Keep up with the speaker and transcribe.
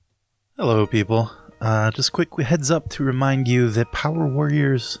Hello, people. Just quick heads up to remind you that Power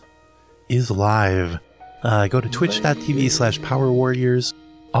Warriors is live. Go to twitch.tv/Power Warriors,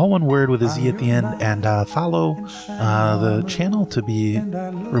 all one word with a Z at the end, and follow the channel to be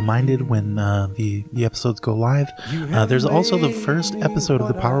reminded when the episodes go live. There's also the first episode of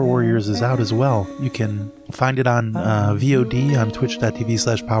the Power Warriors is out as well. You can find it on VOD on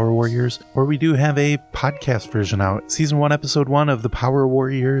twitch.tv/Power Warriors, or we do have a podcast version out. Season 1, Episode 1 of the Power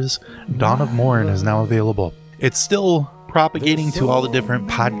Warriors Dawn of Morn is now available. It's still propagating to all the different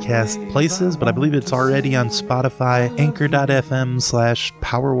podcast places, but I believe it's already on Spotify.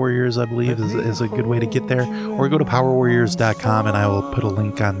 Anchor.fm/Power Warriors, I believe, is a good way to get there. Or go to powerwarriors.com and I will put a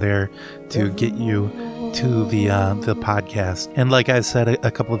link on there to get you to the podcast. And like I said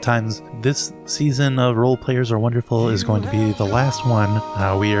a couple of times, this season of Role Players Are Wonderful is going to be the last one.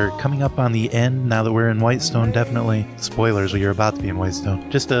 We are coming up on the end now that we're in Whitestone, definitely. Spoilers, we are about to be in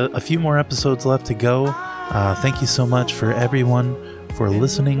Whitestone. Just a few more episodes left to go. Thank you so much for everyone for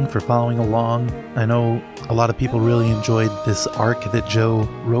listening, for following along. I know a lot of people really enjoyed this arc that Joe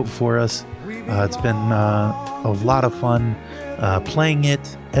wrote for us. It's been a lot of fun playing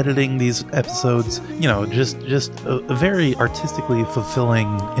it, editing these episodes. You know, just a very artistically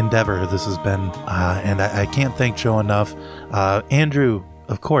fulfilling endeavor this has been. And I can't thank Joe enough. Andrew,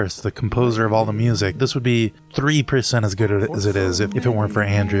 of course, the composer of all the music. This would be 3% as good as it is if it weren't for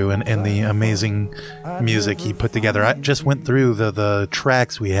Andrew and the amazing music he put together. I just went through the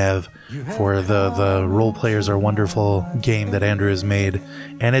tracks we have for the Role Players Are Wonderful game that Andrew has made,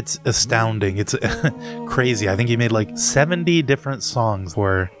 and it's astounding. It's crazy. I think he made like 70 different songs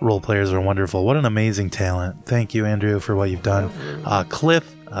for Role Players Are Wonderful. What an amazing talent. Thank you, Andrew, for what you've done.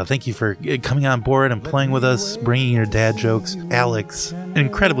 Cliff, thank you for coming on board and playing with us, bringing your dad jokes. Alex, an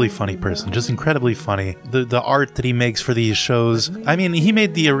incredibly funny person, just incredibly funny. The art that he makes for these shows. I mean, he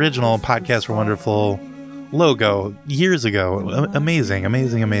made the original Podcast for Wonderful logo years ago. Amazing.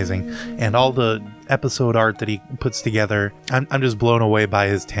 And all the episode art that he puts together, I'm just blown away by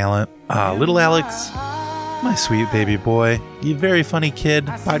his talent. Little Alex, my sweet baby boy, you very funny kid.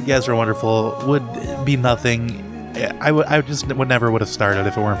 Podcasts Are Wonderful would be nothing. I just would never have started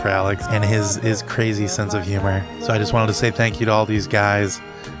if it weren't for Alex and his crazy sense of humor. So I just wanted to say thank you to all these guys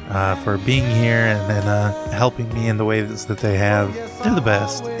for being here and helping me in the ways that they have. They're the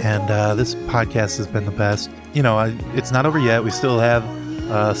best, and this podcast has been the best. You know, it's not over yet. We still have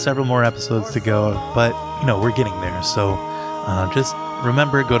several more episodes to go, but you know, we're getting there. So just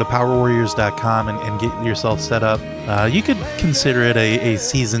remember, go to powerwarriors.com and get yourself set up. You could consider it a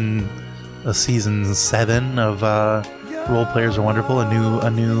season 7 of Role Players Are Wonderful, a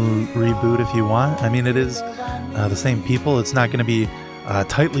new reboot if you want. I mean, it is the same people. It's not going to be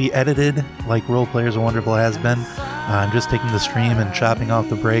tightly edited like Role Players Are Wonderful has been. I'm just taking the stream and chopping off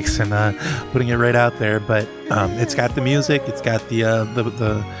the breaks and putting it right out there. But it's got the music, it's got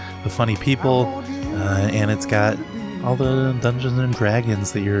the funny people, and it's got all the Dungeons and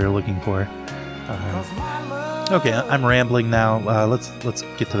Dragons that you're looking for. Okay, I'm rambling now. Let's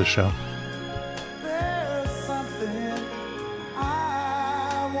get to the show.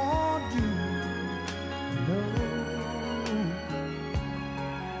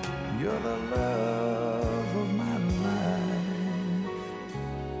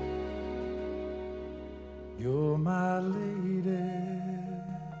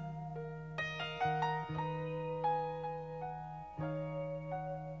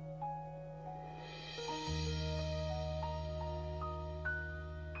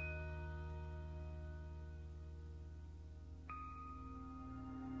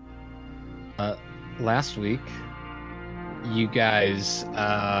 Last week, you guys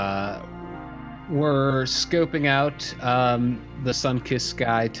were scoping out the Sunkissed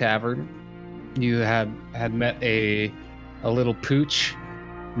Sky Tavern. You had met a little pooch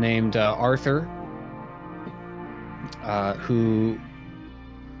named Arthur, who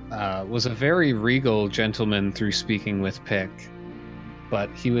was a very regal gentleman through speaking with Pick, but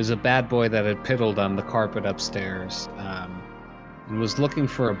he was a bad boy that had piddled on the carpet upstairs and was looking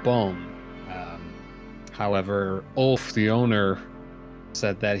for a bone. However, Ulf, the owner,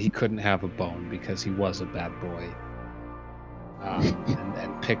 said that he couldn't have a bone because he was a bad boy.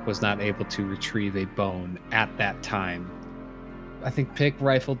 And Pick was not able to retrieve a bone at that time. I think Pick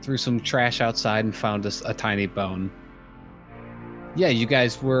rifled through some trash outside and found a tiny bone. Yeah, you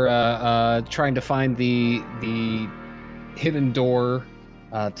guys were trying to find the hidden door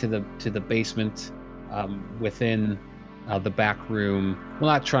to the basement within the back room. Well,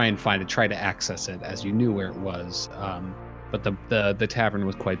 not try and find it, try to access it, as you knew where it was. But the tavern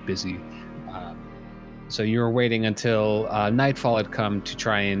was quite busy. So you were waiting until nightfall had come to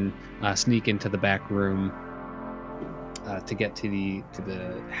try and sneak into the back room to get to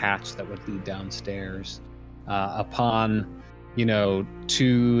the hatch that would lead downstairs. Upon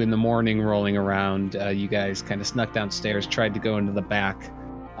 2 a.m. rolling around, you guys kind of snuck downstairs, tried to go into the back,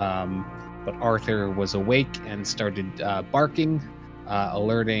 but Arthur was awake and started barking,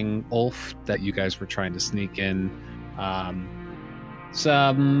 alerting Ulf that you guys were trying to sneak in.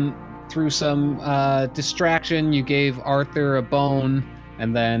 Through some distraction, you gave Arthur a bone,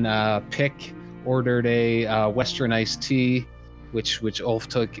 and then Pick ordered a Western iced tea, which Ulf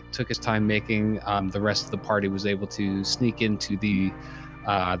took his time making. The rest of the party was able to sneak into the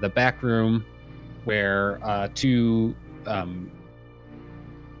back room, where 2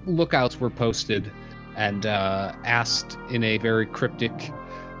 lookouts were posted and asked in a very cryptic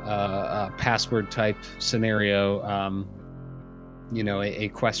password type scenario, a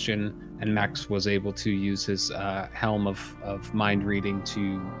question, and Max was able to use his helm of mind reading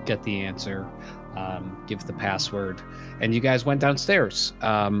to get the answer, give the password, and you guys went downstairs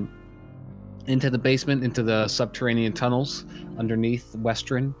into the basement, into the subterranean tunnels underneath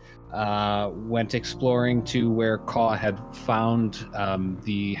Western. Went exploring to where Caw had found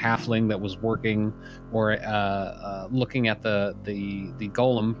the halfling that was working or looking at the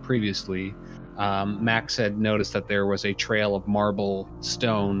golem previously. Max had noticed that there was a trail of marble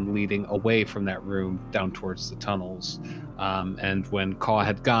stone leading away from that room down towards the tunnels. And when Caw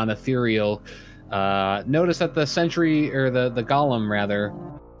had gone ethereal, noticed that the sentry, or the golem rather,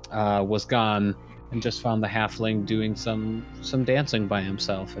 was gone, and just found the halfling doing some dancing by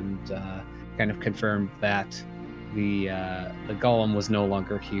himself, and kind of confirmed that the golem was no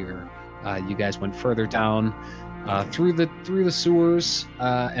longer here. You guys went further down through the sewers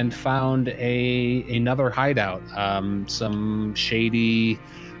and found another hideout, some shady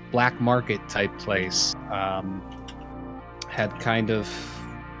black market type place. Had kind of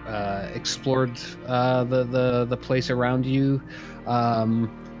explored the place around you.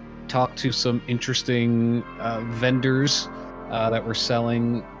 Talked to some interesting vendors that were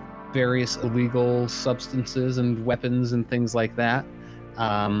selling various illegal substances and weapons and things like that,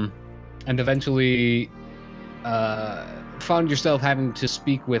 and eventually found yourself having to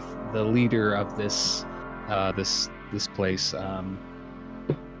speak with the leader of this place,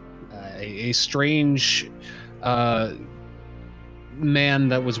 a strange man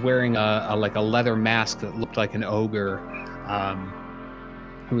that was wearing a leather mask that looked like an ogre,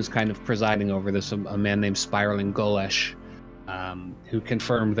 who was kind of presiding over this, a man named Spiraling Golesh, who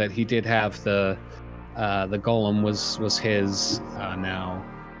confirmed that he did have the golem was his now,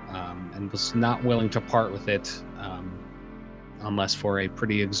 and was not willing to part with it unless for a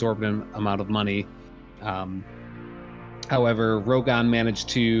pretty exorbitant amount of money. However, Rogan managed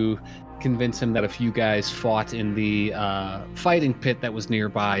to convince him that if you guys fought in the fighting pit that was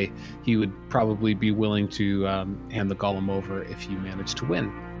nearby, he would probably be willing to hand the golem over if you managed to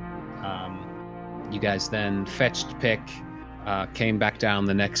win. You guys then fetched Pick, came back down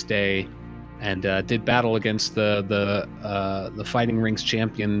the next day, and did battle against the fighting rings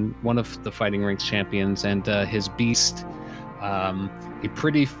champion, one of the fighting rings champions, and his beast. A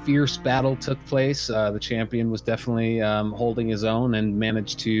pretty fierce battle took place. The champion was definitely holding his own and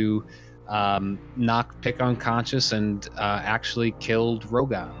managed to knock Pick unconscious and actually killed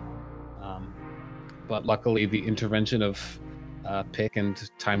Rogan. But luckily, the intervention of Pick and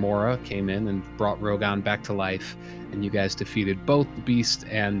Timora came in and brought Rogan back to life, and you guys defeated both the beast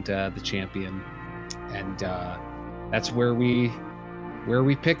and the champion. And that's where we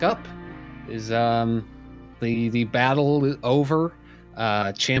pick up. Is the battle is over.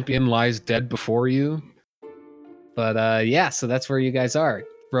 Champion lies dead before you. But so that's where you guys are.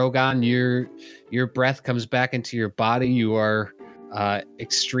 Rogan, your breath comes back into your body. You are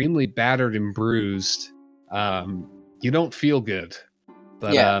extremely battered and bruised. You don't feel good,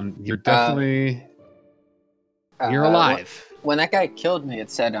 but you're definitely you're alive. When that guy killed me,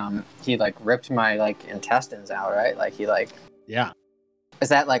 it said he ripped my intestines out, right? Yeah. Is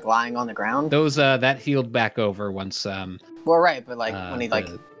that lying on the ground? Those that healed back over once. Well, right, but when he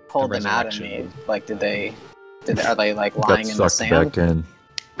pulled them out of me, are they lying in the sand? Back in.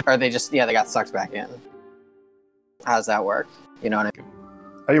 Or are they just they got sucked back in? How does that work? You know what I mean?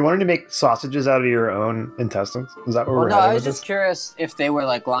 Are you wanting to make sausages out of your own intestines? Is that what we're No, heading I was with just curious if they were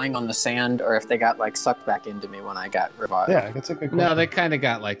lying on the sand or if they got sucked back into me when I got revived. Yeah, that's a good question. No, they kind of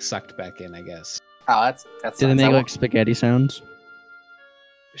got sucked back in, I guess. Oh, that's. Do they make spaghetti sounds?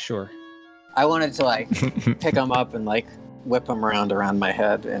 Sure. I wanted to pick them up and whip them around my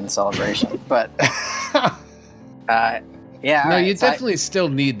head in celebration, but yeah. No, you definitely still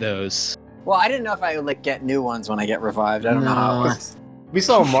need those. Well, I didn't know if I would like get new ones when I get revived. I don't know how it works. We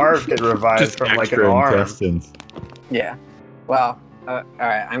saw Marv get revived from like an arm. Intestines. Yeah. Well, all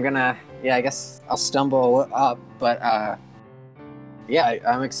right. I'm gonna. Yeah, I guess I'll stumble up, but yeah,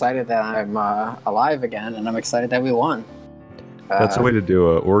 I'm excited that I'm alive again, and I'm excited that we won. That's a way to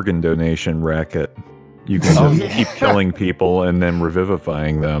do an organ donation racket. You can just keep killing people and then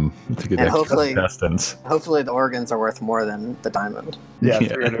revivifying them to get extra intestines. Hopefully, the organs are worth more than the diamond. Yeah,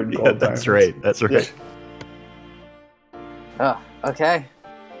 300 gold. That's right. That's right. Oh, okay.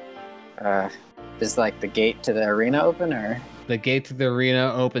 Is like the gate to the arena open, or? The gate to the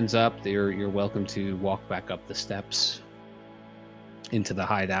arena opens up. You're welcome to walk back up the steps into the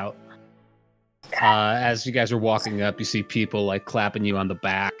hideout. As you guys are walking up, you see people like clapping you on the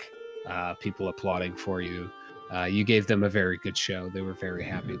back, people applauding for you. You gave them a very good show. They were very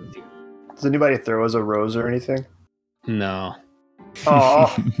happy with you. Does anybody throw us a rose or anything? No.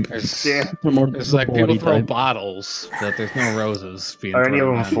 Oh, there's like people throw bottles, but there's no roses being Are any of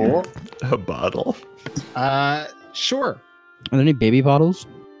them full? A bottle? Sure. Are there any baby bottles?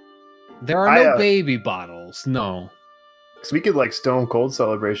 There are no baby bottles, no. Because we could like Stone Cold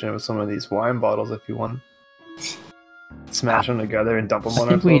celebration with some of these wine bottles if you want. Smash them together and dump them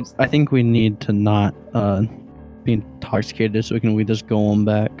on ourselves. I think we need to not be intoxicated so we just go on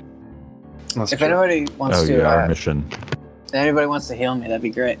back. That's if true. anybody wants to, our mission. If anybody wants to heal me, that'd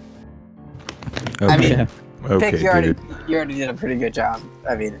be great. Okay. I mean, okay, Pick, you already did a pretty good job.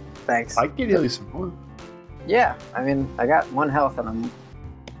 I mean, thanks. I can give you some more. Yeah, I mean, I got 1 health and I'm.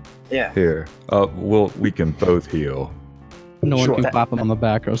 Yeah. Here. We can both heal. No Sure. one can clap him on the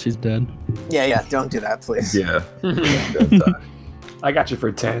back or else he's dead. Yeah, don't do that, please. Yeah. I got you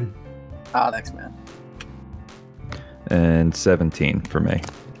for 10. Oh, thanks, man. And 17 for me.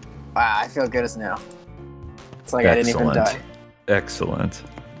 Wow, I feel good as new. It's like I didn't even die. Excellent.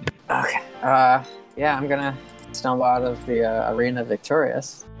 Okay. Yeah, I'm gonna stumble out of the arena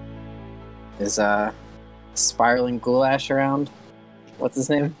victorious. Is Spiraling Goulash around? What's his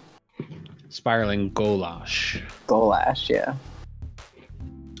name? Spiraling Goulash. Goulash, yeah.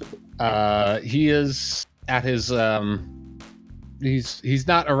 He is at his he's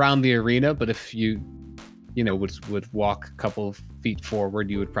not around the arena, but if you would walk a couple of feet forward,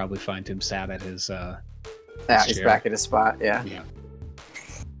 you would probably find him sat at his he's back at his spot, yeah. Yeah.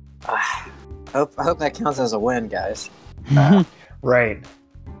 I hope that counts as a win, guys. Right.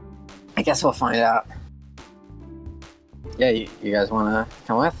 I guess we'll find out. Yeah, you guys want to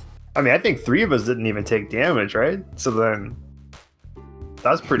come with? I mean, I think 3 of us didn't even take damage, right? So then,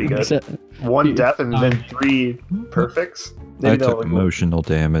 that's pretty good. 1 death and then 3 perfects. I took emotional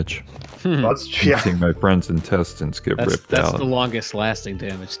damage. That's true. Seeing my friend's intestines get ripped out. That's the longest lasting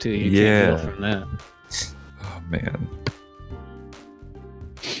damage too. You can't heal from that. Oh man.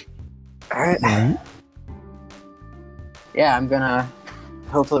 All right. Yeah, I'm gonna.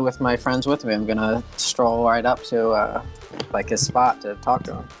 Hopefully, with my friends with me, I'm gonna stroll right up to like his spot to talk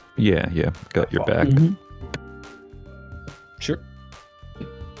to him. Yeah, got your back. Mm-hmm. Sure.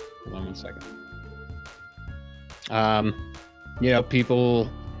 Hold on 1 second. The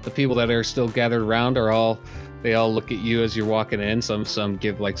people that are still gathered around they all look at you as you're walking in. Some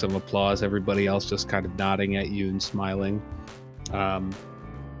give like some applause. Everybody else just kind of nodding at you and smiling.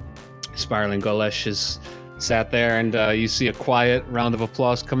 Spiraling Goulash is sat there, and you see a quiet round of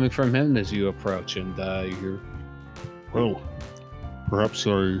applause coming from him as you approach, and you hear, "Well, perhaps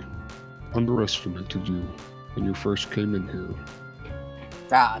I underestimated you when you first came in here.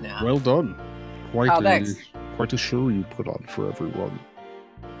 Ah, no. Well done. Thanks. Quite a show you put on for everyone."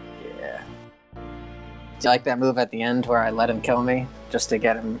 Yeah. Do you like that move at the end where I let him kill me just to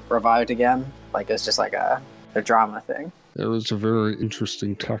get him revived again? Like it's just like a drama thing. It was a very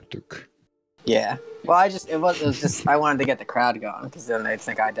interesting tactic. Yeah. Well, it was just I wanted to get the crowd going because then they'd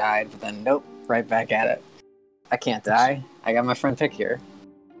think I died, but then nope, right back at it. I can't die. I got my friend Pick here.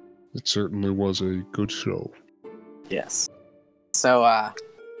 It certainly was a good show. Yes. So,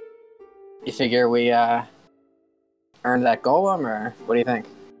 you figure we earned that golem, or what do you think?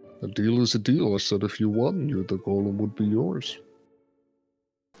 A deal is a deal. I said if you won, the golem would be yours.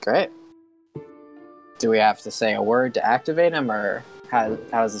 Great. Do we have to say a word to activate him, or how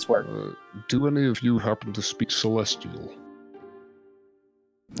does this work? Do any of you happen to speak Celestial?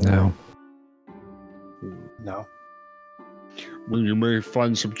 No. No. Well, you may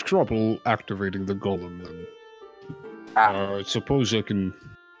find some trouble activating the golem then. I suppose I can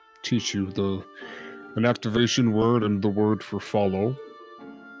teach you an activation word and the word for follow,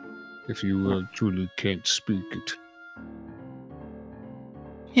 if you truly can't speak it.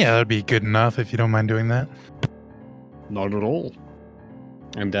 Yeah, that'd be good enough if you don't mind doing that. Not at all.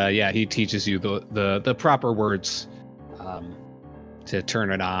 And he teaches you the proper words to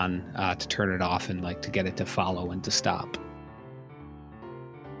turn it on, to turn it off, and like to get it to follow and to stop.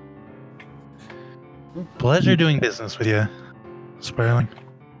 Pleasure doing business with you, Sparling.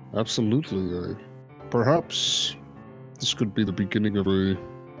 Absolutely. Perhaps this could be the beginning of a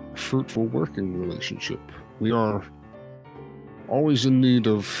fruitful working relationship. We are always in need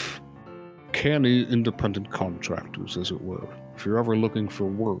of canny independent contractors, as it were. If you're ever looking for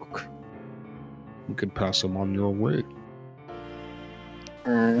work, we could pass them on your way.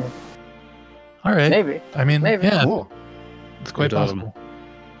 All right. Maybe. I mean, Maybe. yeah, Cool. it's quite possible.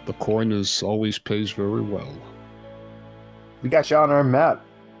 The coin always pays very well. We got you on our map.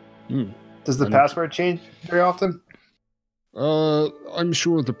 Does the And- password change very often? I'm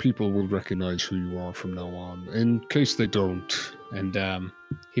sure the people will recognize who you are from now on. In case they don't, And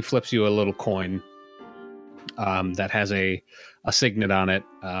he flips you a little coin that has a signet on it.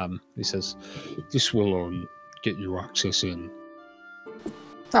 He says, this will get you access in.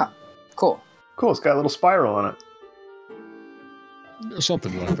 Cool. Cool. It's got a little spiral on it.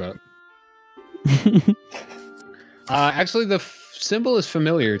 Something like that. actually, the symbol is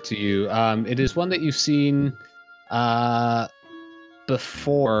familiar to you. It is one that you've seen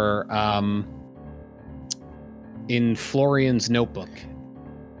before in Florian's notebook.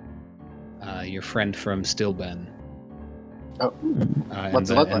 Your friend from Stilben. Oh. And What's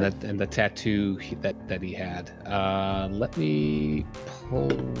it look like? the tattoo that he had. Let me pull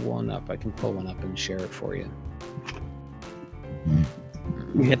one up. I can pull one up and share it for you.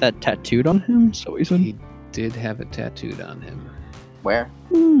 We had that tattooed on him, so he said. He did have it tattooed on him. Where?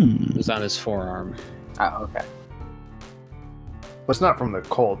 It was on his forearm. Oh, okay. Well, it's not from the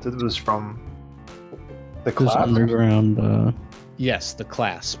cult. It was from the This class. underground. Yes, the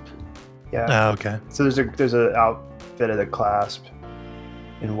clasp. Yeah. Oh, okay. So there's a outfit of the clasp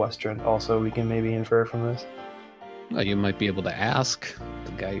in Western. Also, we can maybe infer from this. Well, you might be able to ask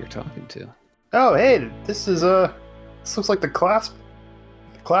the guy you're talking to. Oh, hey, this looks like the clasp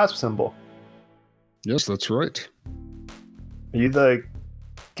symbol. Yes, that's right. Are you the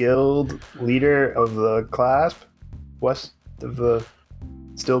guild leader of the clasp? West of the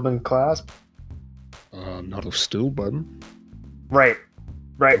Stilben clasp? Not of Stilben, Right.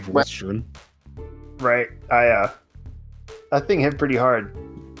 of Western. Right. That thing hit pretty hard.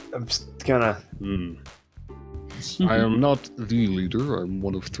 I'm just gonna. I am not the leader. I'm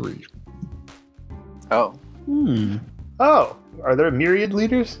one of three. Oh. Oh, are there myriad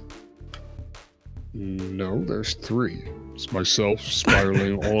leaders? No, there's three. It's myself,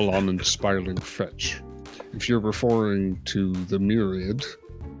 Spiraling Olon, and Spiraling Fetch. If you're referring to the Myriad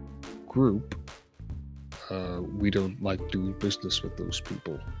group, we don't like doing business with those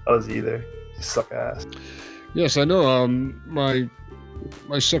people. Us either. You suck ass. Yes, I know.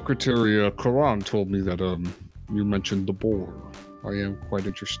 My secretary, Karan, told me that you mentioned the boar. I am quite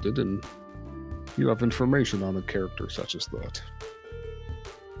interested in. You have information on a character such as that.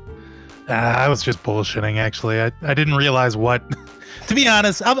 I was just bullshitting, actually. I didn't realize what... To be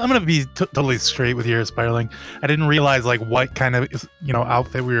honest, I'm going to be totally straight with you, Spiraling. I didn't realize, like, what kind of,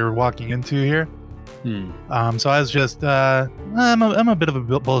 outfit we were walking into here. So I was just... I'm a bit of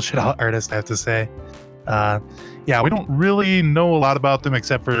a bullshit artist, I have to say. We don't really know a lot about them,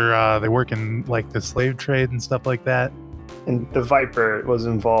 except for they work in, like, the slave trade and stuff like that. And the Viper was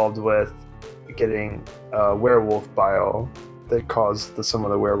involved with getting werewolf bile that caused some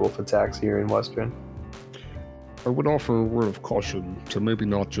of the werewolf attacks here in Western. I would offer a word of caution to maybe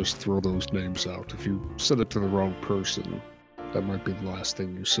not just throw those names out. If you said it to the wrong person, that might be the last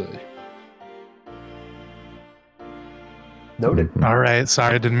thing you say. Noted. All right,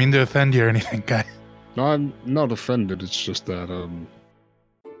 sorry, I didn't mean to offend you or anything, guy. No, I'm not offended. It's just that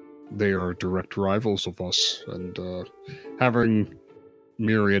they are direct rivals of us, and having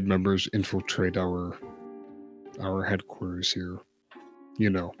Myriad members infiltrate our headquarters here,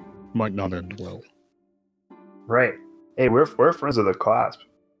 might not end well. Right. Hey, we're friends of the clasp.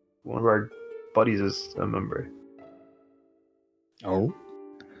 One of our buddies is a member. Oh?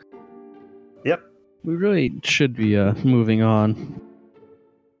 Yep. We really should be moving on.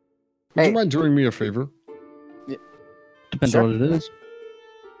 Would Hey. you mind doing me a favor? Depends Sure. on what it is.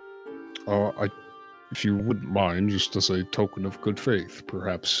 If you wouldn't mind, just as a token of good faith,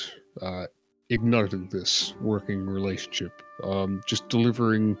 perhaps igniting this working relationship, just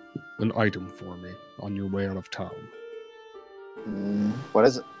delivering an item for me on your way out of town. What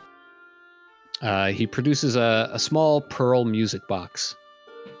is it? He produces a small pearl music box.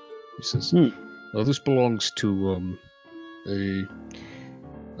 He says, Now, this belongs to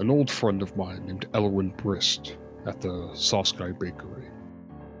an old friend of mine named Elwyn Brist at the Soskai Bakery.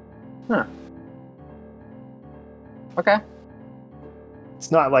 Huh. Okay. It's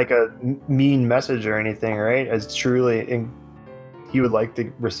not like a mean message or anything, right? It's truly, he would like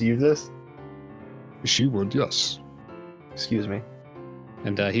to receive this. She would, yes. Excuse me.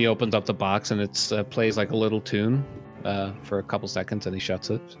 And he opens up the box, and it plays like a little tune for a couple seconds, and he shuts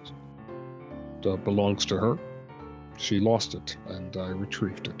it. It belongs to her. She lost it, and I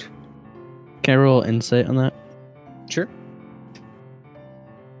retrieved it. Can I roll insight on that? Sure.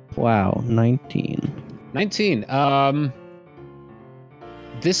 Wow, 19. 19.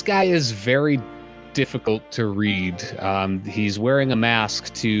 This guy is very difficult to read. He's wearing a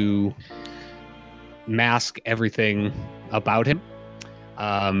mask to mask everything about him.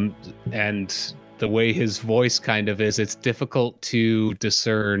 And the way his voice kind of is, it's difficult to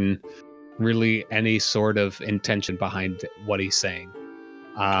discern really any sort of intention behind what he's saying.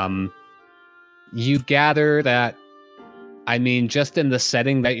 You gather that, I mean, just in the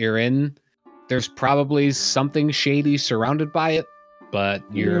setting that you're in, there's probably something shady surrounded by it, but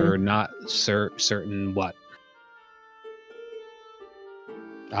you're not certain what.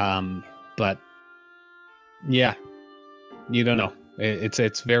 But yeah, you don't know.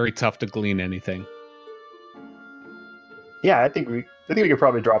 It's very tough to glean anything. Yeah, I think we could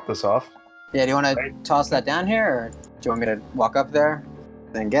probably drop this off. Yeah, do you want to toss that down here, or do you want me to walk up there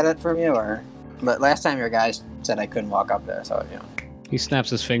and get it from you, or? But last time your guys said I couldn't walk up there, so He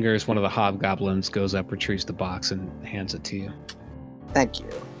snaps his fingers. One of the hobgoblins goes up, retrieves the box, and hands it to you. Thank you.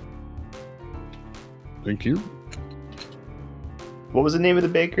 Thank you. What was the name of the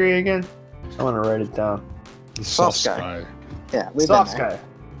bakery again? I want to write it down. Soft Sky. Yeah, we've Soft been there. Sky.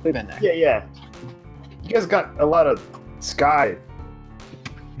 We've been there. Yeah. You guys got a lot of Sky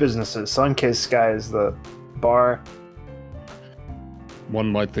businesses. Sunkissed Sky is the bar. One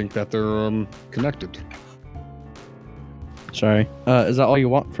might think that they're connected. Sorry. Is that all you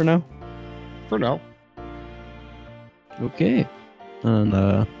want for now? For now. Okay. And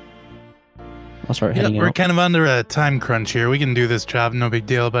I'll start heading We're out. kind of under a time crunch here. We can do this job, no big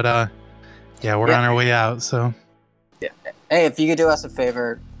deal. But we're on our way out. So Yeah. Hey, if you could do us a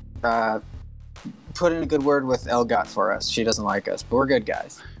favor, put in a good word with Elgot for us. She doesn't like us, but we're good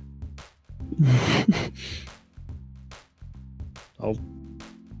guys. I'll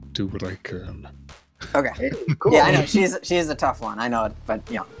do what I can. Okay. Cool. Yeah, I know she's a tough one. I know it, but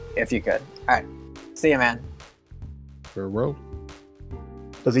if you could. All right. See you, man. Farewell.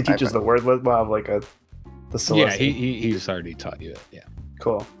 Does he teach us the word list? We'll have like the Yeah, he's already taught you it. Yeah.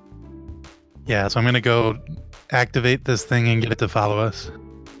 Cool. yeah, so I'm gonna go activate this thing and get it to follow us.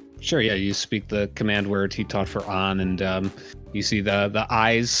 Sure. Yeah, you speak the command word he taught for on, and you see the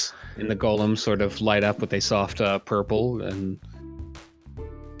eyes in the golem sort of light up with a soft purple, and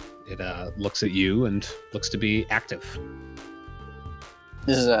it looks at you and looks to be active.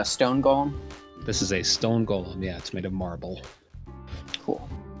 This is a stone golem. This is a stone golem. Yeah, it's made of marble. Cool.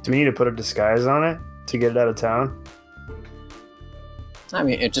 Do we need to put a disguise on it to get it out of town? I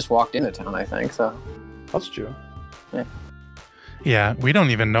mean, it just walked into town, I think, so. That's true. Yeah, we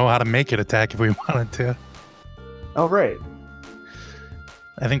don't even know how to make it attack if we wanted to. Oh, right.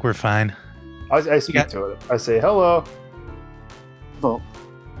 I think we're fine. I speak to it. I say, hello. Well,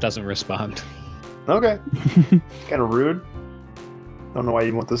 Doesn't respond. Okay. Kind of rude. Don't know why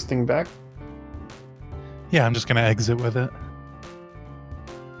you want this thing back. Yeah, I'm just gonna exit with it.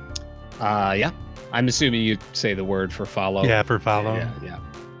 Yeah. I'm assuming you say the word for follow. Yeah, for follow.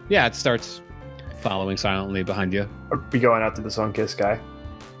 Yeah, it starts following silently behind you. Are we going out to the Sunkissed Sky?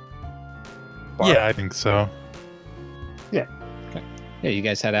 Bar? Yeah, I think so. Yeah, you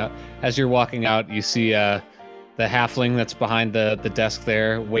guys head out. As you're walking out, you see the halfling that's behind the desk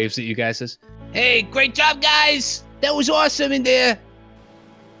there waves at you guys, says, "Hey, great job, guys! That was awesome in there.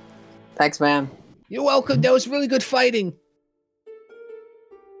 thanks, man. You're welcome. That was really good fighting.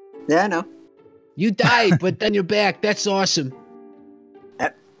 Yeah, I know. You died, but then you're back. That's awesome.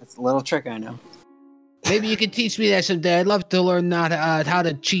 It's a little trick, I know. Maybe you can teach me that someday. I'd love to learn how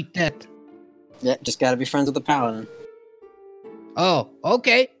to cheat that." Yeah, just gotta be friends with the paladin. Oh,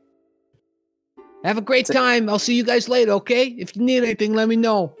 okay. Have a great time. I'll see you guys later, okay? If you need anything, let me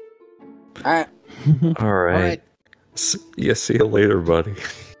know. All right. All right. All right. Yeah, see you later, buddy.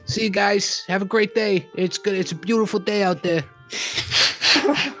 See you guys. Have a great day. It's good. It's a beautiful day out there.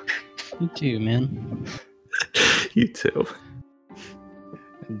 You too, man. You too.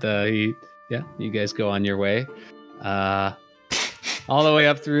 And you guys go on your way. All the way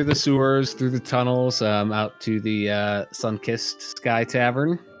up through the sewers, through the tunnels, out to the Sunkissed Sky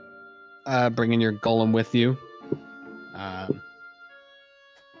Tavern, bringing your golem with you.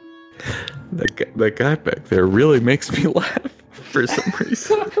 That guy back there really makes me laugh for some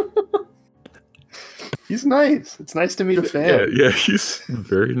reason. He's nice. It's nice to meet a fan. Yeah, he's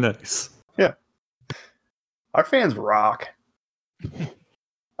very nice. Yeah. Our fans rock.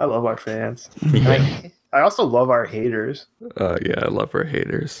 I love our fans. I also love our haters. Yeah, I love our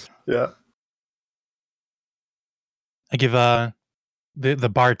haters. Yeah. I give the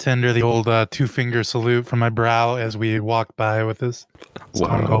bartender the old 2-finger salute from my brow as we walk by with this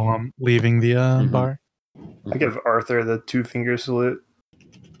stone golem leaving the bar. I give Arthur the 2-finger salute.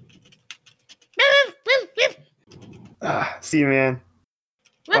 See you, man.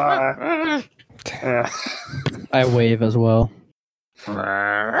 Bye. Yeah. I wave as well.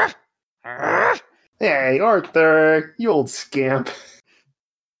 Hey, Arthur, you old scamp.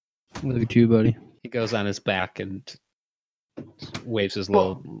 Look at you, buddy. He goes on his back and waves his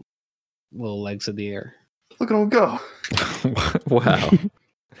little legs in the air. Look at him go. Wow.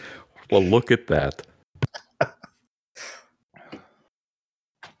 Well, look at that.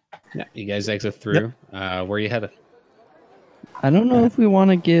 Yeah, you guys exit through. Yep. Where are you headed? I don't know if we want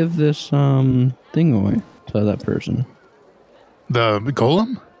to give this thing away to that person. The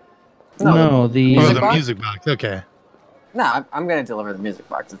golem? No, the music box. Okay. No, I'm going to deliver the music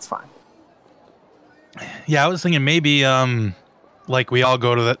box. It's fine. Yeah, I was thinking maybe like we all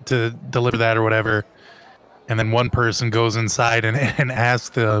go to deliver that or whatever, and then one person goes inside and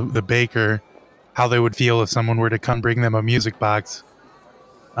asks the baker how they would feel if someone were to come bring them a music box.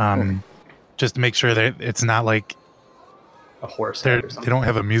 Just to make sure that it's not like a horse. They don't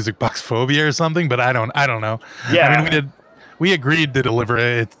have a music box phobia or something, but I don't know. Yeah. I mean, we agreed to deliver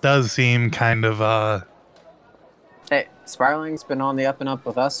it. It does seem kind of Hey, Sparling's been on the up and up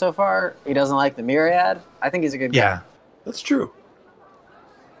with us so far. He doesn't like the Myriad. I think he's a good guy. Yeah. That's true.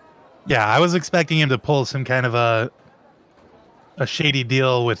 Yeah, I was expecting him to pull some kind of a shady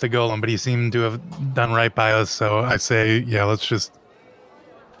deal with the golem, but he seemed to have done right by us. So I say, yeah, let's just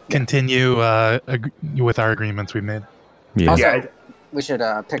continue with our agreements we made. Yeah. Also, we should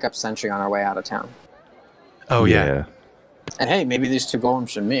pick up Sentry on our way out of town. Oh, yeah. And hey, maybe these two golems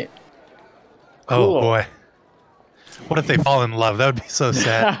should meet. Cool. Oh, boy. What if they fall in love? That would be so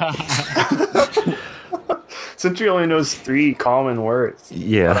sad. Sentry only knows 3 common words.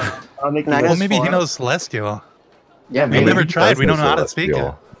 Yeah. Well, maybe he knows Celestial. Yeah, we never tried. We don't know how to speak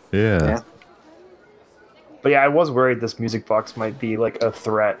it. Yeah. But yeah, I was worried this music box might be like a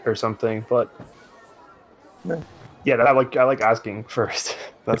threat or something, but yeah, I like asking first.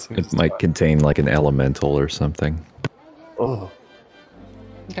 It might contain like an elemental or something. Oh.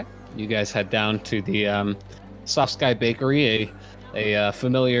 Okay. You guys head down to the Soft Sky Bakery, a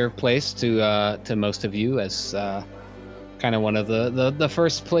familiar place to most of you, as kind of one of the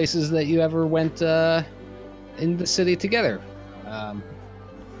first places that you ever went in the city together.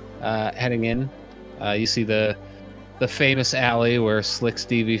 Heading in, you see the famous alley where Slick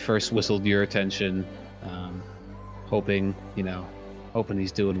Stevie first whistled your attention, hoping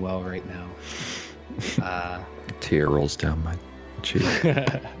he's doing well right now. Tear rolls down my cheek.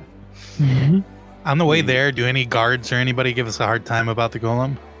 On the way there, do any guards or anybody give us a hard time about the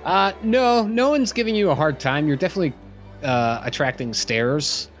golem? No one's giving you a hard time. You're definitely attracting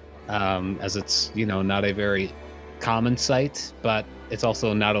stares, as it's not a very common sight, but it's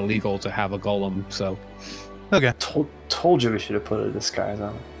also not illegal to have a golem. So, okay. Told you we should have put a disguise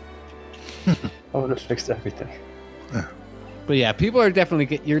on it. I would have fixed everything. But yeah, people are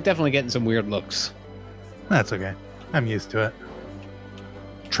you're definitely getting some weird looks. That's okay. I'm used to it.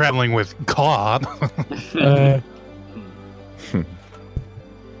 Traveling with Cobb. Yeah,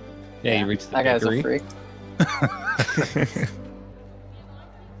 you reached the that guy's a bakery. freak.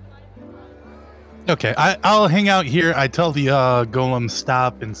 Okay, I'll hang out here. I tell the golem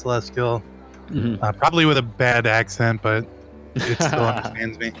stop in Celestial. Probably with a bad accent, but it still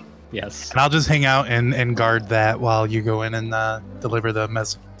understands me. Yes. And I'll just hang out and guard that while you go in and deliver the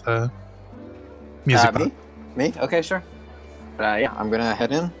music box. Me? Okay, sure. Yeah, I'm gonna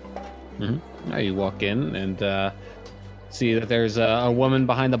head in. Now you walk in and see that there's a woman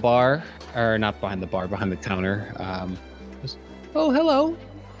behind the bar, or not behind the bar, behind the counter. Oh, hello.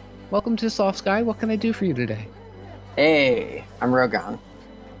 Welcome to Soft Sky. What can I do for you today? Hey, I'm Rogan.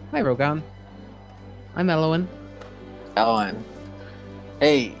 Hi, Rogan. I'm Elowen. Elowen.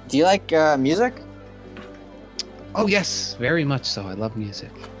 Hey, do you like music? Oh, yes. Very much so. I love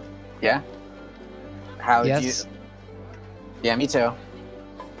music. Yeah? How yes. do you... Yeah, me too.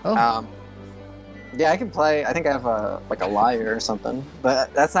 Oh. Yeah, I can play. I think I have a lyre or something,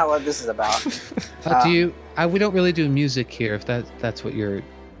 but that's not what this is about. We don't really do music here, if that's what you're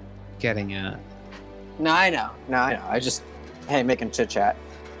getting at. No, I know. I just, making chit chat.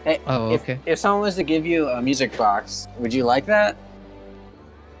 Hey, okay. If someone was to give you a music box, would you like that?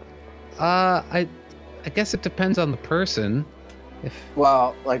 I guess it depends on the person.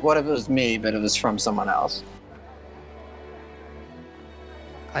 Well, like, what if it was me, but it was from someone else?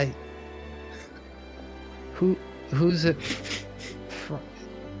 Who's it?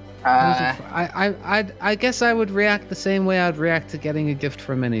 I guess I would react the same way I'd react to getting a gift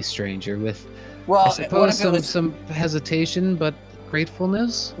from any stranger, with I suppose some hesitation, but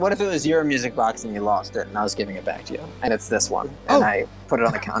gratefulness. What if it was your music box and you lost it, and I was giving it back to you, and it's this one, and I put it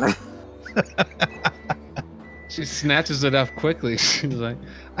on the counter? She snatches it up quickly. She's like,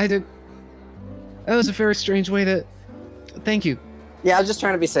 that was a very strange way to... Thank you. Yeah, I was just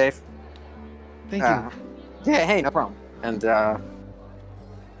trying to be safe. Thank you. Yeah, hey, no problem. And,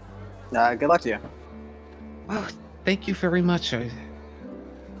 good luck to you. Well, thank you very much.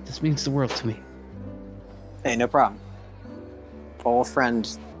 This means the world to me. Hey, no problem. Old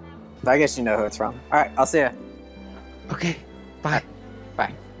friend. I guess you know who it's from. Alright, I'll see ya. Okay, bye.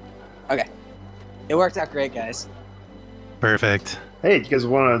 Bye. Okay. It worked out great, guys. Perfect. Hey, do you guys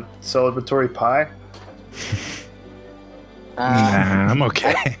want a celebratory pie? Nah, I'm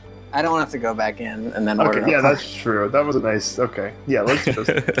okay. I don't have to go back in and then Okay, order. yeah, that's true. That was a nice. Okay, yeah, let's just.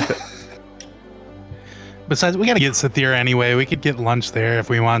 Besides, we gotta get Sathira anyway. We could get lunch there if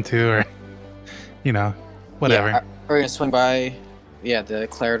we want to, or whatever. Yeah, we're gonna swing by. Yeah, the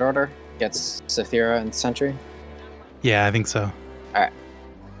declared order gets Sathira and Sentry. Yeah, I think so. All right.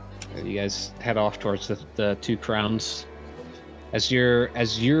 You guys head off towards the Two Crowns. As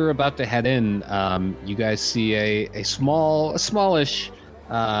you're about to head in, you guys see a smallish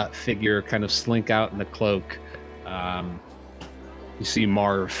figure kind of slink out in the cloak. You see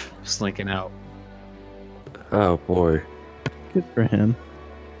Marv slinking out. Oh boy. Good for him.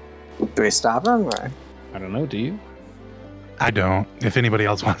 Do we stop him, or? I don't know. Do you? I don't. If anybody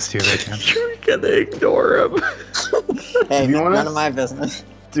else wants to, they can. You're gonna ignore him. Hey, none of my business.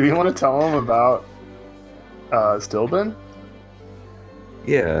 Do we want to tell him about Stillben?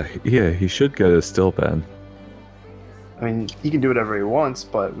 Yeah, he should get a still pen. I mean, he can do whatever he wants,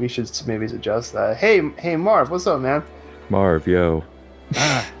 but we should maybe suggest that. Hey, Marv, what's up, man? Marv, yo.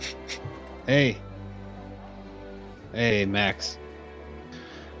 Hey, Max.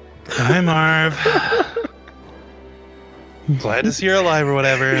 Hi, Marv. Glad to see you're alive or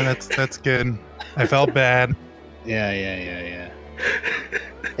whatever. That's good. I felt bad. Yeah.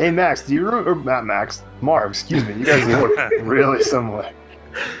 Hey, Max, do you remember... Not Max. Marv, excuse me. You guys look really similar.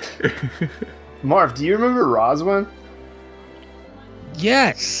 Marv, do you remember Roswin?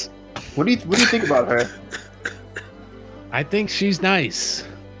 Yes. What do you think about her? I think she's nice.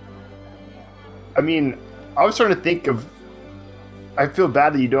 I mean, I was trying to think of... I feel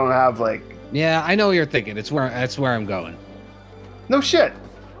bad that you don't have, like... Yeah, I know what you're thinking. That's where I'm going. No shit.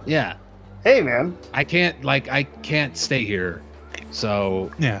 Yeah. Hey, man. I can't stay here. So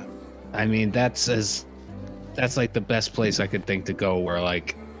Yeah. I mean, that's like the best place I could think to go, where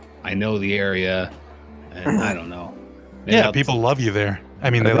like I know the area, and I don't know. Maybe People love you there. I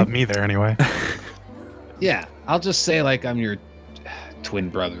mean, they love me there anyway. Yeah, I'll just say like I'm your twin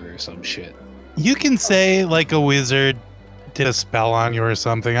brother or some shit. You can say like a wizard did a spell on you or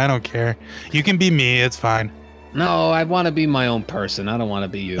something. I don't care. You can be me. It's fine. No, I want to be my own person. I don't want to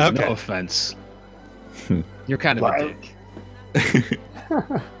be you. Okay. No offense. You're kind of a dick.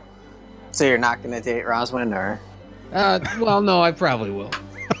 So you're not gonna date Roswin, or? Well, no, I probably will.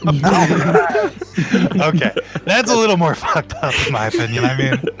 Okay, that's a little more fucked up in my opinion. I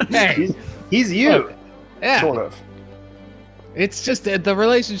mean, Hey, He's you. yeah. Sort of. It's just that the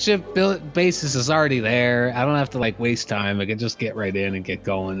relationship basis is already there. I don't have to like waste time. I can just get right in and get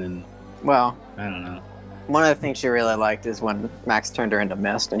going, and Well, I don't know. one of the things she really liked is when Max turned her into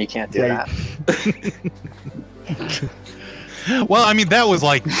mist, and you can't do Yeah. that. well, I mean, that was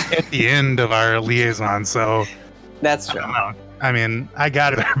like at the end of our liaison, so That's I true. don't know. I mean, I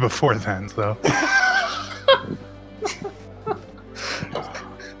got it there before then, so.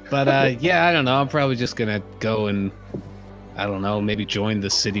 But yeah, I don't know. I'm probably just gonna go and I don't know, maybe join the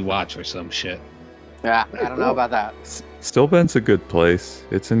City Watch or some shit. Yeah, I don't know about that. Stillben's a good place.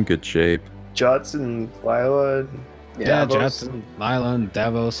 It's in good shape. Juts and Lila. Yeah, Davos. Judson, Lila, and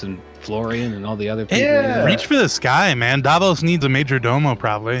Davos, and Florian, and all the other people. Yeah. Reach for the sky, man. Davos needs a major domo,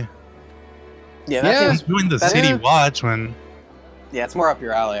 probably. Yeah, that Yeah. seems, He's doing the That- city yeah. watch when. yeah, it's more up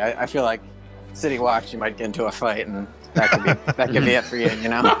your alley. I feel like City Watch, you might get into a fight, and that could be it for you. You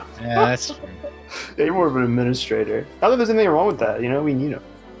know? Yeah, that's true. Yeah, you're more of an administrator. Not that there's anything wrong with that, you know?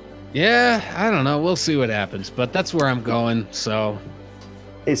 Yeah, I don't know. We'll see what happens, but that's where I'm going. So,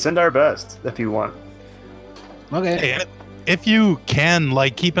 Hey, send our best if you want. okay. Hey, if you can,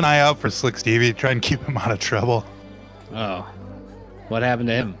 like, keep an eye out for Slick Stevie. Try and keep him out of trouble. Oh, what happened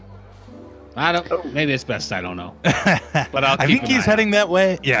to him? I don't. Maybe it's best I don't know. But I think he's heading that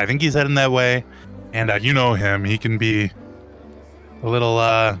way. Yeah, I think he's heading that way. And you know him. He can be a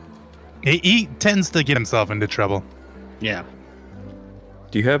little. He tends to get himself into trouble. Yeah.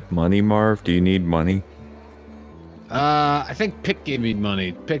 Do you have money, Marv? Do you need money? I think Pick gave me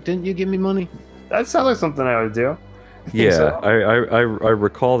money. Pick, didn't you give me money? That sounds like something I would do. Yeah, so. I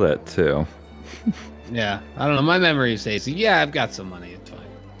recall that too. Yeah, I don't know. My memory is hazy. Yeah, I've got some money. It's fine.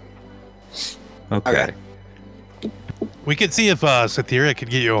 Okay. We could see if Sathira could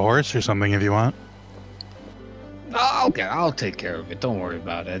get you a horse or something if you want. Oh, okay, I'll take care of it. Don't worry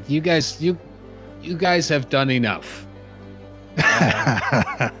about it. You guys have done enough.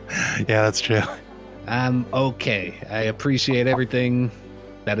 Yeah, that's true. I'm okay. I appreciate everything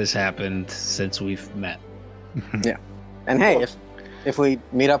that has happened since we've met. Yeah. And hey, if we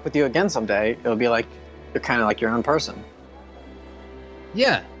meet up with you again someday, it'll be like you're kind of like your own person.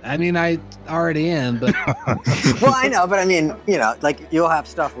 Yeah, I mean, I already am, but... Well, I know, but I mean, like, you'll have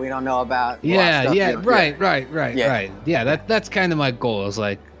stuff we don't know about. Right. Yeah, that's kind of my goal, is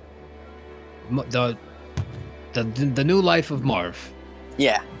like, the new life of Marv.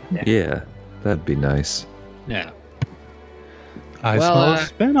 Yeah. Yeah, that'd be nice. Yeah. I smell a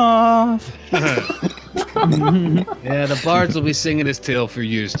spin-off. Yeah, the bards will be singing his tale for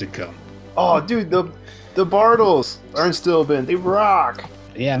years to come. Oh, dude, the Bartles aren't still been. They rock.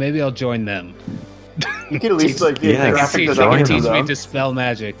 Yeah, maybe I'll join them. You can at least like They can teach me them. to spell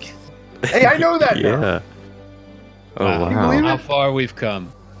magic. Hey, I know that. Yeah. Now. Oh Wow. wow. How far we've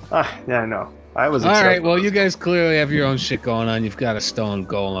come. Yeah, I know. I was. All right. Well, you guys clearly have your own shit going on. You've got a stone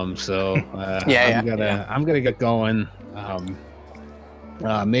golem, so I'm gonna get going.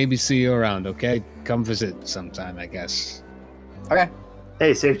 Maybe see you around. Okay, come visit sometime, I guess. Okay.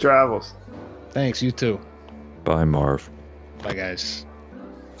 Hey, safe travels. Thanks. You too. Bye, Marv. Bye, guys.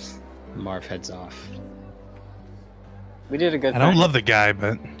 Marv heads off. We did a good I thing. don't love the guy,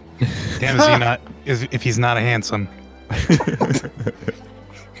 but damn, is he not? If he's not a handsome.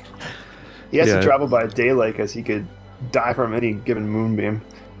 He has Yeah. to travel by daylight because he could die from any given moonbeam.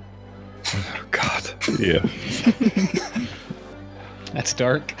 God. Yeah. That's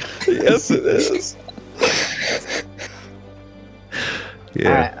dark. Yes, it is. Yeah.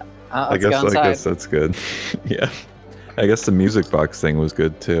 All right. I Let's go inside. guess that's good. Yeah. I guess the music box thing was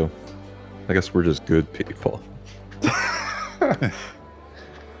good too. I guess we're just good people. I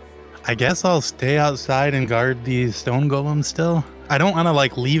guess I'll stay outside and guard the stone golem still. I don't want to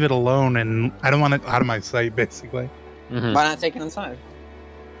like leave it alone, and I don't want it out of my sight, basically. Mhm. Why not take it inside?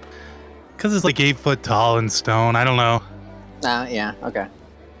 Because it's like 8 foot tall and stone. I don't know. Yeah, okay.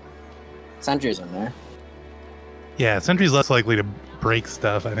 Sentry's in there. Yeah, Sentry's less likely to break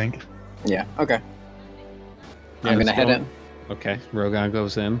stuff, I think. Yeah, okay. Yeah, I'm gonna let's head go. in. Okay, Rogan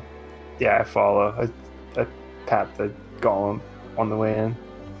goes in. Yeah, I follow. I pat the golem on the way in.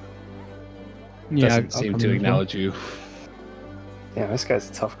 Yeah, Doesn't seem to acknowledge you. Yeah, this guy's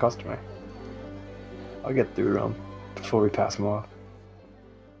a tough customer. I'll get through to him before we pass him off.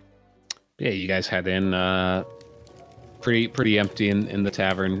 Yeah, you guys head in. Pretty empty in the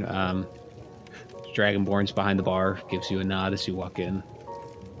tavern. Dragonborn's behind the bar, gives you a nod as you walk in.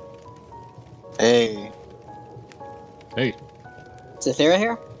 Hey. Hey. Is Aethera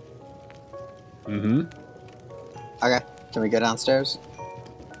here? Mm-hmm. Okay. Can we go downstairs?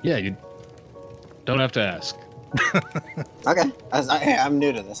 Yeah, you don't have to ask. Okay. I'm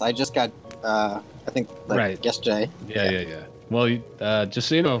new to this. I just got, I think, Right. yesterday. Yeah. Well, just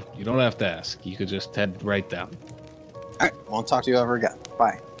so you know, you don't have to ask. You could just head right down. All right. Won't talk to you ever again.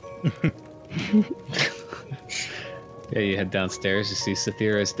 Bye. Yeah, you head downstairs. You see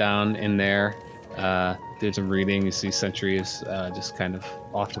Sathira's down in there. There's a reading. You see Sentry is just kind of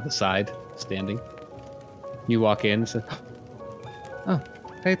off to the side, standing. You walk in and say, "Oh,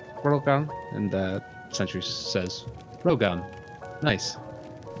 hey, Rogan." And Sentry says, "Rogan, nice.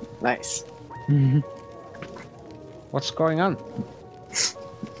 Nice. What's going on?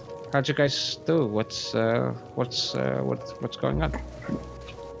 How'd you guys do? What's going on?"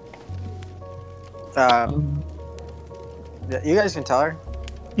 You guys can tell her.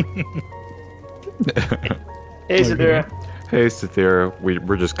 Hey, Sathira. Hey, Sathira.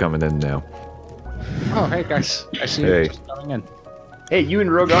 We're just coming in now. Oh, hey guys, I see Hey. you just coming in. Hey, you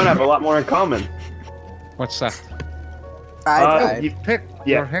and Rogan have a lot more in common. What's that? I Pick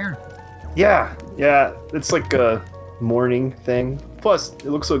your hair. Yeah. It's like a morning thing. Plus, it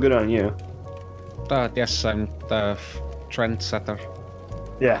looks so good on you. Yes, I'm the trendsetter.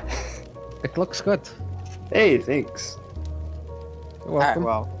 Yeah. It looks good. Hey, thanks. You're All right, welcome.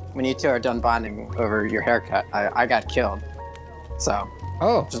 well, when you two are done bonding over your haircut, I got killed. So,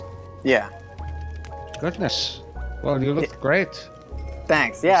 Oh, yeah. goodness. Well, you look great.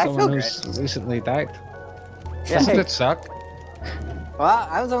 Thanks. Yeah, Someone I feel who's great. recently died. Yeah, Doesn't hey. it suck? Well,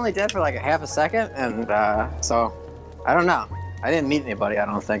 I was only dead for like a half a second, and so I don't know. I didn't meet anybody. I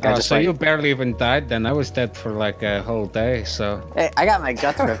don't think. I just so like, you barely even died then. I was dead for like a whole day, so... Hey, I got my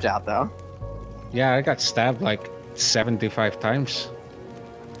guts ripped out though. Yeah, I got stabbed like 75 times.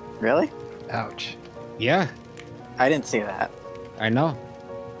 Really? Ouch. Yeah, I didn't see that. I know.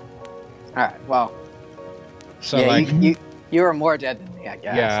 All right. Well, So yeah, like... you were more dead than me, I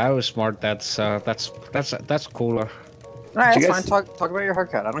guess. Yeah, I was smart. That's cooler. All right, Did you that's fine. guys- Talk about your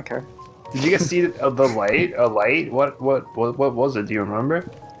haircut. I don't care. Did you guys see the light? A light? What was it? Do you remember?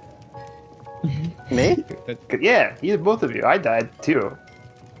 Me? Yeah, both of you. I died too.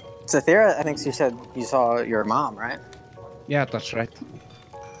 Sathira, I think you said you saw your mom, right? Yeah, that's right.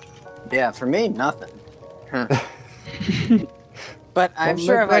 Yeah, for me, nothing. But I'm Well,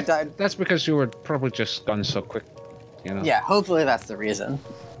 sure if I that- died... That's because you were probably just gone so quick. You know. Yeah, hopefully that's the reason.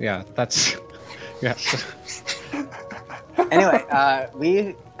 Yeah, that's. Yeah. Anyway,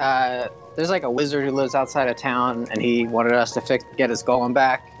 there's like a wizard who lives outside of town, and he wanted us to get his golem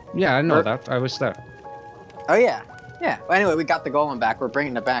back. Yeah, I know that. I was there. Oh yeah, yeah. Well, anyway, we got the golem back. We're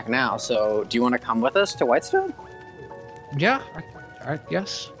bringing it back now. So, do you want to come with us to Whitestone? Yeah.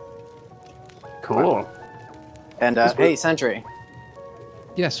 Yes. Cool. And hey, Sentry,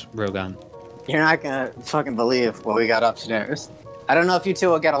 Yes, Rogan. you're not gonna fucking believe what we got upstairs. I don't know if you two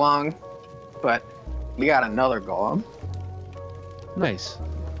will get along, but we got another golem. Nice.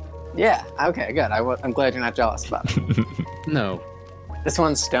 Yeah. Okay. Good. I'm glad you're not jealous about it. No. This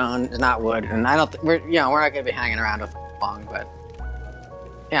one's stone, it's not wood, and I don't. We're not gonna be hanging around with long, but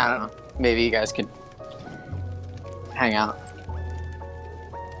yeah, I don't know. Maybe you guys could hang out.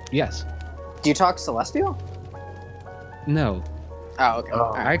 Yes. Do you talk Celestial? No. Oh, okay. Oh,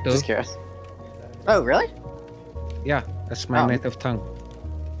 All right. I do. Just curious. Oh, really? Yeah, that's my Oh. native tongue.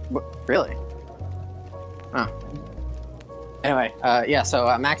 Really? Oh. Anyway, yeah.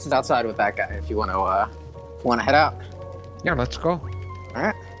 So Max is outside with that guy. If you want to head out. Yeah, let's go. All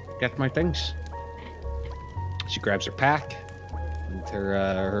right. Get my things. She grabs her pack and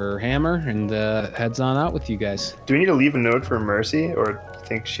her hammer and heads on out with you guys. Do we need to leave a note for Mercy, or do you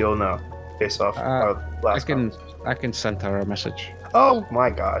think she'll know based off our last conversation? I can send her a message. Oh my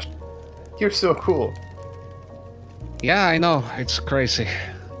gosh. You're so cool. Yeah, I know. It's crazy.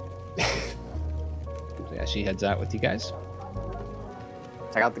 Yeah, she heads out with you guys.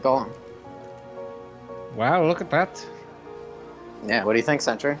 Check out the golem. Wow, look at that. Yeah. What do you think,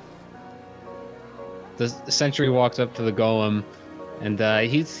 Sentry? The sentry walks up to the golem, and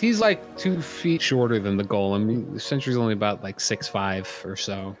he's like 2 feet shorter than the golem. The sentry's only about like 6'5" or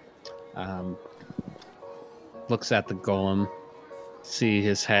so. Looks at the golem, see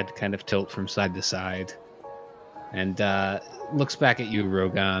his head kind of tilt from side to side, and looks back at you,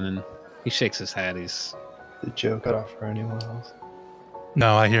 Rogan, and he shakes his head. He's The joke cut off for anyone else.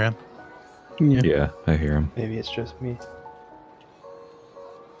 No, I hear him. Yeah, I hear him. Maybe it's just me.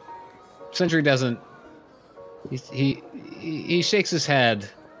 Sentry doesn't. He shakes his head,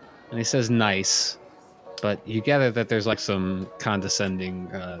 and he says nice, but you gather that there's like some condescending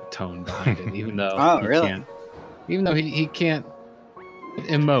tone behind it, even though Oh, he really? can't, even though he can't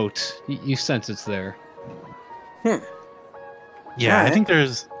emote. You sense it's there. Yeah, I Alright. think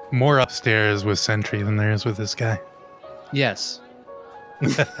there's more upstairs with Sentry than there is with this guy. Yes.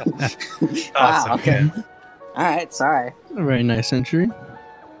 Awesome. Okay. Yeah. All right. Sorry. Very nice Sentry.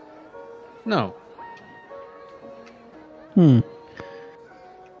 No. Hmm.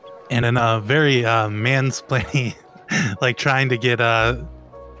 And in a very mansplaining, like trying to get to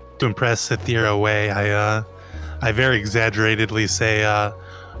impress Sathira way, I very exaggeratedly say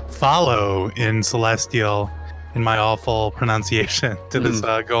follow in Celestial in my awful pronunciation to this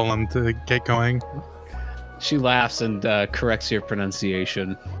golem to get going. She laughs and corrects your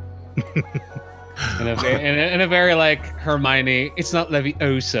pronunciation. in a very like Hermione, it's not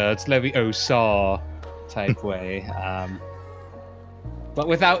Leviosa, it's Leviosa type way. But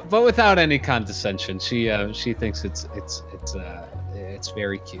without any condescension. She thinks it's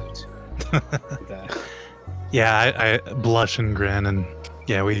very cute. And, Yeah, I blush and grin, and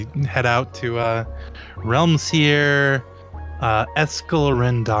yeah, we head out to Realmseer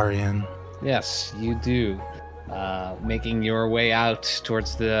Eskelrendarian. yes, you do. Making your way out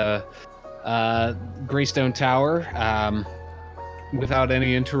towards the Greystone Tower without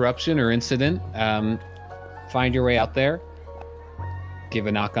any interruption or incident. Find your way out there. Give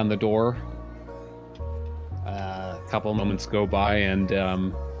a knock on the door. A couple moments go by,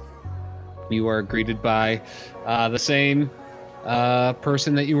 and you are greeted by the same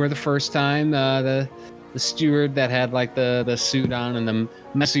person that you were the first time. The steward that had like the suit on and the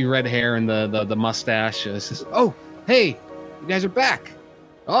messy red hair and the mustache says, "Oh, hey, you guys are back.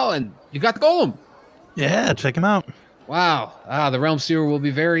 Oh, and you got the golem." Yeah, check him out. Wow. The Realm Seer will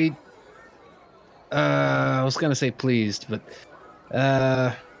be very, I was going to say pleased, but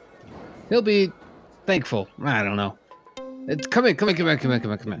he'll be thankful. I don't know. Come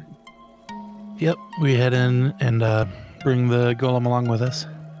in. Yep, we head in and bring the golem along with us.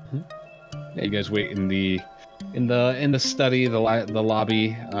 Yeah, you guys wait in the study, the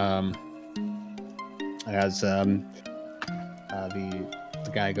lobby, as the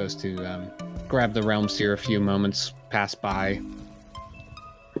guy goes to grab the Realm Seer. A few moments pass by,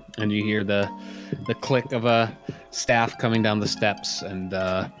 and you hear the click of a staff coming down the steps, and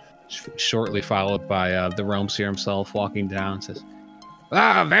shortly followed by the Realm Seer himself walking down. And says,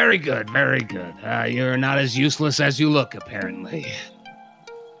 very good. You're not as useless as you look, apparently.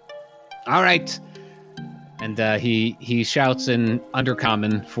 All right. And he shouts in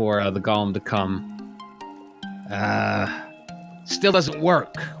Undercommon for the golem to come. Still doesn't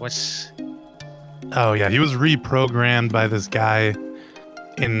work. Oh, yeah, he was reprogrammed by this guy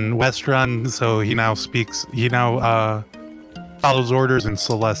in Westrun, so he now follows orders in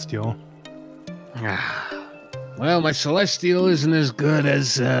Celestial. Well, my Celestial isn't as good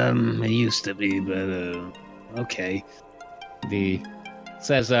as it used to be, but okay. He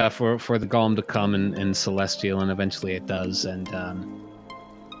says for the golem to come in Celestial, and eventually it does, and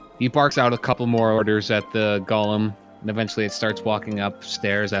he barks out a couple more orders at the golem, and eventually it starts walking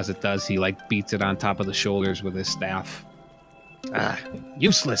upstairs. As it does, he beats it on top of the shoulders with his staff.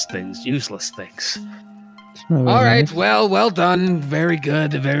 Useless things. All right, well done. Very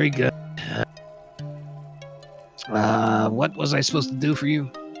good. What was I supposed to do for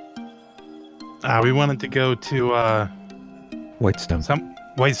you? We wanted to go to Whitestone.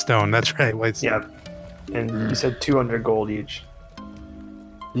 Whitestone, that's right, Whitestone. Yeah. And you said 200 gold each.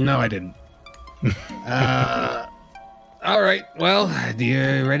 No, I didn't. All right, well,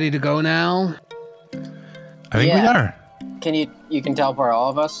 you ready to go now? I think we are. You can teleport all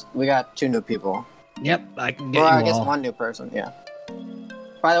of us? We got 2 new people. Yep, I can get you I guess all. 1 new person, yeah.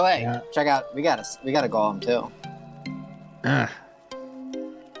 By the way, check out, we got a golem too. Okay.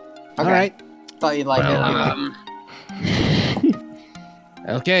 All right. Thought you'd like it.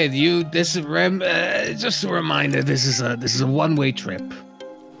 Okay, just a reminder, this is a one-way trip.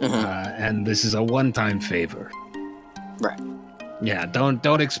 And this is a one-time favor. Right. Yeah,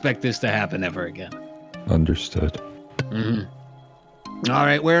 don't expect this to happen ever again. Understood. Mm-hmm. All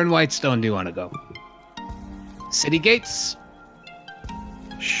right, where in Whitestone do you want to go? City Gates?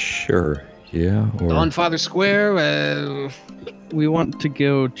 Sure. Yeah. Or... Dawnfather Square? We want to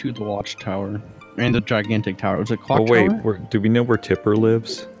go to the Watchtower and the gigantic tower. Was it Clock wait, Tower? do we know where Tipper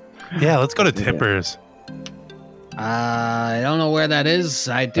lives? Yeah, let's go to Tipper's. I don't know where that is.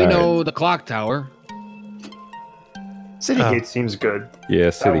 I do know the Clock Tower. City Gate seems good.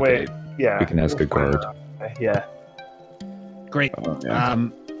 Yeah, City Gate. Yeah. We can ask a guard. Yeah. Great. Yeah.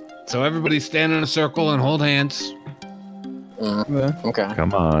 So everybody stand in a circle and hold hands. Okay.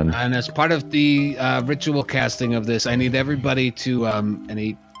 Come on. And as part of the ritual casting of this, I need everybody to and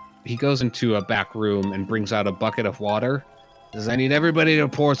he goes into a back room and brings out a bucket of water. Says, I need everybody to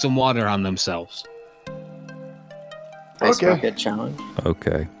pour some water on themselves. Nice bucket challenge.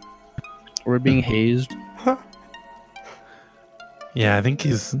 Okay. We're being hazed. Yeah, I think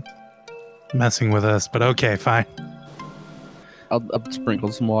he's messing with us, but okay, fine. I'll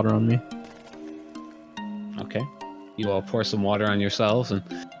sprinkle some water on me. Okay. You all pour some water on yourselves, and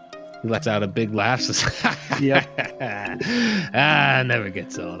he lets out a big laugh. Says, Yep. Never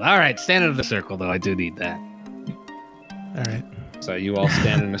gets old. All right, stand in the circle, though. I do need that. All right. So you all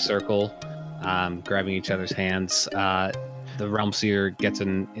stand in a circle, grabbing each other's hands. The Realm Seer gets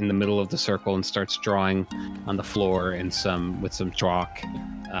in the middle of the circle and starts drawing on the floor with some chalk.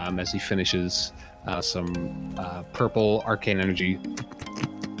 As he finishes, some purple arcane energy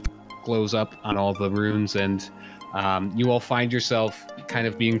glows up on all the runes, and you all find yourself kind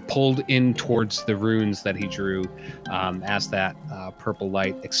of being pulled in towards the runes that he drew. As that purple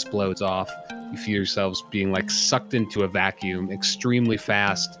light explodes off, you feel yourselves being sucked into a vacuum extremely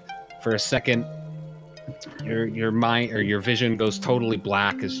fast. For a second, your mind or your vision goes totally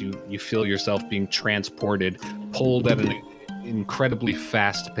black as you feel yourself being transported, pulled at an incredibly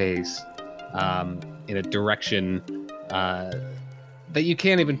fast pace in a direction that you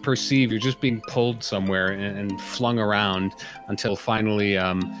can't even perceive. You're just being pulled somewhere and flung around until finally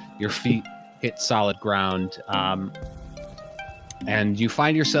your feet hit solid ground, and you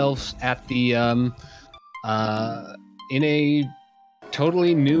find yourselves at the in a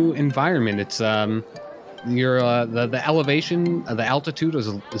totally new environment. It's the elevation, the altitude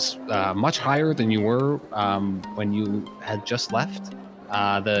is much higher than you were when you had just left.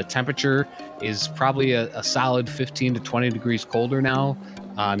 The temperature is probably a solid 15 to 20 degrees colder now.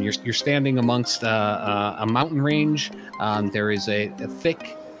 You're standing amongst a mountain range. There is a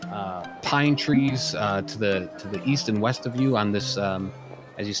thick pine trees to the east and west of you. On this,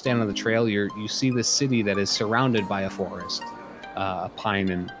 as you stand on the trail, you see this city that is surrounded by a forest, a pine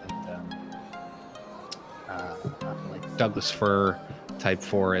and like Douglas fir type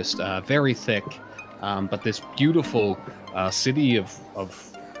forest, very thick. But this beautiful city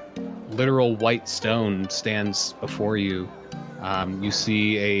of literal white stone stands before you. You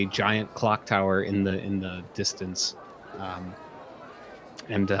see a giant clock tower in the distance,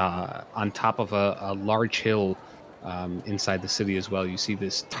 and on top of a large hill inside the city as well, you see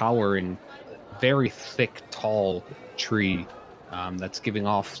this towering, very thick, tall tree that's giving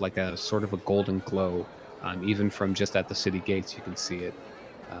off like a sort of a golden glow. Even from just at the city gates, you can see it.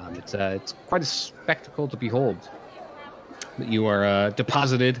 It's quite a spectacle to behold. You are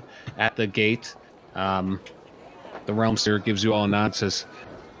deposited at the gate. The Realmster gives you all a nod, says,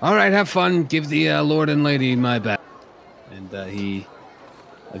 "All right, have fun. Give the Lord and Lady my back." And he,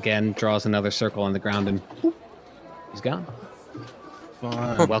 again, draws another circle on the ground, and whoop, he's gone.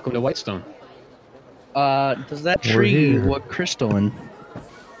 Fun. Welcome to Whitestone. Does that tree look crystalline?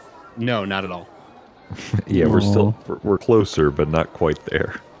 No, not at all. Yeah, we're closer, but not quite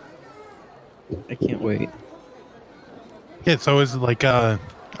there. I can't wait. Yeah, so is it like are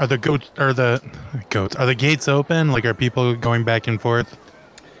the gates open? Like, are people going back and forth?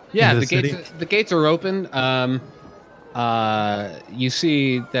 Yeah, the gates are open. You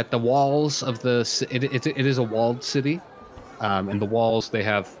see that the walls of it is a walled city, and the walls, they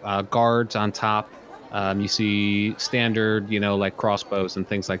have guards on top. You see standard, like crossbows and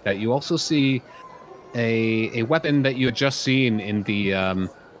things like that. You also see a weapon that you had just seen in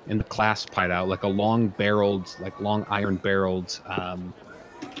the clasp hideout, like a long iron-barreled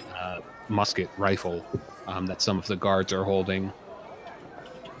musket rifle that some of the guards are holding.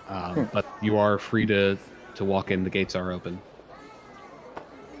 But you are free to walk in. The gates are open.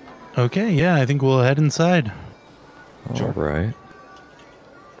 Okay, yeah, I think we'll head inside. All right.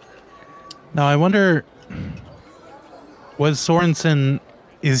 Now, I wonder, was Sorensen,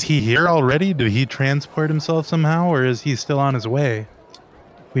 is he here already? Did he transport himself somehow, or is he still on his way?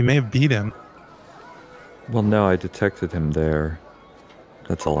 We may have beat him. Well, no, I detected him there.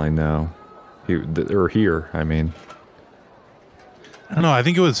 That's all I know. Here, I mean. I don't know, I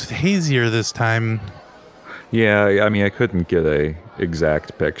think it was hazier this time. Yeah, I mean, I couldn't get a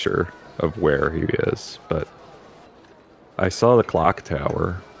exact picture of where he is, but I saw the clock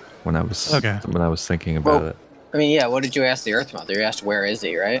tower when I was thinking about it. I mean, yeah, what did you ask the Earth Mother? You asked, where is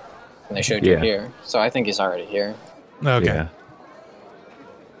he, right? And they showed you here. So I think he's already here. Okay. Yeah.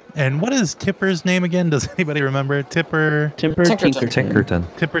 And what is Tipper's name again? Does anybody remember? Tinkerton.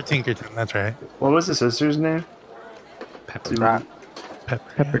 Tipper Tinkerton, that's right. What was the sister's name? Pepper.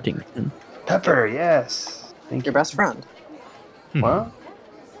 Pepper Tinkerton. Pepper, yes. Thank Your best friend. Well,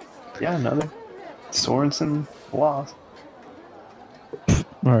 yeah, another Sorensen lost.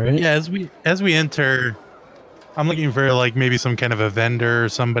 All right. Yeah, as we enter, I'm looking for like maybe some kind of a vendor or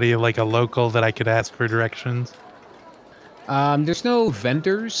somebody like a local that I could ask for directions. There's no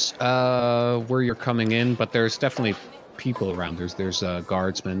vendors where you're coming in, but there's definitely people around. There's a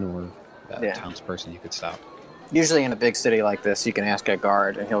guardsman or a townsperson you could stop. Usually in a big city like this, you can ask a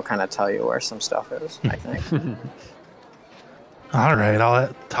guard, and he'll kind of tell you where some stuff is, I think. All right,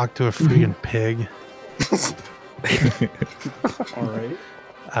 I'll talk to a freaking pig. All right.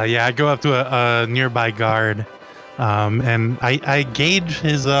 Yeah, I go up to a nearby guard, and I gauge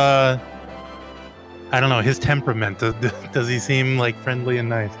his, I don't know, his temperament. Does he seem like friendly and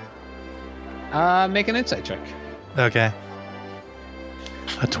nice? Make an insight check. Okay.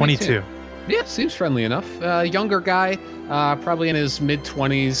 A 22. Yeah, seems friendly enough. Younger guy, probably in his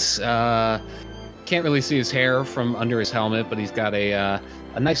mid-20s. Can't really see his hair from under his helmet, but he's got a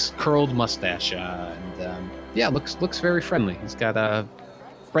nice curled mustache. Looks very friendly. He's got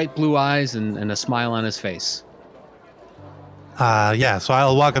bright blue eyes and a smile on his face. So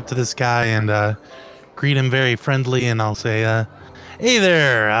I'll walk up to this guy and greet him very friendly, and I'll say, "Hey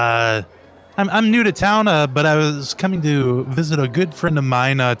there, I'm new to town, but I was coming to visit a good friend of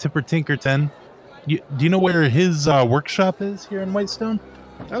mine, Tipper Tinkerton. Do you know where his workshop is here in Whitestone?"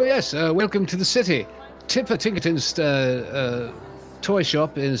 Oh yes, welcome to the city. Tipper Tinkerton's toy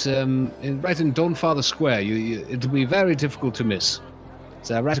shop is right in Dawnfather Square. It'll be very difficult to miss.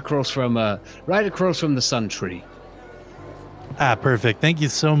 It's right across from the Sun Tree. Perfect. Thank you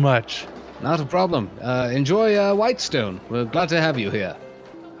so much. Not a problem. Enjoy Whitestone. We're glad to have you here.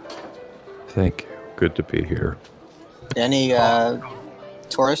 Thank you. Good to be here. Any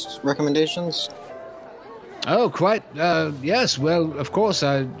tourist recommendations? Oh, quite. Yes. Well, of course,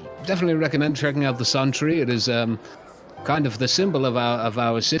 I definitely recommend checking out the Sun Tree. It is kind of the symbol of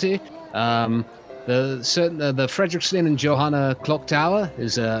our city. The Frederickstein and Johanna Clock Tower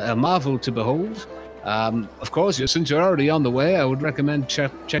is a marvel to behold. Of course, since you're already on the way, I would recommend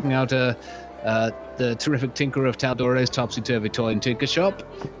checking out the terrific Tinker of Taldore's Topsy Turvy Toy and Tinker Shop.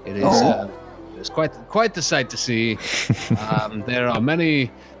 It is it's quite the sight to see. There are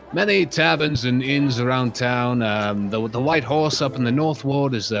many taverns and inns around town. The White Horse up in the North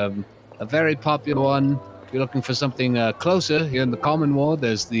Ward is a very popular one. If you're looking for something closer here in the Common Ward,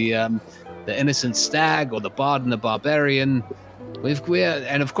 there's the Innocent Stag or the Bard and the Barbarian.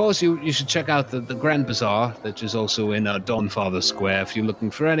 And of course, you should check out the Grand Bazaar, that is also in Dawnfather Square. If you're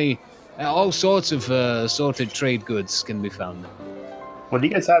looking for all sorts of assorted trade goods can be found there. What do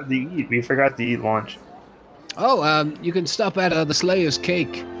you guys have to eat? We forgot to eat lunch. Oh, you can stop at the Slayer's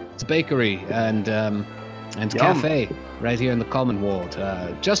Cake. It's a bakery and cafe right here in the Common Ward,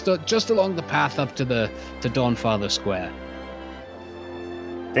 just along the path up to Dawnfather Square.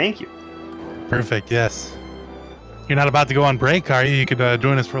 Thank you. Perfect. Yes. You're not about to go on break, are you? You could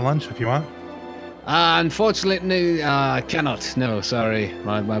join us for lunch if you want. Unfortunately, I cannot. No, sorry.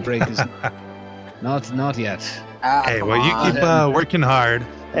 My break is not yet. Hey, well, you keep working hard.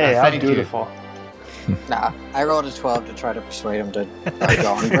 Hey, how beautiful. Nah, I rolled a 12 to try to persuade him to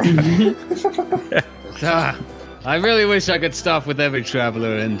go on break. I really wish I could stop with every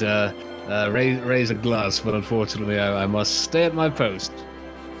traveler and raise a glass, but unfortunately, I must stay at my post.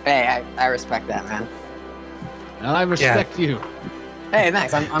 Hey, I respect that, man. And I respect you. Hey,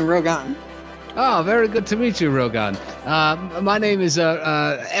 thanks. I'm Rogan. Oh, very good to meet you, Rogan. My name is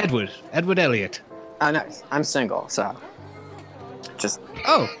Edward Elliott. Oh, nice. I'm single, so just.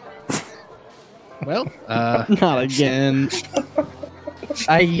 Oh. Well, not again.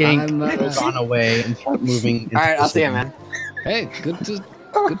 I yank Rogan away and start moving. All right, I'll see you, man. Hey, good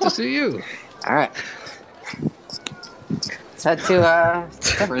to see you. All right. Let's head to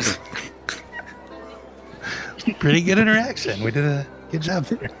Severs. Pretty good interaction. We did a good job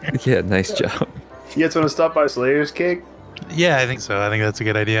there. Yeah, nice job. You guys want to stop by Slayer's Cake? Yeah, I think so. I think that's a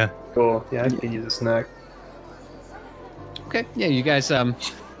good idea. Cool. Yeah, I can use a snack. Okay. Yeah, you guys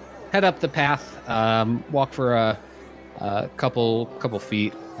head up the path, walk for a couple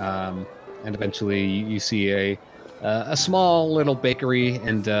feet, and eventually you see a small little bakery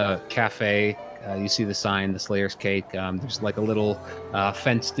and cafe. You see the sign, the Slayer's Cake. There's like a little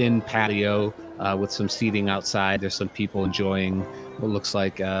fenced-in patio with some seating outside. There's some people enjoying what looks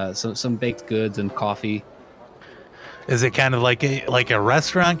like some baked goods and coffee. Is it kind of like a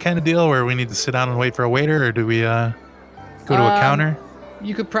restaurant kind of deal where we need to sit down and wait for a waiter, or do we go to a counter?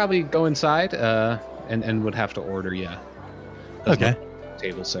 You could probably go inside and would have to order, yeah. Okay.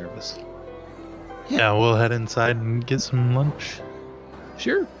 Table service. Yeah, we'll head inside and get some lunch.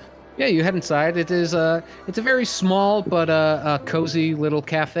 Sure. Yeah, you head inside. It's a very small but cozy little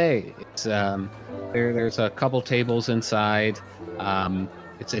cafe. It's there's a couple tables inside.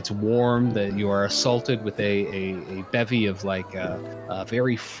 It's warm. That you are assaulted with a bevy of like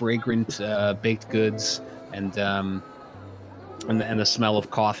very fragrant baked goods and the smell of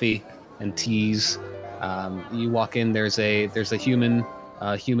coffee and teas. You walk in. There's a human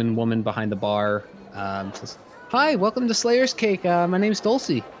woman behind the bar. Says, "Hi, welcome to Slayer's Cake. My name's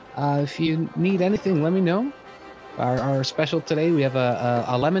Dulcie. If you need anything, let me know. Our special today, we have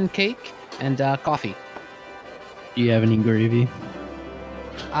a lemon cake and coffee." Do you have any gravy?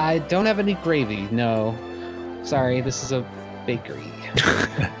 I don't have any gravy, no. Sorry, this is a bakery.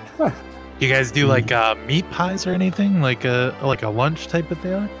 You guys do like meat pies or anything? Like a lunch type of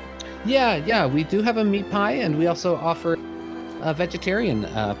thing? Yeah, we do have a meat pie, and we also offer a vegetarian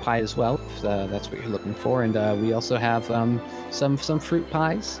pie as well, if that's what you're looking for. And we also have some fruit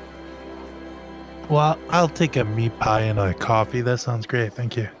pies. Well, I'll take a meat pie and a coffee. That sounds great.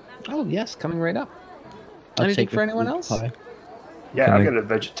 Thank you. Oh, yes, coming right up. I'll Anything take for anyone else? pie. Yeah, I'll get a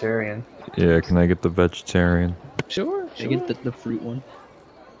vegetarian. Yeah, can I get the vegetarian? Sure. I get the fruit one.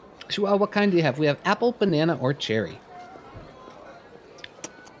 Sure. What kind do you have? We have apple, banana, or cherry.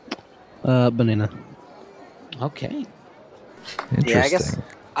 Banana. Okay. Interesting. Yeah, I guess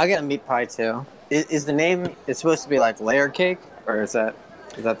I'll get a meat pie too. Is the name? It's supposed to be like layer cake, or is that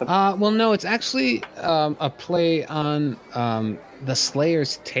the? Well, no, it's actually a play on the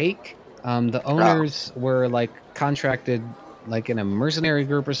Slayer's Take. The owners were like contracted like in a mercenary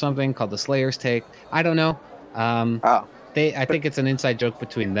group or something called the Slayer's Take. I don't know. I think it's an inside joke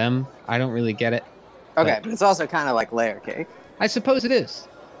between them. I don't really get it. Okay, but it's also kind of like layer cake. I suppose it is.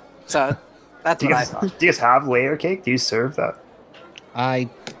 So that's what I thought. Do you guys have layer cake? Do you serve that?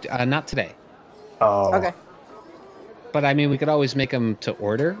 Not today. Oh. Okay. But I mean, we could always make them to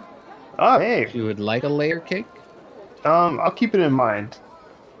order. Oh, hey. If you would like a layer cake. I'll keep it in mind.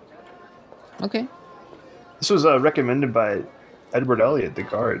 Okay. This was recommended by Edward Elliot, the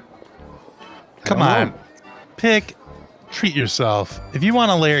guard. Come on, treat yourself. If you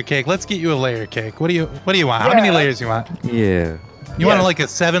want a layer cake, let's get you a layer cake. What do you want? Yeah. How many layers you want? Yeah. You want like a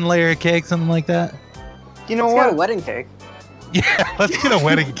 7-layer cake, something like that? You know Let's what? get a wedding cake. Yeah, let's get a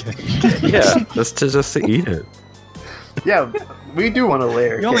wedding cake. Yeah, just to eat it. Yeah, we do want a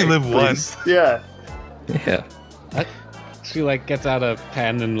layer cake. You only live please. once. Yeah. Yeah. She like gets out a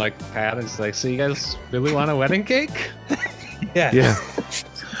pen and like pad and is like, so you guys really want a wedding cake? Yeah. Yeah.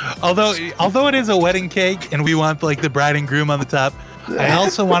 Although it is a wedding cake and we want like the bride and groom on the top, I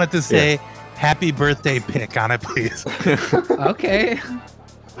also wanted to say happy birthday pick on it, please. Okay.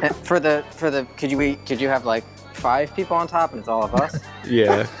 For the could you have like 5 people on top and it's all of us?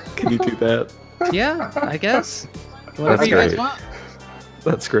 Yeah. Can you do that? Yeah, I guess. Whatever That's you guys great. want.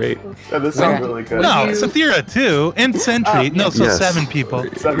 That's great. Yeah, this sounds really good. No, Sathira too, and Sentry. No, so Yes. 7 people.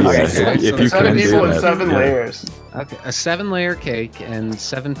 7 Yeah, layers. if you 7 can do people and that, 7 yeah. layers. Okay, a 7-layer cake and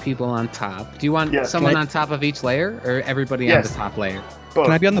 7 people on top. Do you want Yeah. someone Can I- on top of each layer, or everybody Yes. on the top layer? Both.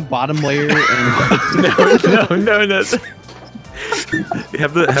 Can I be on the bottom layer? And No.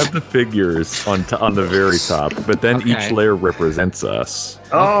 Have the figures on the very top, but then Okay. each layer represents us.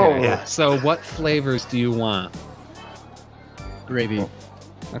 Oh, Okay, So what flavors do you want? gravy.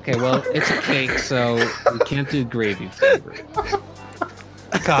 Okay, well, it's a cake, so we can't do gravy flavor.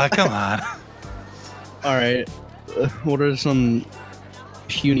 God, come on. All right. What are some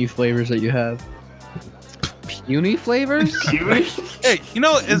puny flavors that you have? Puny flavors? Kiwi? Hey,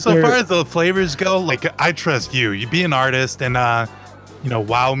 as so far as the flavors go, like I trust you. You be an artist and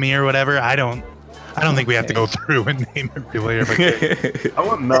wow me or whatever. I don't think we have to go through and name every flavor. I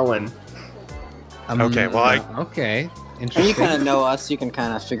want melon. Okay, well, Okay. And you Interesting. kind of know us. You can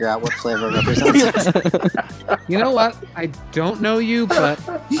kind of figure out what flavor represents us. You know what? I don't know you, but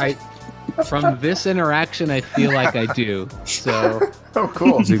from this interaction, I feel like I do. So Oh,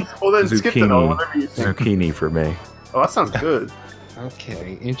 cool. Well, then skip it all. Zucchini. Whatever you think. Zucchini for me. Oh, that sounds good.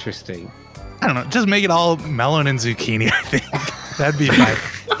 okay, interesting. I don't know. Just make it all melon and zucchini. I think that'd be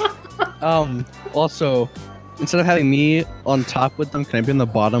fine. Also, instead of having me on top with them, can I be on the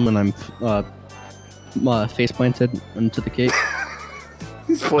bottom and I'm face planted into the cake?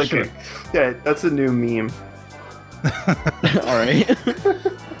 He's flicking. Yeah, that's a new meme. All right.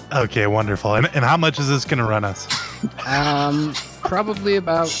 Okay, wonderful. And how much is this gonna run us? Probably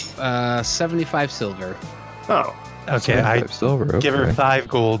about 75 silver. Oh, Okay, I silver. give her okay. 5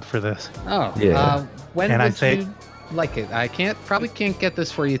 gold for this. Oh, Yeah. When And I would say- you like it? I probably can't get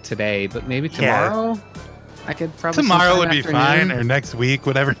this for you today, but maybe tomorrow. I could probably. Tomorrow sometime would be afternoon. fine, or next week,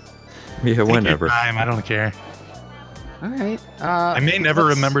 whatever. Yeah, Take your whenever. time. I don't care. All right. I may never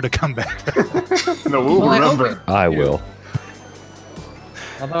remember to come back. no, we'll Well, I hope remember. I will.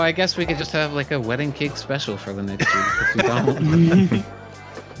 Although I guess we could just have like a wedding cake special for the next week if we don't.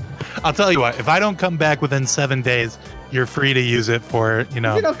 I'll tell you what. If I don't come back within 7 days, you're free to use it for If we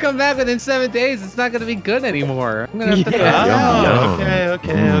don't come back within 7 days, it's not going to be good anymore. I'm gonna have to Oh, Yum.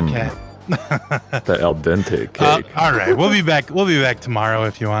 okay. The al dente cake. All right, we'll be back. We'll be back tomorrow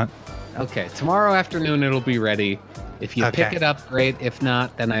if you want. Okay, tomorrow afternoon it'll be ready. If you pick Okay. it up, great. If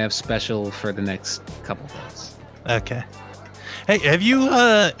not, then I have special for the next couple days. Okay. Hey, have you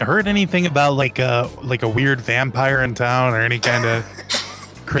heard anything about like a weird vampire in town or any kind of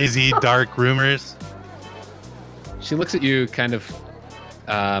crazy dark rumors? She looks at you kind of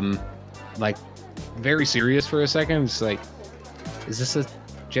like very serious for a second. It's like, is this a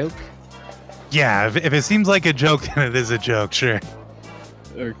joke? Yeah, if it seems like a joke, then it is a joke. Sure.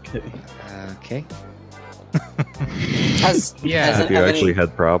 Okay. Okay. Yeah. Have you actually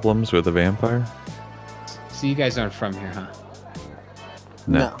had problems with a vampire? So you guys aren't from here, huh?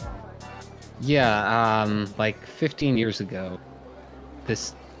 No. Yeah, like 15 years ago,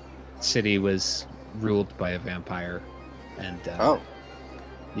 this city was ruled by a vampire, and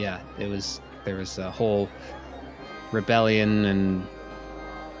yeah, there was a whole rebellion, and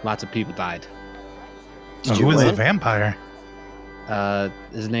lots of people died. Who was the vampire?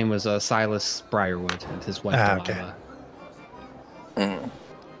 His name was Silas Briarwood, and his wife okay. Delilah.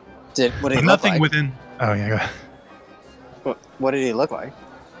 What did he look Nothing like? within. Oh yeah. Go ahead. What did he look like?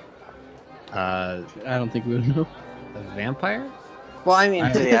 I don't think we would know. A vampire? Well, I mean,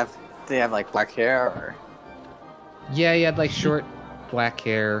 did he have like black hair or? Yeah, he had like short black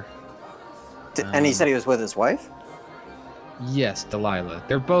hair. And he said he was with his wife? Yes, Delilah.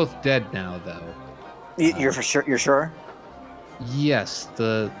 They're both dead now, though. You're for sure? You're sure? Yes,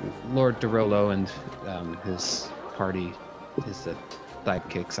 the Lord Derolo and his party, his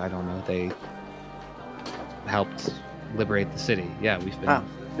sidekicks, I don't know, they helped liberate the city. Yeah, we've been...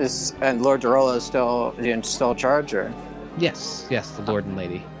 And Lord Derolo is still in charge, or? Yes, the Lord and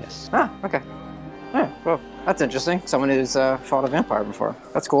Lady, yes. Ah, okay. Yeah, well, that's interesting. Someone who's fought a vampire before.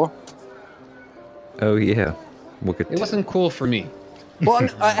 That's cool. Oh, yeah. We'll get it wasn't cool for me. Well,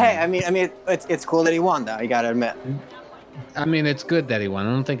 hey, I mean, it's cool that he won, though. You gotta admit. I mean, it's good that he won. I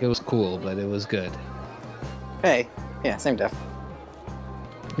don't think it was cool, but it was good. Hey, yeah, same diff.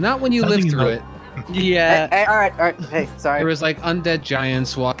 Not when you live through it. Yeah. Hey, all right. Hey, sorry. There was like undead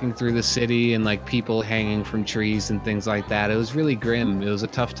giants walking through the city and like people hanging from trees and things like that. It was really grim. It was a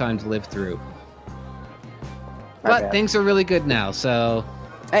tough time to live through. But things are really good now, so...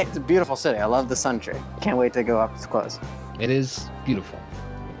 Hey, it's a beautiful city. I love the sun tree. Can't wait to go up close. It is beautiful.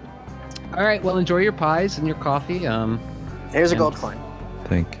 All right, well, enjoy your pies and your coffee. Here's a gold coin.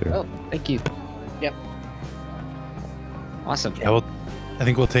 Thank you. Oh, thank you. Yep. Awesome. Yeah, I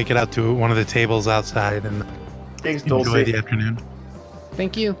think we'll take it out to one of the tables outside and enjoy the afternoon.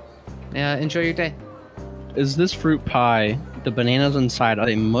 Thank you. Enjoy your day. Is this fruit pie, the bananas inside, are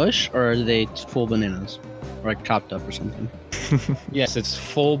they mush or are they full bananas? Or like chopped up or something? Yes, it's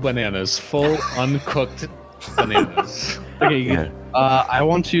full bananas. Full uncooked bananas. Okay, yeah. I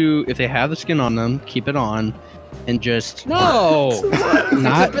want to, if they have the skin on them, keep it on and just... No!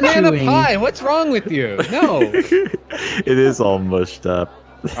 Not it's a banana chewing. pie. What's wrong with you? No. It is all mushed up.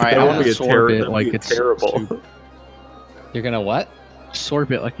 All right, I want to sorb it like it's terrible. soup. You're gonna what?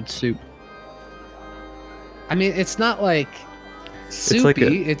 Sorb it like it's soup. I mean, it's not like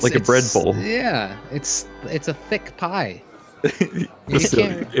soupy. It's like a bread bowl. Yeah, it's a thick pie.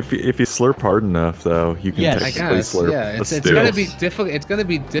 Listen, if you slurp hard enough, though, you can technically slurp. Yeah, it's gonna be difficult. It's gonna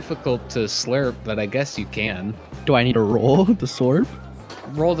be difficult to slurp, but I guess you can. Do I need to roll the sorb?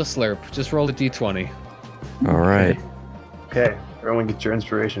 Roll the slurp. Just roll the d20. All right. Okay, everyone, get your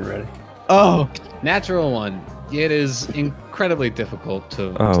inspiration ready. Oh, natural one. It is incredibly difficult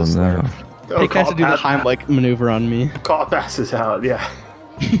to No! slurp. They has to do the Heimlich maneuver on me. Call passes out. Yeah.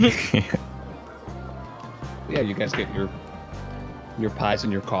 Yeah, you guys get your pies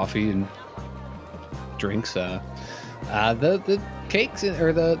and your coffee and drinks. The cakes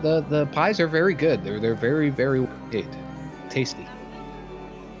or the pies are very good. They're very, very good. Tasty.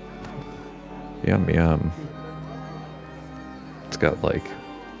 Yum. It's got like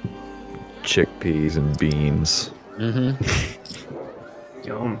chickpeas and beans. Mm-hmm.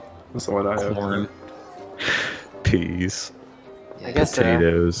 Yum. That's the one I have. Corn. Peas. I guess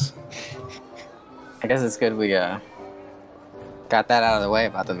potatoes. I guess it's good we got that out of the way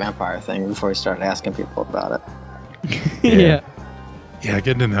about the vampire thing before we started asking people about it. Yeah. Yeah,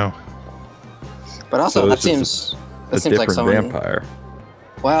 good to know. But also, So that it's seems a like different someone. vampire.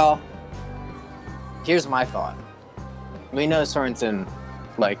 Well, here's my thought. We know Sorensen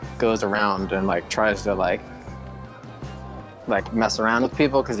goes around and tries to mess around with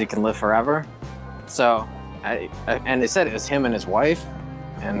people because he can live forever. So, and they said it was him and his wife,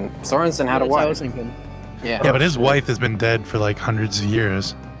 and Sorensen had a wife. I was thinking. Yeah, but his wife has been dead for hundreds of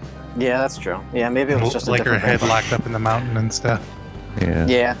years. Yeah, that's true. Yeah, maybe it was just a her different head vampire. locked up in the mountain and stuff. Yeah.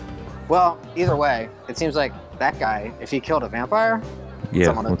 Yeah. Well, either way, it seems like that guy, if he killed a vampire, Yeah.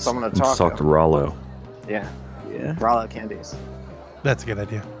 someone to Let's talk talk to. to Rollo. Yeah. Yeah. Rollo candies. That's a good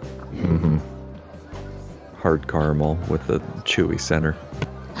idea. Mm-hmm. Hard caramel with the chewy center.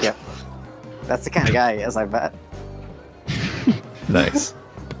 Yep. That's the kind of guy he is, I bet. Nice.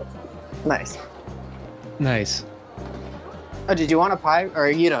 Nice. Nice. Oh, did you want a pie? Or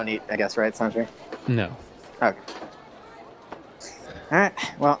you don't eat, I guess, right, Sanjay? No. Okay. All right.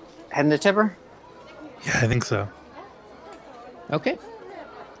 Well, heading to Tipper? Yeah, I think so. Okay.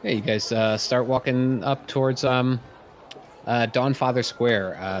 Yeah, you guys start walking up towards Dawnfather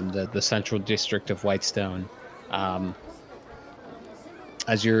Square, the central district of Whitestone.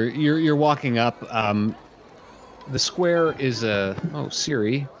 As you're walking up, the square is oh,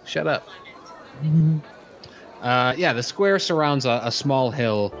 Siri, shut up. Yeah, the square surrounds a small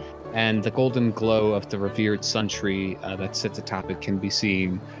hill, and the golden glow of the revered sun tree that sits atop it can be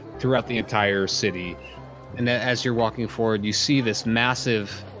seen throughout the entire city. And as you're walking forward, you see this massive,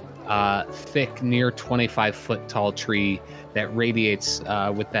 thick, near 25-foot tall tree that radiates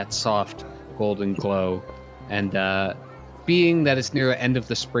with that soft golden glow. And being that it's near the end of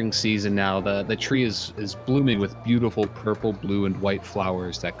the spring season now, the tree is blooming with beautiful purple, blue, and white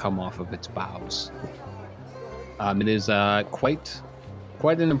flowers that come off of its boughs. It is quite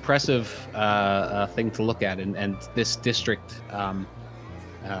an impressive thing to look at, and this district,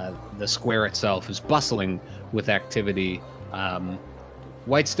 the square itself, is bustling with activity.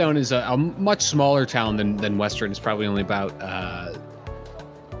 Whitestone is a much smaller town than Western. It's probably only about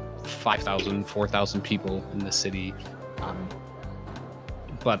 5,000, 4,000 people in the city.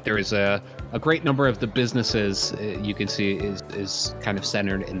 But there is a great number of the businesses you can see is kind of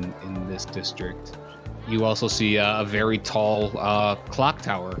centered in this district. You also see a very tall clock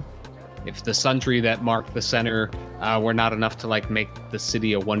tower. If the sun tree that marked the center were not enough to like make the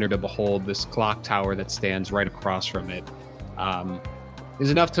city a wonder to behold, this clock tower that stands right across from it is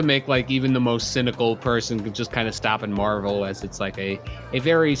enough to make like even the most cynical person could just kind of stop and marvel, as it's like a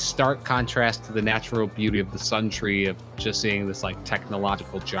very stark contrast to the natural beauty of the sun tree, of just seeing this like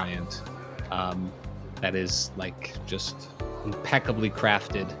technological giant that is like just impeccably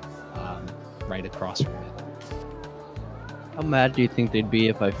crafted right across from it. How mad do you think they'd be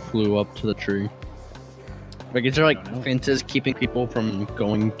if I flew up to the tree? Like, is there like fences keeping people from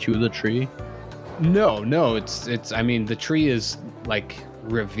going to the tree? No, it's. I mean, the tree is like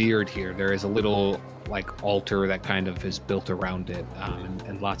revered here. There is a little like altar that kind of is built around it,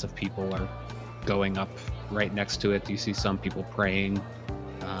 and lots of people are going up right next to it. You see some people praying,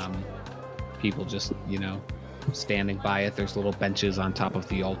 people just standing by it. There's little benches on top of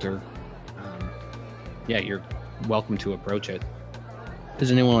the altar. Yeah, you're welcome to approach it.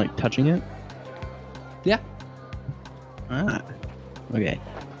 Is anyone like touching it? Yeah. Ah. Okay.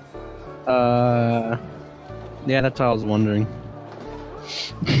 Yeah, that's what I was wondering.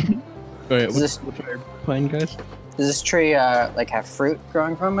 Wait, what's our plan, guys? Does this tree like have fruit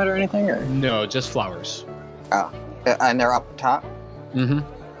growing from it or anything? Or No, just flowers. oh, and they're up top. Mm-hmm.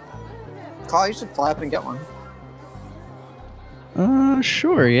 Carl, you should fly up and get one.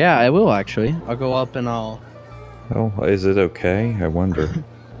 Sure. Yeah, I will actually. I'll go up and I'll. Oh, is it okay? I wonder.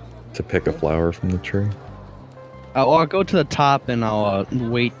 To pick a flower from the tree? I'll go to the top and I'll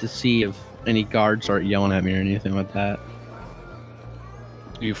wait to see if any guards start yelling at me or anything like that.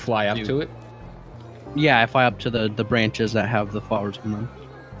 You fly up to it? Yeah, I fly up to the branches that have the flowers on them.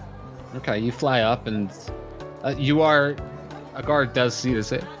 Okay, you fly up and a guard does see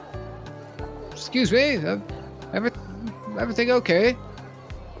this. Excuse me, everything okay?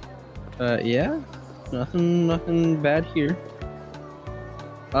 Yeah, nothing bad here.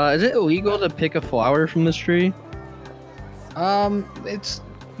 Is it illegal to pick a flower from this tree? It's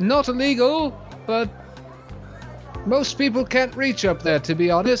not illegal, but most people can't reach up there, to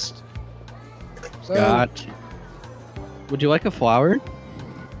be honest. So, Gotcha. Would you like a flower?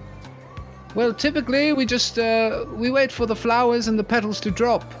 Well, typically we just we wait for the flowers and the petals to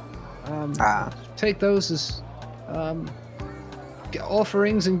drop. Take those as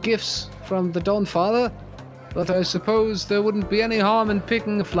offerings and gifts from the Dawn Father. But I suppose there wouldn't be any harm in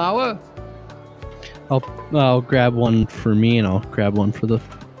picking a flower. I'll grab one for me and I'll grab one for the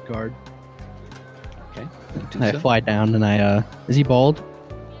guard. Okay. I fly down and I is he bald?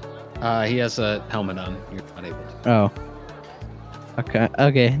 He has a helmet on. You're not able to. Oh.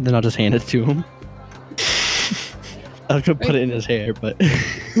 Okay, then I'll just hand it to him. I was gonna put it in his hair, but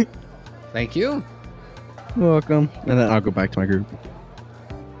Thank you. You're welcome. And then I'll go back to my group.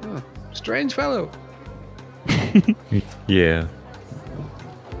 Oh, strange fellow. Yeah.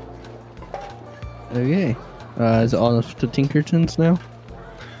 Okay. Is it all to Tinkerton's now?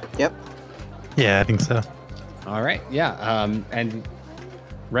 Yep. Yeah, I think so. All right. Yeah. And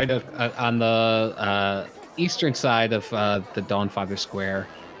right on the eastern side of the Dawnfather Square,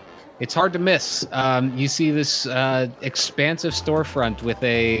 it's hard to miss. You see this expansive storefront with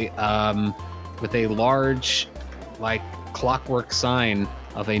a large, like clockwork sign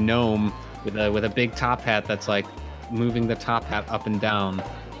of a gnome with a big top hat that's like moving the top hat up and down,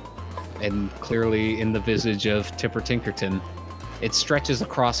 and clearly in the visage of Tipper Tinkerton. It stretches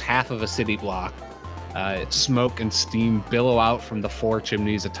across half of a city block. Smoke and steam billow out from the 4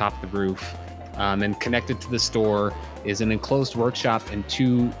 chimneys atop the roof. And connected to the store is an enclosed workshop and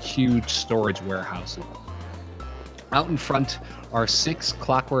 2 huge storage warehouses. Out in front are 6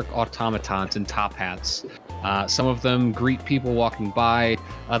 clockwork automatons in top hats. Some of them greet people walking by.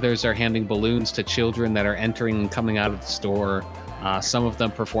 Others are handing balloons to children that are entering and coming out of the store. Some of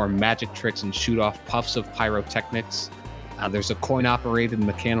them perform magic tricks and shoot off puffs of pyrotechnics. There's a coin-operated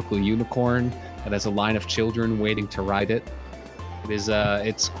mechanical unicorn that has a line of children waiting to ride it.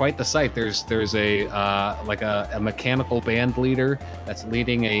 It's quite the sight. There's a mechanical band leader that's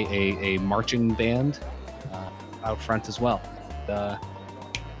leading a marching band out front as well.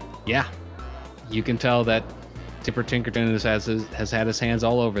 Yeah, you can tell that Tipper Tinkerton has had his hands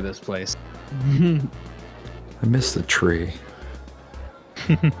all over this place. I miss the tree.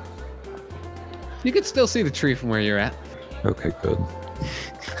 You can still see the tree from where you're at. Okay, good.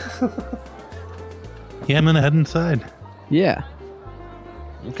 Yeah, I'm gonna head inside. Yeah.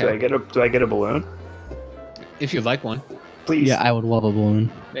 Okay. Do I get a balloon? If you'd like one. Please. Yeah, I would love a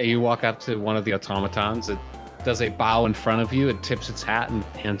balloon. You walk up to one of the automatons. It does a bow in front of you. It tips its hat and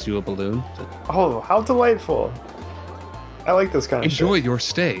hands you a balloon. Oh, how delightful. I like this kind of Enjoy shit. your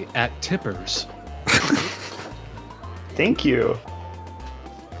stay at Tipper's. Thank you.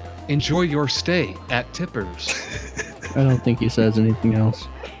 Enjoy your stay at Tipper's. I don't think he says anything else.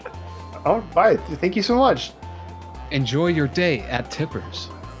 Oh, bye. Thank you so much. Enjoy your day at Tipper's.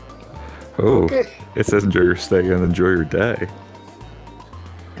 Oh, Okay. it says enjoy your stay and enjoy your day.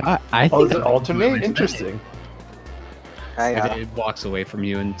 God, I Oh, think is it alternate? Interesting. It walks away from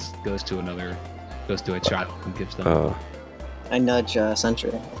you and goes to a child and gives them. I nudge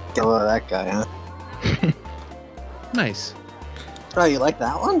Sentry. Get a load of that guy, huh? Nice. Oh, you like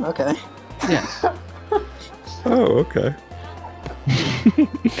that one? Okay. Yes. Oh, okay.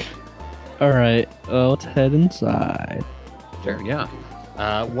 All right, let's head inside. Sure, yeah.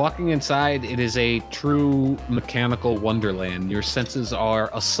 Walking inside, it is a true mechanical wonderland. Your senses are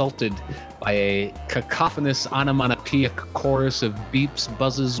assaulted by a cacophonous onomatopoeic chorus of beeps,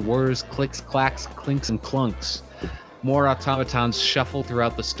 buzzes, whirs, clicks, clacks, clinks, and clunks. More automatons shuffle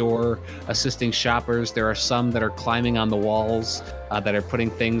throughout the store, assisting shoppers. There are some that are climbing on the walls, that are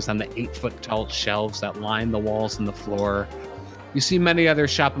putting things on the 8-foot-tall shelves that line the walls and the floor. You see many other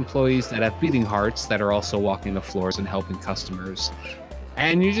shop employees that have beating hearts that are also walking the floors and helping customers.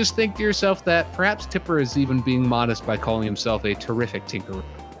 And you just think to yourself that perhaps Tipper is even being modest by calling himself a terrific tinkerer.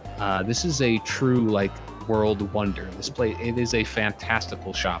 This is a true, world wonder. This place, it is a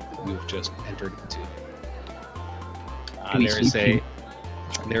fantastical shop that you have just entered into.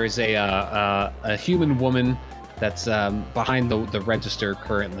 There is a human woman that's behind the register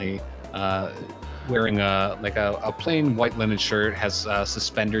currently, wearing a plain white linen shirt, has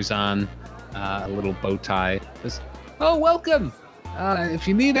suspenders on, a little bow tie. Says, "Oh, welcome! If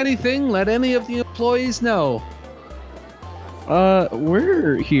you need anything, let any of the employees know."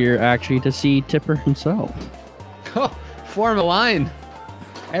 We're here actually to see Tipper himself. Oh, form a line.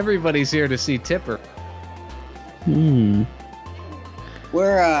 Everybody's here to see Tipper.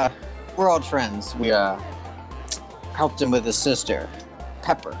 We're old friends. We helped him with his sister,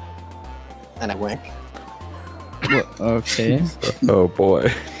 Pepper. And I wink. Okay. Oh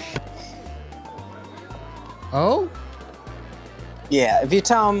boy. Oh? Yeah, if you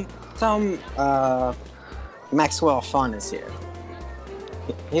tell him Maxwell Fun is here.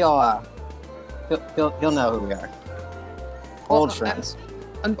 He'll know who we are. Old friends.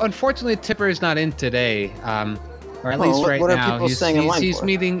 Unfortunately, Tipper is not in today. Or at least right what are now. people staying in line He's for?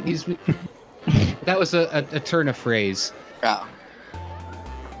 meeting. That was a turn of phrase. Oh.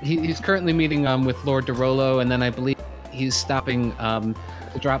 He's currently meeting with Lord DeRollo, and then I believe he's stopping to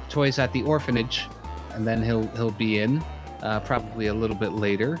drop toys at the orphanage, and then he'll be in probably a little bit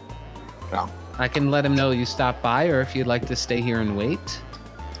later. Oh. I can let him know you stopped by, or if you'd like to stay here and wait.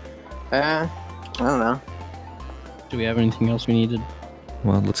 I don't know. Do we have anything else we needed?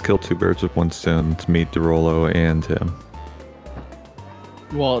 Well, let's kill two birds with one stone to meet DeRollo and him.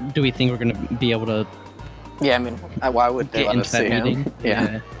 Well, do we think we're gonna be able to Yeah, I mean, why would they get let us into see that him? meeting?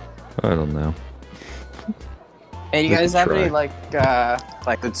 Yeah. I don't know. Hey, you We guys can have any try.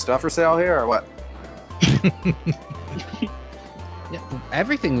 like good stuff for sale here or what? Yeah,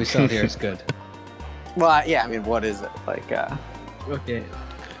 everything we sell here is good. Well, yeah, I mean, what is it? Okay.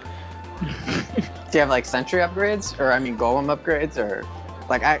 Do you have Sentry upgrades, or Golem upgrades, or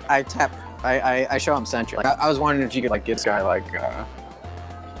I show him Sentry. I was wondering if you could give this guy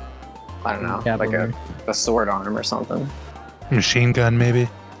I don't know, Cavalry. a sword arm or something. Machine gun, maybe.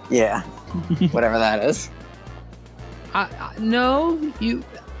 Yeah, whatever that is. No, you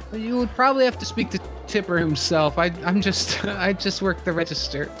would probably have to speak to Tipper himself. I just work the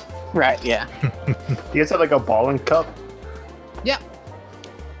register. Right. Yeah. Do you guys have a ball and cup? Yeah.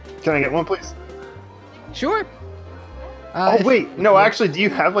 Can I get one, please? Sure. Oh wait, no. Actually, do you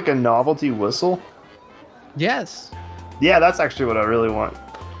have a novelty whistle? Yes. Yeah, that's actually what I really want.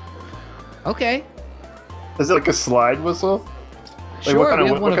 Okay. Is it a slide whistle? Sure, what kind we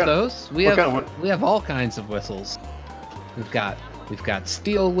of- have one what of kind- those. We what have kind of- we have all kinds of whistles. We've got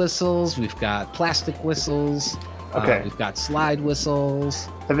steel whistles. We've got plastic whistles. Okay. We've got slide whistles.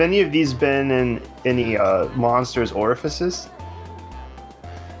 Have any of these been in any monsters' orifices?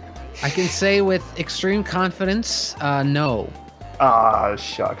 I can say with extreme confidence, no. Ah,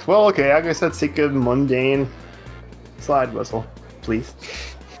 shucks. Well, okay. I guess let's take a mundane slide whistle, please.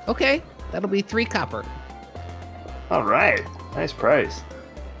 Okay, that'll be 3 copper. All right. Nice price.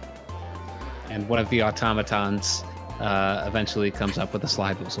 And one of the automatons eventually comes up with a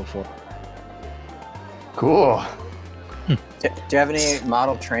slide whistle for it. Cool. Do you have any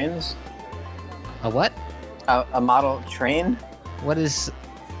model trains? A what? A model train? What is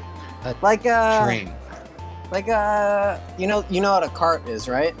a like a train? Like you know what a cart is,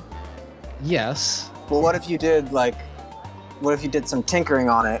 right? Yes. Well, what if you did some tinkering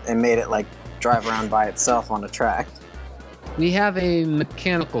on it and made it like drive around by itself on a track? We have a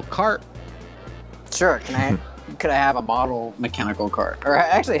mechanical cart. Sure. Could I have a model mechanical cart? Or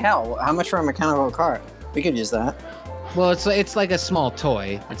actually, hell, how much for a mechanical cart? We could use that. Well, it's like a small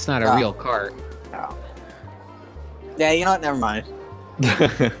toy. It's not a real cart. Oh. Yeah, you know what? Never mind.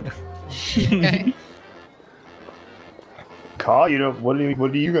 Okay. Carl, what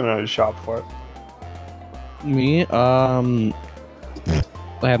are you gonna shop for? Me? I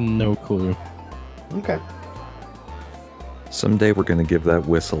have no clue. Okay. Someday we're gonna give that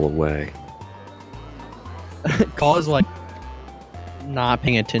whistle away. Call is like not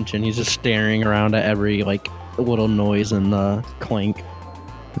paying attention. He's just staring around at every like little noise and clink.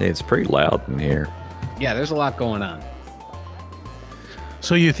 It's pretty loud in here. Yeah, there's a lot going on.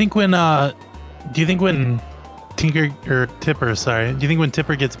 So you think when Tipper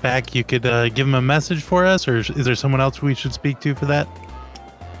gets back, you could give him a message for us, or is there someone else we should speak to for that?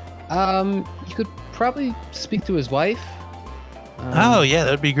 You could probably speak to his wife. Oh yeah,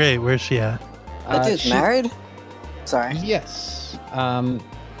 that'd be great. Where's she at? That dude's married? Sorry. Yes.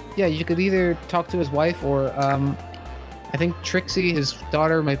 Yeah, you could either talk to his wife or I think Trixie, his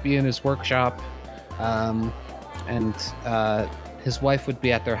daughter, might be in his workshop. And his wife would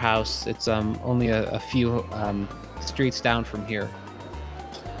be at their house. It's only a few streets down from here.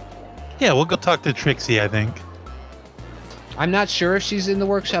 Yeah, we'll go talk to Trixie, I think. I'm not sure if she's in the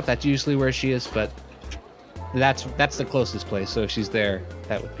workshop. That's usually where she is, but that's the closest place. So if she's there,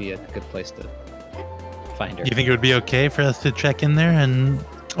 that would be a good place to find her. You think it would be okay for us to check in there,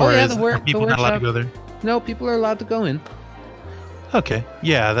 are people not allowed to go there? No, people are allowed to go in. Okay,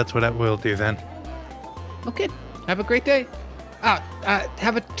 yeah, that's what we'll do then. Okay, have a great day.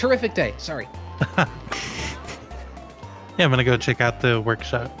 Have a terrific day. Sorry. Yeah, I'm gonna go check out the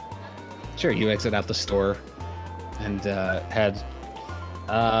workshop. Sure, you exit out the store and head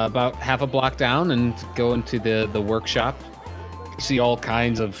about half a block down and go into the workshop. You see all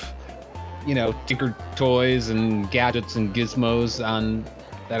kinds of, tinker toys and gadgets and gizmos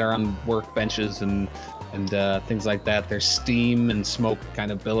that are on workbenches and things like that. There's steam and smoke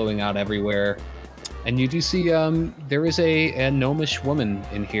kind of billowing out everywhere. And you do see there is a gnomish woman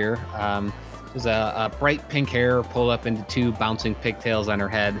in here. There's a bright pink hair pulled up into two bouncing pigtails on her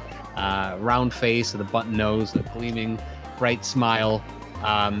head, round face with a button nose, a gleaming bright smile.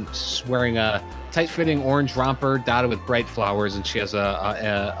 She's wearing a tight-fitting orange romper dotted with bright flowers, and she has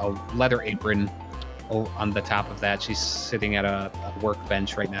a leather apron on the top of that. She's sitting at a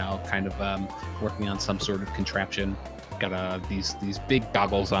workbench right now, kind of working on some sort of contraption. Got these big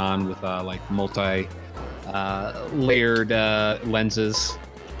goggles on with multi layered lenses.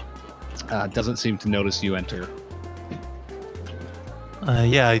 Doesn't seem to notice you enter.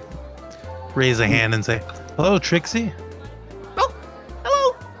 Yeah, I raise a hand and say, "Hello, Trixie." Oh,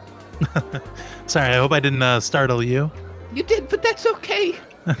 hello. Sorry, I hope I didn't startle you. You did, but that's okay.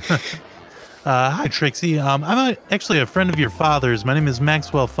 Hi, Trixie. I'm actually a friend of your father's. My name is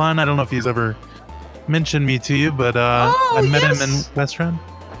Maxwell Fun. I don't know if he's ever mentioned me to you, but I met him in Westrun.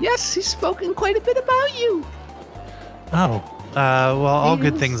 Yes, he's spoken quite a bit about you. Oh, well, all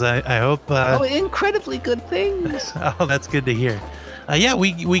good things, I hope. Incredibly good things. Oh, that's good to hear. Yeah,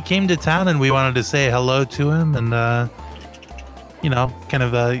 we came to town and we wanted to say hello to him and, kind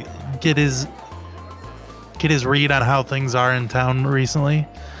of get his read on how things are in town recently.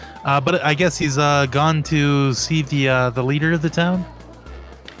 But I guess he's gone to see the leader of the town.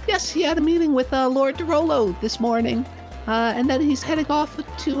 Yes, he had a meeting with Lord DeRollo this morning, and then he's heading off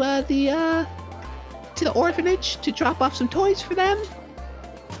to the orphanage to drop off some toys for them.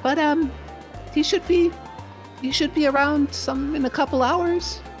 But he should be around in a couple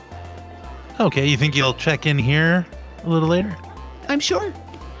hours. Okay, you think you'll check in here a little later? I'm sure.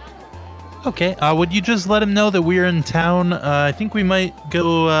 Okay, would you just let him know that we're in town? I think we might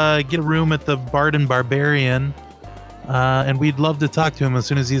go get a room at the Bard and Barbarian, and we'd love to talk to him as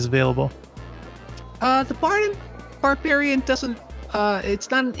soon as he's available. The Bard and Barbarian doesn't,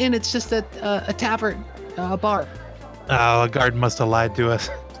 it's not an inn, it's just a tavern, a bar. Oh, a guard must have lied to us.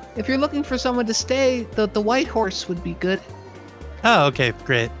 If you're looking for someone to stay, the White Horse would be good. Oh, okay,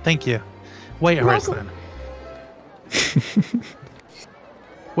 great. Thank you. White Horse, welcome. then.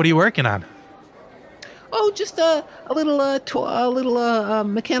 What are you working on? Oh, just a little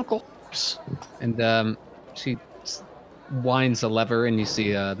mechanical horse. And she winds a lever, and you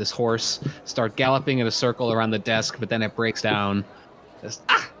see this horse start galloping in a circle around the desk, but then it breaks down. Just,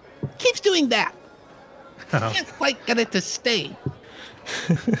 keeps doing that. Can't quite get it to stay.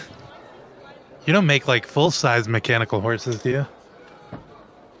 You don't make like full-size mechanical horses, do you?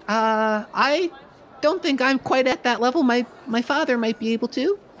 I don't think I'm quite at that level. My father might be able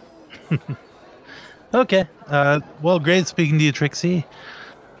to. Okay. Well, great speaking to you, Trixie.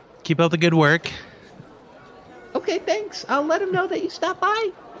 Keep up the good work. Okay, thanks. I'll let him know that you stopped by.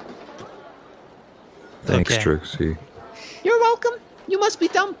 Thanks, Okay. Trixie. You're welcome. You must be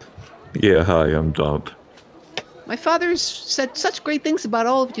Dump. Yeah, hi, I'm Dump. My father's said such great things about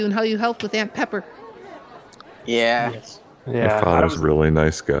all of you and how you helped with Aunt Pepper. Yeah. Yeah. My father's a really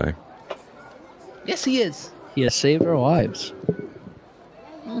nice guy. Yes, he is. He has saved our lives.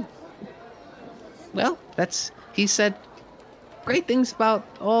 Well, he said great things about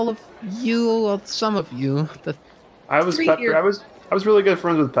all of you, or some of you. I was Three Pepper. year- I was really good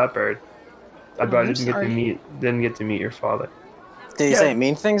friends with Pepper. But I I'm didn't sorry. get to meet your father. Did he say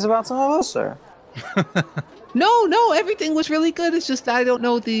mean things about some of us, or? No, everything was really good. It's just I don't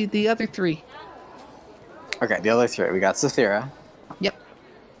know the other three. Okay, the other three. We got Cythera. Yep.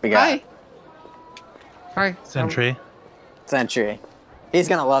 We got Hi. Sentry. Sentry. He's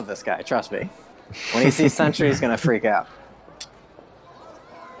gonna love this guy, trust me. When he sees Sentry, he's gonna freak out.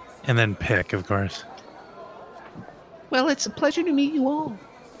 And then Pick, of course. Well, it's a pleasure to meet you all.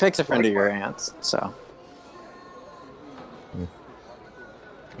 Pick's a friend of your aunt's, so.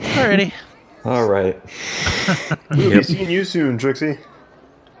 Alrighty. All right. We'll be seeing you soon, Trixie.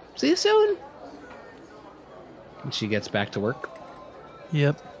 See you soon. and she gets back to work.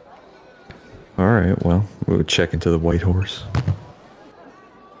 Yep. All right. Well, we'll check into the White Horse.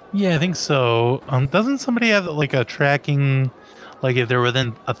 Yeah, I think so. Doesn't somebody have like a tracking, like if they're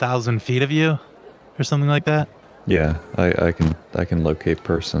within 1,000 feet of you, or something like that? Yeah, I can locate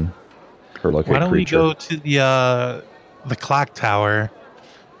person or locate Why don't creature. we go to the clock tower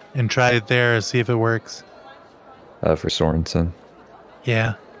and try it there, see if it works? For Sorensen.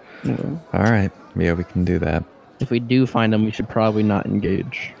 Yeah. All right. Yeah, we can do that. If we do find him, we should probably not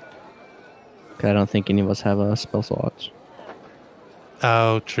engage. 'Cause I don't think any of us have spell slots.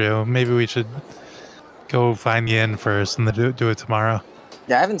 Oh, true. Maybe we should go find the inn first and then do it tomorrow.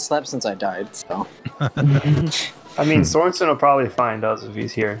 Yeah, I haven't slept since I died, so. I mean, Sorensen will probably find us if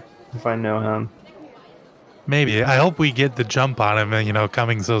he's here, if I know him. Maybe. I hope we get the jump on him,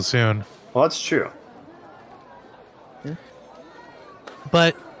 coming so soon. Well, that's true.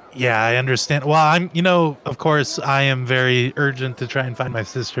 But yeah, I understand. Well, of course, I am very urgent to try and find my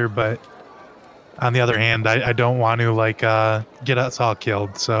sister, but on the other hand, I don't want to get us all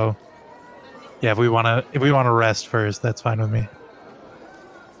killed. So yeah, if we want to rest first, that's fine with me.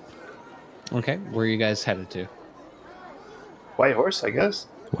 Okay, where are you guys headed to? White Horse, I guess.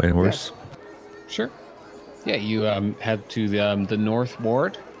 White Horse. Sure. Yeah, you head to the North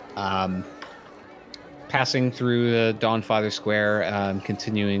Ward, passing through the Dawnfather Square,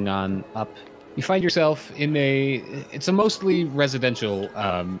 continuing on up. You find yourself in it's a mostly residential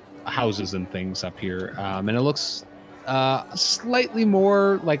houses and things up here, and it looks slightly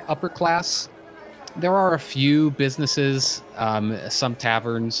more like upper class. There are a few businesses, some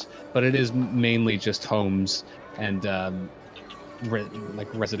taverns, but it is mainly just homes and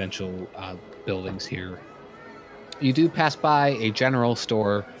residential buildings here. You do pass by a general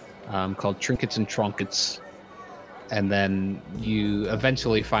store called Trinkets and Trunkets, and then you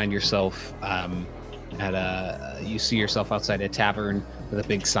eventually find yourself you see yourself outside a tavern with a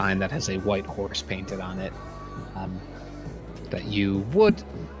big sign that has a white horse painted on it, that you would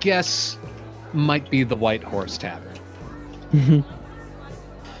guess might be the White Horse Tavern.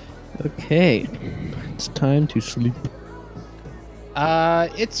 Okay, it's time to sleep.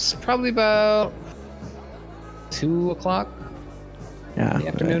 It's probably about 2 o'clock Yeah, in the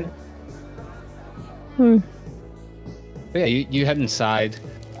afternoon. right. But yeah, you head inside.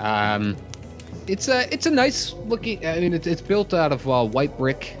 It's a nice looking. I mean, it's built out of white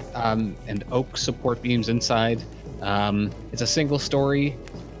brick and oak support beams inside. It's a single story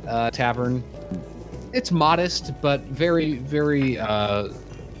tavern. It's modest, but very, very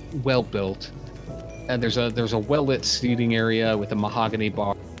well built. And there's a well lit seating area with a mahogany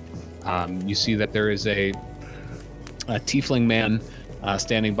bar. You see that there is a tiefling man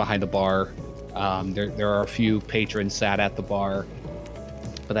standing behind the bar. There are a few patrons sat at the bar,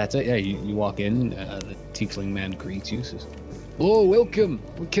 but that's it. Yeah, you walk in. The tiefling man greets you. Says, "Hello, welcome.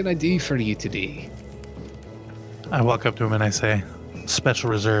 What can I do for you today?" I walk up to him and I say, "Special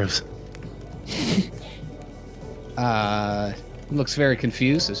reserves." Looks very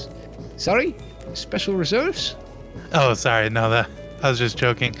confused. Sorry? Special reserves? Oh, sorry. No, I was just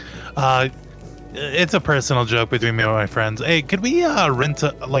joking. It's a personal joke between me and my friends. Hey, could we rent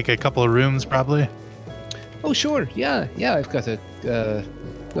a couple of rooms, probably? Oh, sure. Yeah. I've got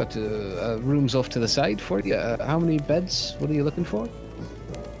rooms off to the side for you. How many beds? What are you looking for?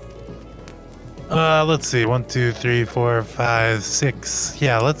 Let's see. 1, 2, 3, 4, 5, 6.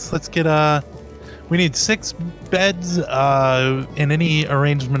 Yeah, let's get we need 6 beds in any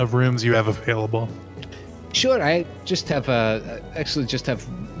arrangement of rooms you have available. Sure. I just have have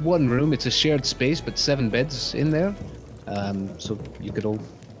one room. It's a shared space, but 7 beds in there. So you could all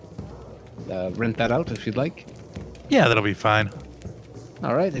rent that out if you'd like. Yeah, that'll be fine.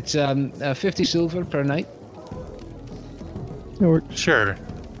 All right. It's 50 silver per night. Sure.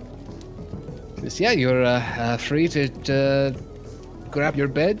 Yeah, you're free to grab your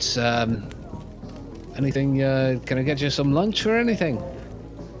beds. Anything? Can I get you some lunch or anything?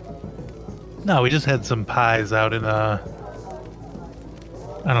 No, we just had some pies out in I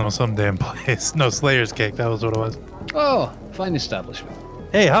don't know, some damn place. No, Slayer's Cake. That was what it was. Oh, fine establishment.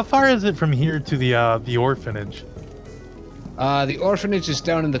 Hey, how far is it from here to the orphanage? The orphanage is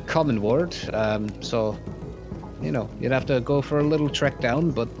down in the common ward. So, you'd have to go for a little trek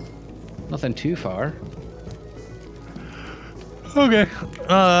down, but nothing too far. Okay.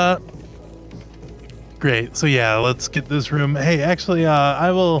 Great. So yeah, let's get this room. Hey, actually,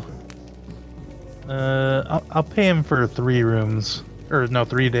 I will. I'll pay him for 3 rooms, or no,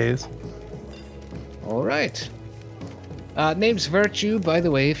 3 days. All right. Name's Virtue, by the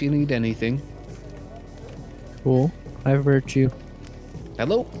way, if you need anything. Cool. Hi, Virtue.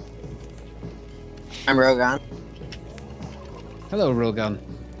 Hello. I'm Rogan. Hello, Rogan.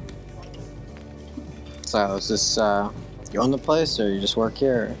 So is this you own the place or you just work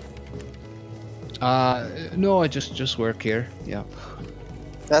here? No, I just work here. Yeah.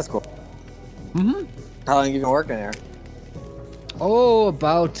 That's cool. Mm-hmm. How long have you been working here? Oh,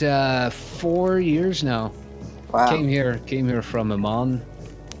 about 4 years now. Wow. Came here from Amman.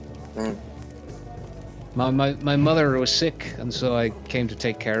 Mm. My mother was sick, and so I came to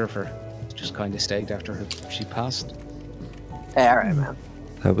take care of her. Just kind of stayed after she passed. Hey, all right, man.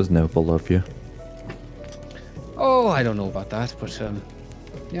 That was noble of you. Oh, I don't know about that, but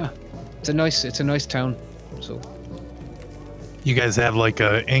yeah, it's a nice town. So. You guys have like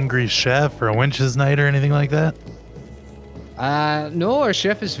a angry chef or a wench's night or anything like that? No, our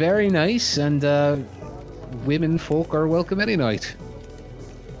chef is very nice, and women folk are welcome any night.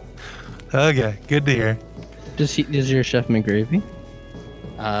 Okay, good to hear. Does your chef make gravy?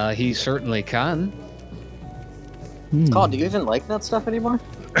 He certainly can. Carl, do you even like that stuff anymore?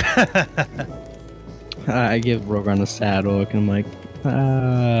 I give Rogan a sad look, and I'm like,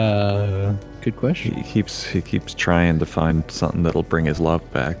 good question. He keeps trying to find something that'll bring his love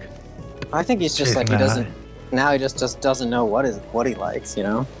back. I think he's just like he doesn't. Now he just doesn't know what he likes, you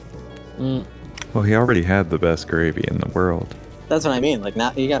know. Well, he already had the best gravy in the world. That's what I mean. Like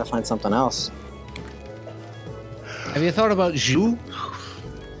now you got to find something else. Have you thought about jus?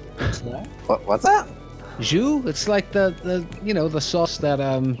 What's that? What's that? Jus? It's like the sauce that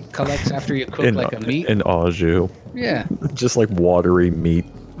collects after you cook like a meat. An au jus. Yeah. Just like watery meat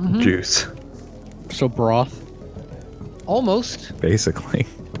juice. So broth? Almost. Basically.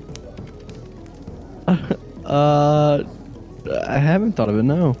 I haven't thought of it,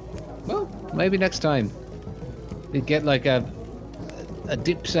 no. Well, maybe next time. You get like a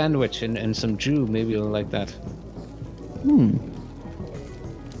dip sandwich and some jus, maybe you'll like that.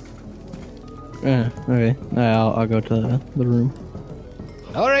 Okay. I'll go to the room.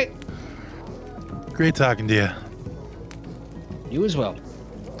 All right. Great talking to you. You as well.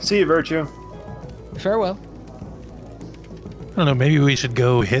 See you, Virtue. Farewell. I don't know, maybe we should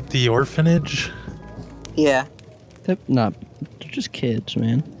go hit the orphanage? Yeah. They're just kids,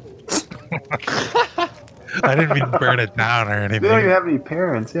 man. I didn't mean burn it down or anything. They don't even have any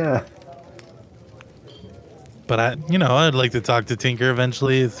parents, yeah. But I'd like to talk to Tinker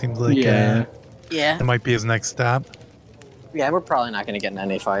eventually. It seems like yeah, it might be his next stop. Yeah, we're probably not going to get in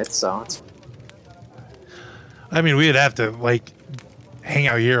any fights, so it's... I mean, we'd have to hang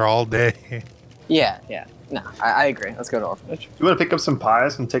out here all day. Yeah. No, I agree. Let's go to orphanage. You want to pick up some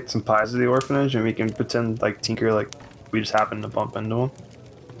pies and take some pies to the orphanage, and we can pretend like Tinker, like we just happened to bump into him.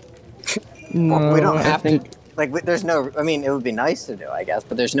 No, we don't have to. Like, there's no. I mean, it would be nice to do, I guess,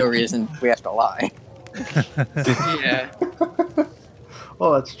 but there's no reason we have to lie. Yeah.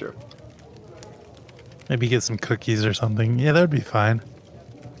 Well, that's true. Maybe get some cookies or something. Yeah, that would be fine.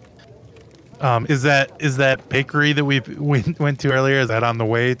 Is that bakery that we went to earlier? Is that on the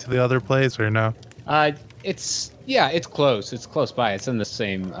way to the other place or no? It's close. It's close by. It's in the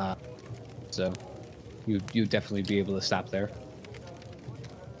same. So, you definitely be able to stop there.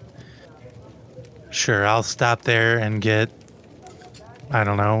 Sure, I'll stop there and get. I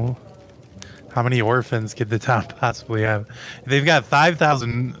don't know. How many orphans could the town possibly have? They've got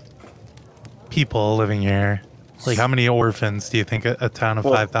 5,000 people living here. Like, how many orphans do you think a town of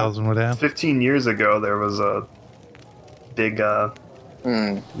 5,000 would have? 15 years ago, there was a big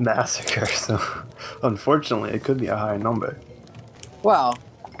massacre, so unfortunately, it could be a high number. Well,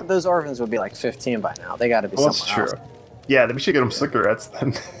 those orphans would be like 15 by now. They got to be Well, somewhere that's true. Yeah, then we should get them cigarettes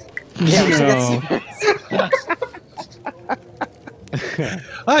then. Yeah, we should get cigarettes.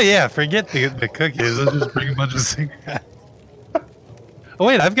 Oh yeah, forget the cookies. Let's just bring a bunch of cigarettes. Oh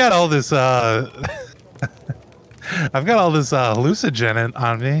wait, I've got all this hallucinogen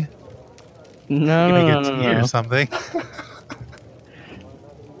on me. No. Or something.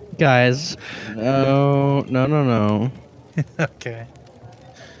 Guys, no. Okay.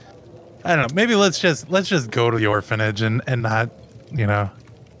 I don't know. Maybe let's just go to the orphanage and not,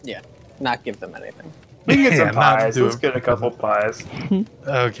 Yeah, not give them anything. We can get some not pies. do Let's it. get a couple pies.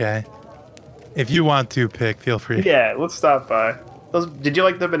 Okay. If you want to pick, feel free. Yeah, let's stop by. Did you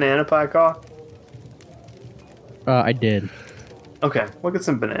like the banana pie, Call? I did. Okay, we'll get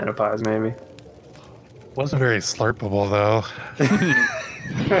some banana pies, maybe. Wasn't very slurpable though.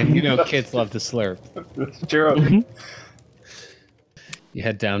 And kids love to slurp. True. You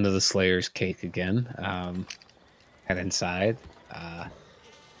head down to the Slayer's cake again. Head inside.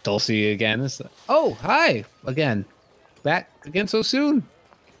 Dulcie again is. Oh, hi again. Back again so soon.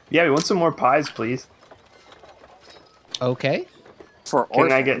 Yeah, we want some more pies, please. Okay. For Can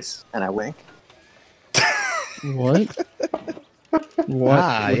orphans. I get- And I wink. What? What?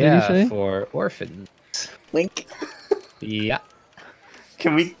 Ah, what yeah, did you say? for orphans. Wink. Yeah.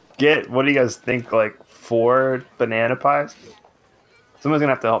 Can we get, what do you guys think, like 4 banana pies? Someone's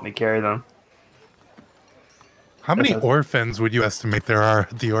gonna have to help me carry them. How many That's- orphans would you estimate there are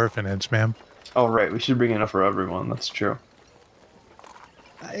at the orphanage, ma'am? Oh, right, we should bring enough for everyone. That's true.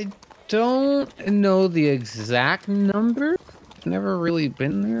 I don't know the exact number. I've never really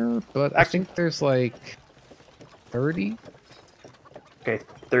been there, but I think there's like 30. Okay,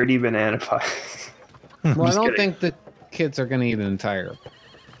 30 banana pies. Well, I Just don't kidding. think the kids are gonna eat an entire.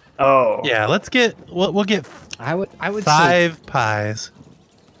 Oh. Yeah, we'll get I would say 5 pies,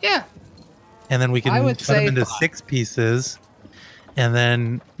 yeah. and then we I can would cut them say into 5. 6 pieces, and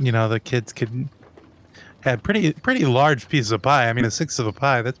then the kids could have pretty large pieces of pie. I mean, a 1/6 of a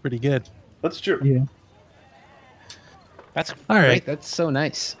pie, that's pretty good. That's true. Yeah. That's All great. right. That's so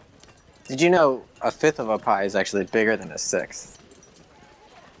nice. Did you know a 1/5 of a pie is actually bigger than a 1/6?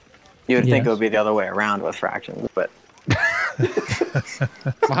 You would think Yes. it would be the other way around with fractions, but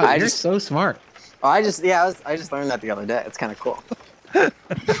Wow, I you're just- so smart. I just learned that the other day. It's kind of cool.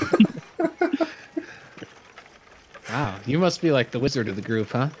 Wow, you must be like the wizard of the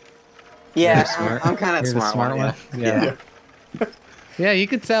group, huh? Yeah, You're smart. I'm kind of You're the smart, one. Yeah. Yeah, you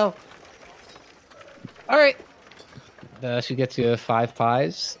could tell. All right. She gets you 5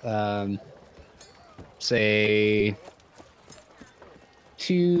 pies. Say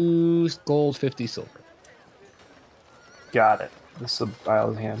 2 gold, 50 silver. Got it.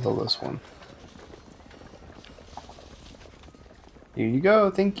 I'll handle this one. Here you go.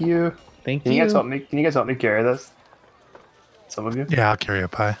 Thank you. Thank Can you guys help me? Can you guys help me carry this? Some of you. Yeah, I'll carry a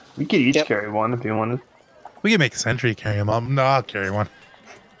pie. We could each Yep. carry one if you wanted. We can make Sentry carry them. No, I'll carry one.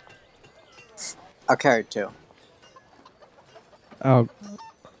 I'll carry 2. I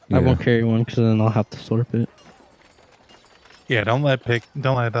Yeah. won't carry one because then I'll have to slurp it. Yeah, don't let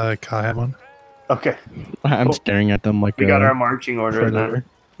Kyle have one. Okay. I'm Cool. staring at them like We a got our marching order then.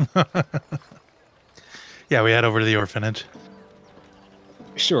 predator. Yeah, we head over to the orphanage.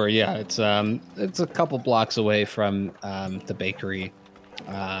 Sure, yeah. It's a couple blocks away from the bakery.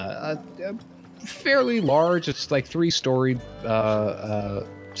 Fairly large. It's like 3-storied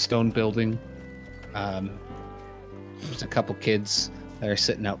stone building. There's a couple kids that are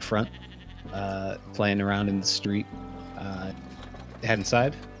sitting out front, playing around in the street. Head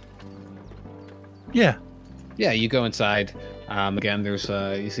inside. Yeah. Yeah, you go inside. Again, there's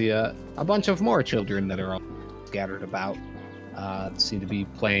you see a bunch of more children that are all scattered about. Seem to be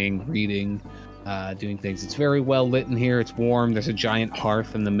playing, reading, doing things. It's very well lit in here. It's warm. There's a giant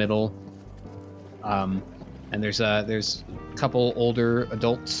hearth in the middle. And there's a couple older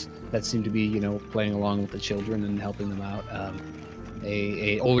adults that seem to be playing along with the children and helping them out.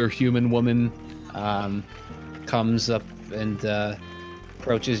 A older human woman comes up and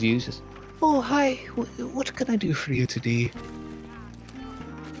approaches you. Says, "Oh, hi. What can I do for you today?"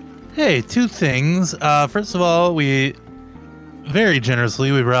 Hey, two things. First of all, we very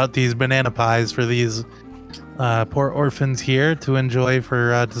generously we brought these banana pies for these poor orphans here to enjoy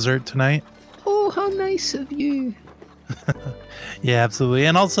for dessert tonight. Oh, how nice of you. Yeah, absolutely.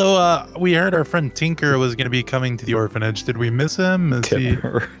 And also, we heard our friend Tinker was going to be coming to the orphanage. Did we miss him? Is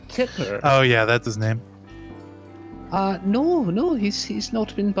Tipper. Oh, yeah, that's his name. No, he's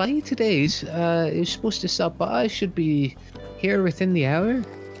not been by today. He's supposed to stop by. Should be here within the hour.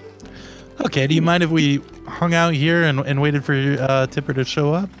 Okay, do you mind if we hung out here and waited for Tipper to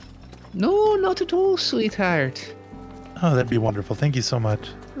show up? No, not at all, sweetheart. Oh, that'd be wonderful. Thank you so much.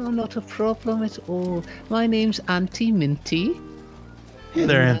 Oh, not a problem at all. My name's Auntie Minty. Hey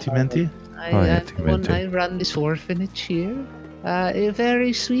there, Auntie Minty. I run this orphanage here.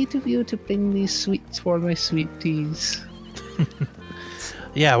 Very sweet of you to bring these sweets for my sweeties.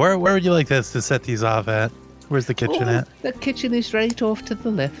 Yeah, where would you like us to set these off at? Where's the kitchen at? The kitchen is right off to the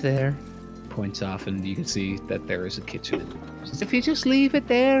left there. Points off, and you can see that there is a kitchen. If you just leave it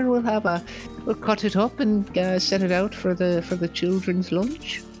there, we'll cut it up and set it out for the children's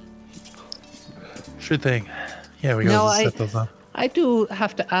lunch. Sure thing. Yeah, we go set those up. I do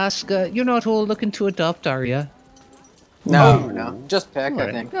have to ask. You're not all looking to adopt, are you? No. Just pick, Right.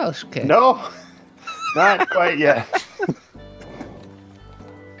 I think. Oh, okay. No, not quite yet.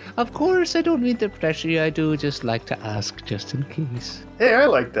 Of course, I don't mean to pressure you. I do just like to ask, just in case. Hey, I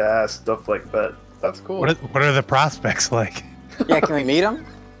like to ask stuff like that. That's cool. What are the prospects like? Yeah, can we meet them?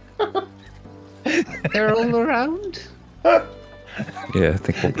 They're all around. Yeah, I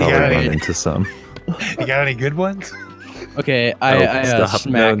think we'll probably run into some. You got any good ones? Okay, I stop.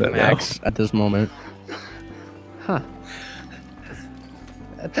 smack No. Max at this moment. Huh.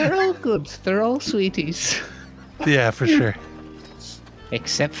 They're all good. They're all sweeties. Yeah, for sure.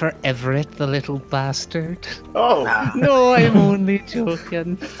 Except for Everett, the little bastard. Oh, No, I'm only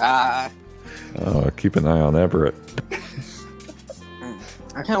joking. Keep an eye on Everett.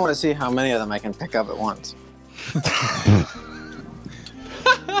 I kind of want to see how many of them I can pick up at once.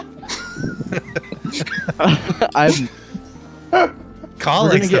 I'm. Call We're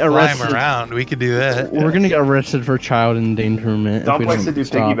gonna likes get to fly him arrested. around. We could do that. We're gonna get arrested for child endangerment. Dom if we likes to don't do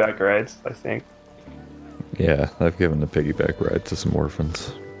stop. piggyback rides, I think. Yeah, I've given a piggyback ride to some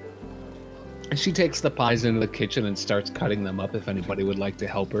orphans. And she takes the pies into the kitchen and starts cutting them up if anybody would like to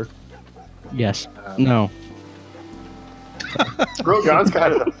help her. Yes. No. Rogan's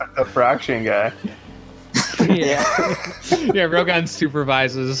kind of a fraction guy. Yeah. Yeah, Rogan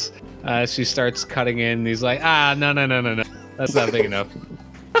supervises. She starts cutting in. He's like, no. That's not big enough.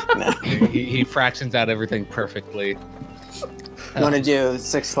 He fractions out everything perfectly. You want to do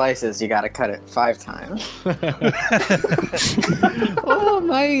 6 slices, you got to cut it 5 times. Oh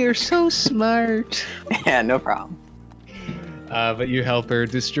my, you're so smart. Yeah, no problem. But you help her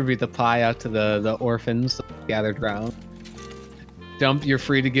distribute the pie out to the orphans gathered round. Dump, you're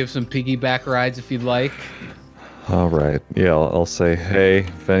free to give some piggyback rides if you'd like. All right. Yeah, I'll say, hey,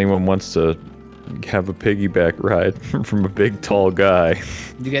 if anyone wants to have a piggyback ride from a big, tall guy.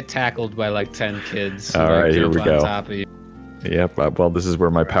 You get tackled by like 10 kids. All right, here we jump go. on top of you. Yep. Well, this is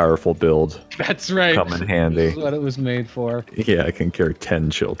where my powerful build That's right. come in handy. This is what it was made for. Yeah, I can carry 10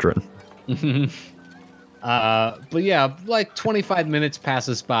 children. But yeah, like 25 minutes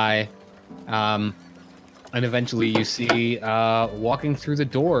passes by, and eventually you see walking through the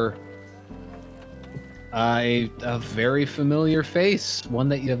door a very familiar face, one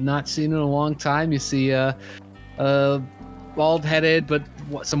that you have not seen in a long time. You see a bald-headed but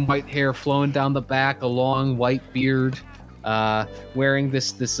some white hair flowing down the back, a long white beard, wearing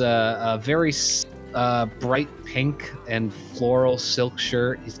this very bright pink and floral silk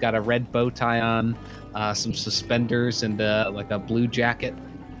shirt. He's got a red bow tie on, some suspenders, and like a blue jacket,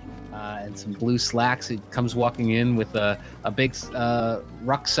 and some blue slacks. He comes walking in with a big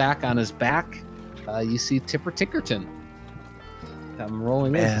rucksack on his back. You see Tipper Tickerton come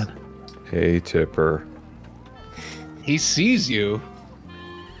rolling in. Hey, Tipper. He sees you,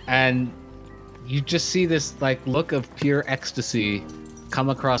 and you just see this like look of pure ecstasy come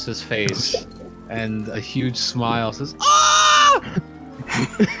across his face, and a huge smile says, "Ah!"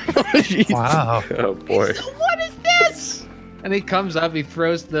 Wow. Oh, boy. What is this? And he comes up, he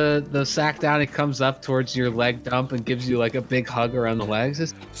throws the sack down, he comes up towards your leg dump and gives you like a big hug around the legs.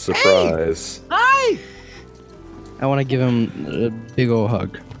 Says, Surprise. "Hi! I want to give him a big ol'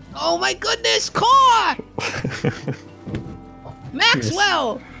 hug. Oh my goodness, Core!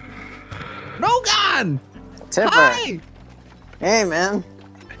 Maxwell! Rogan! Tipper. Hi! Hey, man.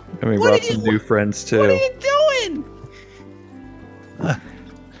 And we What brought are some you- new friends, What are too. you doing?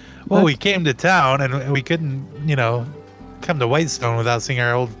 Well, we came to town and we couldn't, come to Whitestone without seeing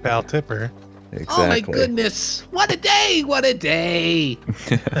our old pal Tipper. Exactly. Oh my goodness! What a day! What a day!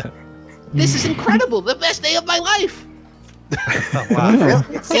 This is incredible! The best day of my life! Oh, wow.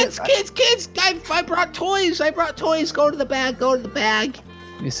 Kids! I brought toys! Go to the bag!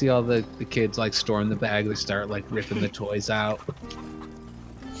 You see all the kids like storing the bag. They start like ripping the toys out.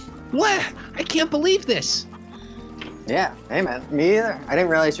 What? I can't believe this! Yeah, hey man, me either. I didn't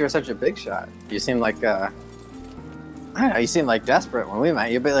realize you were such a big shot. You seem like I don't know. You seem like desperate when we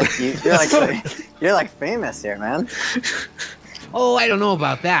met. You're like famous here, man. Oh, I don't know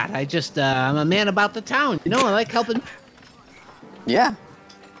about that. I'm a man about the town. You know, I like helping. Yeah.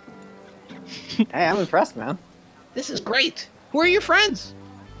 Hey, I'm impressed, man. This is great. Who are your friends?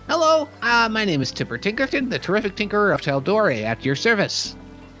 Hello, my name is Tipper Tinkerton, the terrific tinkerer of Taldore, at your service.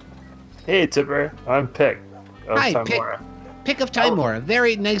 Hey, Tipper. I'm Pick. Hi, Pick of Timora.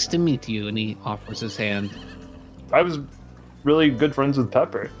 Very nice to meet you. And he offers his hand. I was really good friends with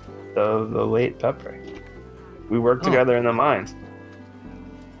Pepper, the late Pepper. We worked together in the mines.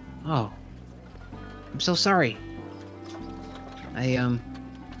 Oh, I'm so sorry.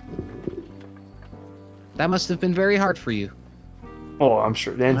 That must have been very hard for you. Oh, I'm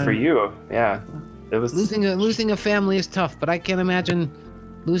sure. And for you, yeah, it was Losing a family is tough, but I can't imagine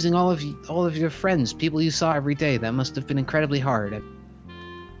losing all of your friends, people you saw every day. That must have been incredibly hard.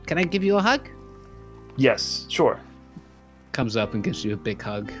 Can I give you a hug? Yes, sure. Comes up and gives you a big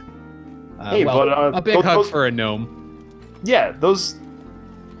hug. A big hug for a gnome. Yeah, those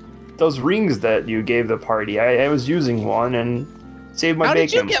rings that you gave the party, I was using one and saved my bacon. How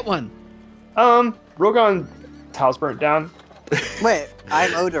did you get one? Rogan's house burnt down. Wait,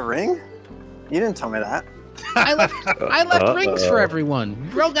 I'm owed a ring? You didn't tell me that. I left rings for everyone.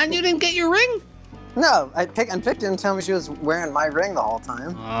 Rogan, you didn't get your ring? No, Pick didn't tell me she was wearing my ring the whole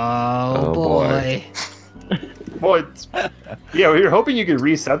time. Oh boy. Well, yeah, we were hoping you could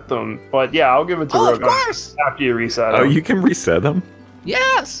reset them, but yeah, I'll give it to Rogan. Of course. After you reset them. Oh, you can reset them?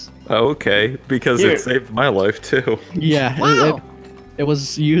 Yes. Oh, okay, because Here. it saved my life too. Yeah, Wow. it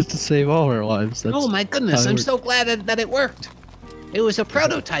was used to save all our lives. That's Oh my goodness, how I'm it- so glad that it worked. It was a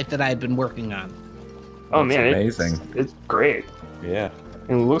prototype that I had been working on. Oh That's man, amazing. It's great. Yeah.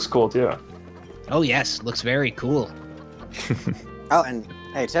 And it looks cool too. Oh yes, looks very cool. Oh, and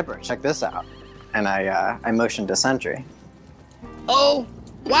hey, Tipper, check this out. And I motioned to Sentry. Oh,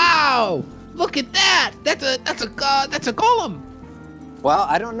 wow! Look at that! That's a golem. Well,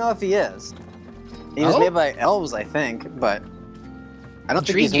 I don't know if he is. He was Oh? made by elves, I think, but I don't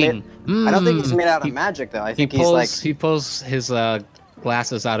think he's made. Intriguing. I don't think he's made out of He- magic, though. I He think he's like. pulls his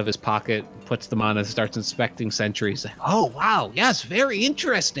glasses out of his pocket, puts them on, and starts inspecting sentries. Oh wow! Yes, very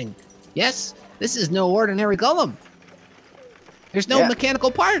interesting. Yes, this is no ordinary golem. There's no Yeah.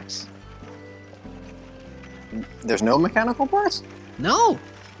 mechanical parts. There's no mechanical parts. No.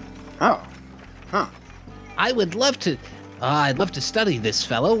 Oh, huh. I would love to. I'd love to study this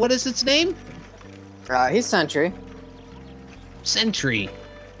fellow. What is its name? He's Sentry. Sentry.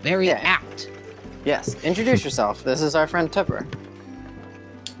 Very Yeah. apt. Yes. Introduce yourself. This is our friend Tipper.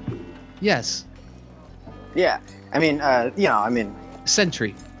 Yes, Yeah. I mean,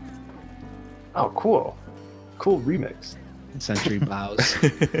 sentry. Oh, cool. Cool remix. Sentry bows.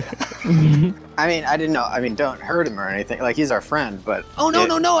 I mean, I didn't know. I mean, don't hurt him or anything. Like, he's our friend, but. Oh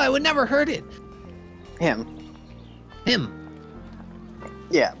no! I would never hurt it. Him. Him.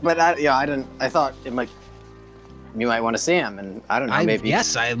 Yeah, but I didn't. I thought it might. You might want to see him, and I don't know. Maybe.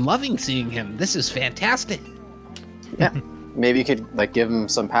 Yes, I'm loving seeing him. This is fantastic. Yeah. Maybe you could like give him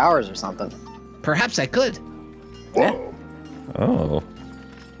some powers or something. Perhaps I could. Yeah. Oh.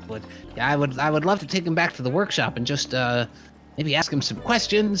 I would love to take him back to the workshop and just maybe ask him some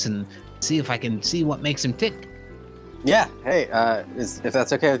questions and see if I can see what makes him tick. Yeah. Hey, if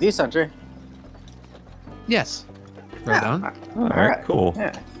that's okay with you, Sentry. Yes. Right on. All right, cool.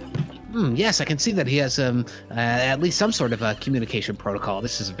 Yeah. Yes, I can see that he has at least some sort of a communication protocol.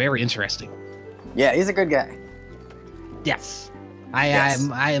 This is very interesting. Yeah, he's a good guy. Yes. Yes.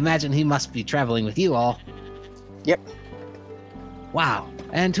 I imagine he must be traveling with you all. Yep. Wow.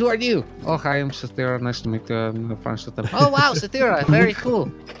 And who are you? Oh, hi, I'm Sathira. Nice to meet you. Friends with them. Oh wow, Sathira, very cool.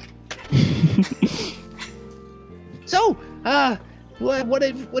 So, what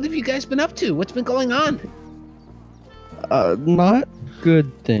have you guys been up to? What's been going on? Not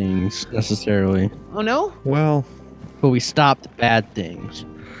good things necessarily, Oh no? Well, but we stopped bad things.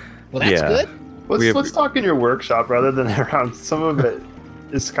 Well, that's Yeah. good. Let's talk in your workshop rather than around. Some of it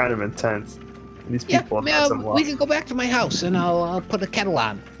is kind of intense. These Yeah, people have had some luck. we can go back to my house and I'll put a kettle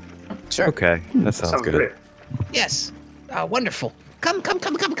on. Sure. okay. That sounds good. great. Yes. Wonderful. Come.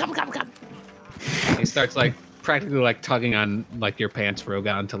 He starts like practically like tugging on like your pants,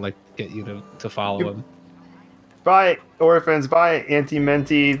 Rogan, to like get you to follow him. Bye, orphans. Bye, Auntie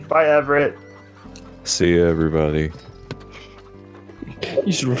Menti. Bye, Everett. See you, everybody.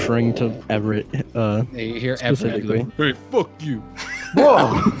 He's referring to Everett. You hear specifically. Everett. Hey, fuck you.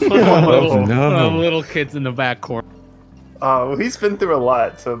 Whoa! Little kids in the back corner. Oh, he's been through a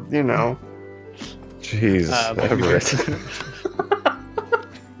lot, so you know. Jeez, Everett.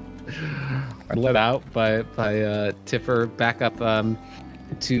 Let out by Tiffer back up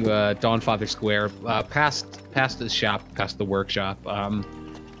to Dawnfather Square, past his shop, past the workshop,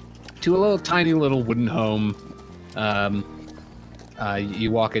 to a little tiny little wooden home.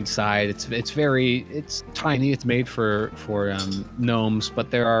 You walk inside. It's tiny. It's made for gnomes,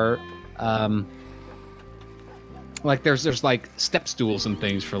 but there are there's like step stools and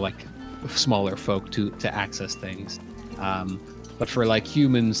things for like smaller folk to access things. But for like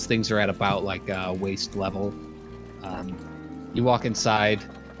humans, things are at about like waist level. You walk inside.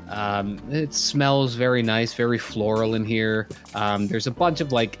 It smells very nice, very floral in here. There's a bunch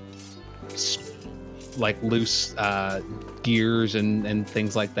of like loose gears and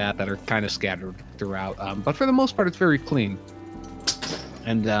things like that are kind of scattered throughout. But for the most part, it's very clean.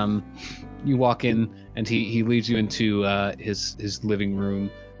 And you walk in, and he leads you into his living room.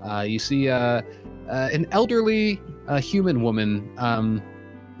 You see an elderly human woman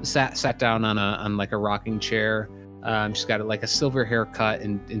sat down on like a rocking chair. She's got like a silver haircut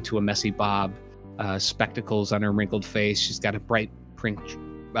into a messy bob, spectacles on her wrinkled face. She's got a bright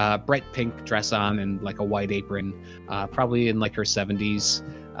pink dress on and like a white apron, probably in like her 70s,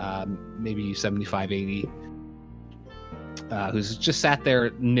 maybe 75, 80. Who's just sat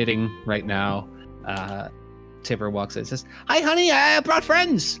there knitting right now. Tipper walks in and says, "Hi, honey, I brought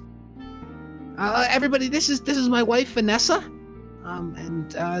friends. Everybody, this is my wife, Vanessa.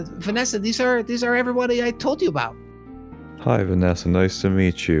 And Vanessa, these are everybody I told you about." Hi, Vanessa. Nice to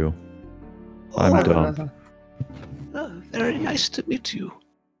meet you. I'm Don. Very nice to meet you.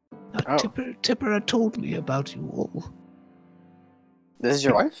 Tipper had told me about you all. This is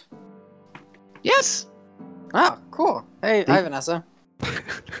your wife? Yes. Oh, cool. Hey, hi, Vanessa.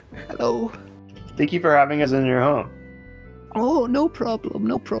 Hello. Thank you for having us in your home. Oh, no problem.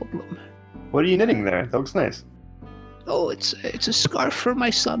 What are you knitting there? That looks nice. Oh, it's a scarf for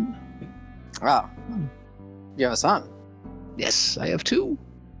my son. Wow. You have a son? Yes, I have two.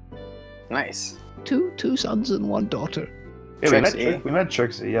 Nice. Two sons and one daughter. Yeah, we met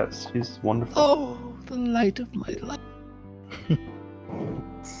Trixie, yes. She's wonderful. Oh, the light of my life.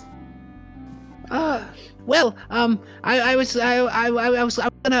 Well, I was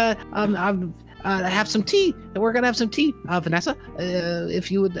gonna have some tea. We're gonna have some tea, Vanessa.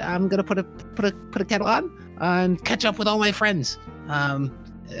 If you would, I'm gonna put a kettle on and catch up with all my friends. Can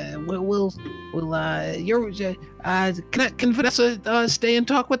Vanessa stay and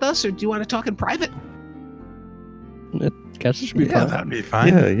talk with us, or do you want to talk in private? Guess it should be fine. That'd be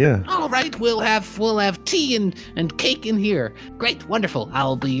fine. Yeah. All right, we'll have tea and cake in here. Great, wonderful.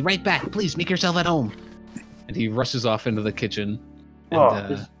 I'll be right back. Please make yourself at home. And he rushes off into the kitchen. And,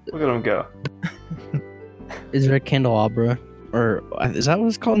 look at him go. Is there a candelabra? Or is that what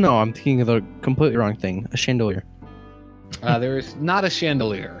it's called? No, I'm thinking of the completely wrong thing. A chandelier. There is not a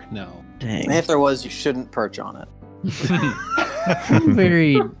chandelier, no. Dang. And if there was, you shouldn't perch on it.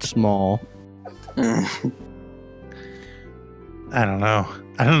 Very small. I don't know.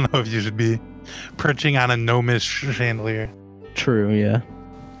 I don't know if you should be perching on a gnomish chandelier. True, yeah.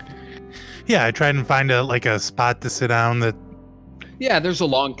 Yeah, I tried and find a spot to sit down that... Yeah, there's a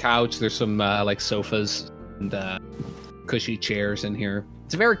long couch. There's some like sofas and cushy chairs in here.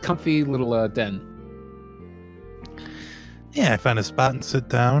 It's a very comfy little den. Yeah, I found a spot and sit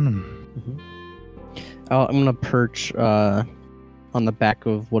down. I'm gonna perch on the back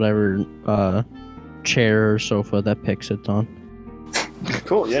of whatever chair or sofa that Pick sits on.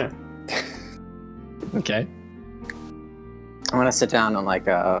 Cool, yeah. Okay. I'm gonna sit down on like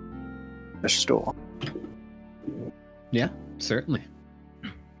a stool. Yeah, certainly.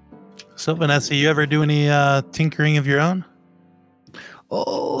 So, Vanessa, you ever do any tinkering of your own?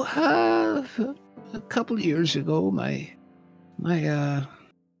 Oh, a couple years ago, my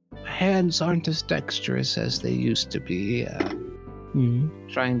hands aren't as dexterous as they used to be.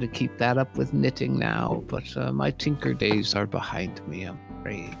 Trying to keep that up with knitting now, but my tinker days are behind me, I'm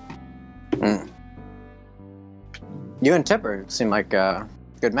afraid. You and Tipper seem like a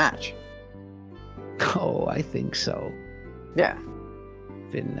good match. Oh, I think so. Yeah.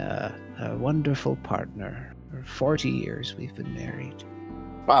 Been a wonderful partner. For 40 years we've been married.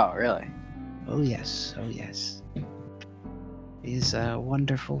 Wow, really? Oh yes. He's a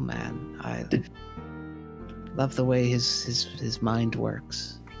wonderful man. Love the way his mind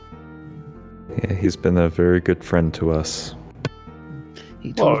works. Yeah, he's been a very good friend to us.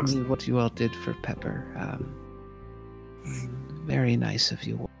 He told me what you all did for Pepper. Very nice of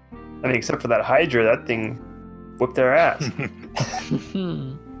you. I mean, except for that Hydra, that thing whipped their ass.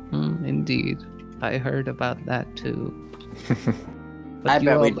 Indeed. I heard about that too. I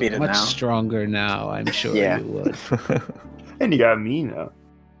bet we'd beat it much now. stronger now, I'm sure Yeah. you would. And you got me now.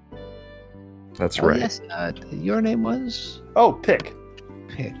 That's Oh, right. yes, your name was? Oh, Pick.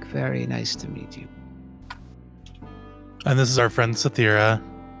 Pick. Very nice to meet you. And this is our friend Sathira.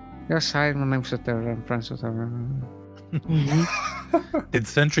 Yes, hi, my name's Sathira. I'm friends with her. Did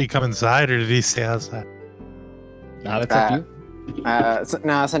Sentry come inside or did he stay outside? Now that's up to you.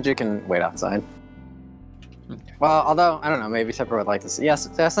 No, Sentry can wait outside. Well, although, I don't know, maybe Pepper would like to see. Yes,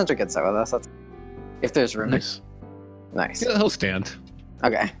 Sentry can sit with us. If there's room. Nice. Nice. Yeah, he'll stand.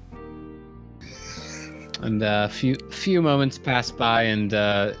 Okay. And a few moments pass by, and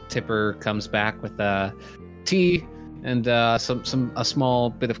Tipper comes back with tea and a small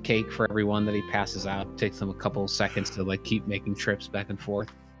bit of cake for everyone that he passes out. It takes them a couple seconds to keep making trips back and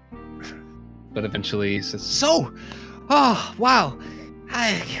forth, but eventually he says, So, oh wow,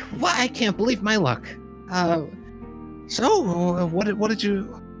 I can't believe my luck. So what did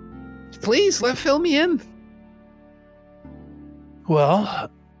you? Please fill me in. Well,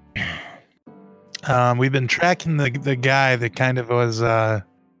 we've been tracking the guy that kind of was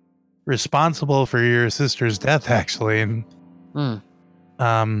responsible for your sister's death, actually. And,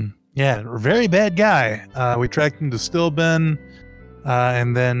 yeah, very bad guy. We tracked him to Stillben,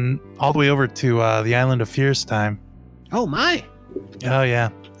 and then all the way over to the island of Fierce Time. Oh my! Oh yeah,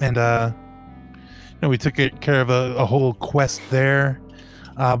 and we took care of a whole quest there,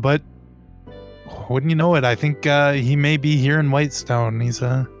 but wouldn't you know it? I think he may be here in Whitestone. He's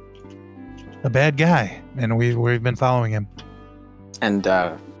a bad guy, and we've been following him. And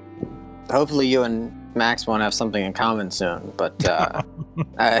hopefully you and Max won't have something in common soon. But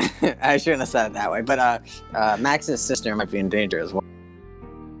I shouldn't have said it that way. But Max's sister might be in danger as well.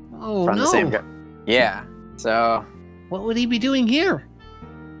 Oh From no! the same guy. Yeah. So. What would he be doing here?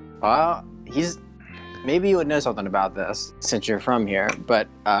 Well, maybe you would know something about this since you're from here. But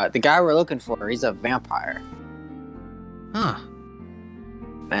the guy we're looking for, he's a vampire. Huh.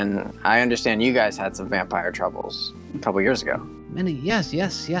 And I understand you guys had some vampire troubles a couple years ago. Yes,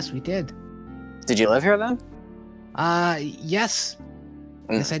 we did. Did you live here then? Yes.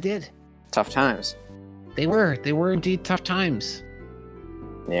 Yes, I did. Tough times. They were indeed tough times.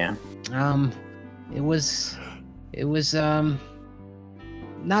 Yeah. It was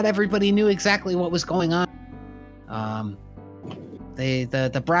not everybody knew exactly what was going on.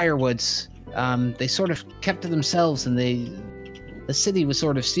 The Briarwoods, they sort of kept to themselves, and the city was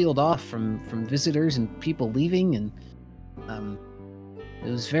sort of sealed off from visitors and people leaving, and it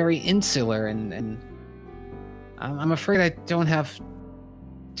was very insular, and I'm afraid I don't have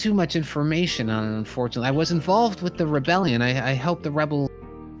too much information on it, unfortunately. I was involved with the rebellion. I helped the rebels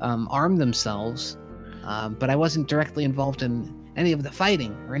arm themselves, but I wasn't directly involved in any of the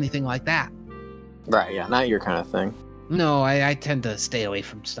fighting or anything like that. Right, yeah, not your kind of thing. No, I tend to stay away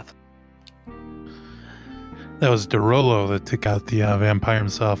from stuff. That was DeRollo that took out the vampire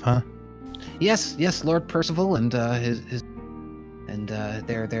himself, huh? Yes, Lord Percival and his and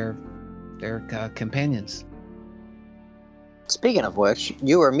their companions. Speaking of which,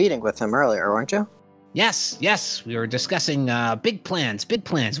 you were meeting with him earlier, weren't you? Yes, we were discussing big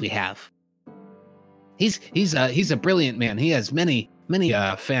plans we have. He's a brilliant man. He has many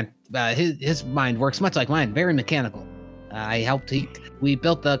his mind works much like mine, very mechanical. We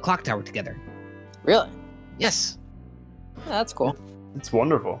built the clock tower together. Really? Yes. Yeah, that's cool. It's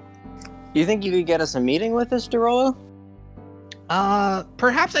wonderful. You think you could get us a meeting with this DeRollo?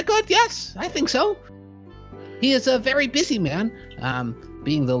 Perhaps I could. Yes, I think so. He is a very busy man,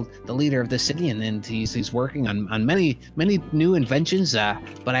 being the leader of the city, and he's working on many new inventions.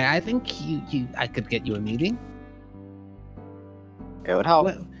 But I think I could get you a meeting. It would help.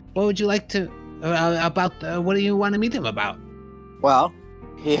 What would you like to about? What do you want to meet him about? Well,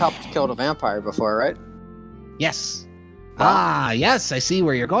 he helped kill the vampire before, right? Yes. Yes, I see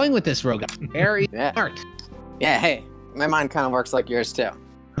where you're going with this, Rogan. Very smart. Yeah, hey, my mind kind of works like yours too.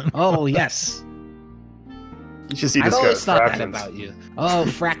 Oh, yes. You should see I've this always guy's thought fractions. that about you. Oh,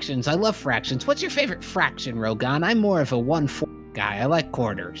 fractions. I love fractions. What's your favorite fraction, Rogan? I'm more of a 1/4 guy. I like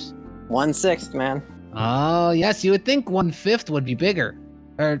quarters. 1/6, man. Oh, yes, you would think 1/5 would be bigger.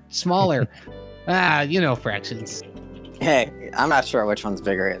 Or smaller. Fractions. Hey, I'm not sure which one's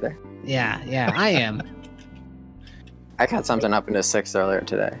bigger either. Yeah, I am. I cut something up into 6 earlier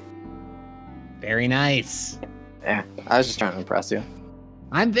today. Very nice. Yeah, I was just trying to impress you.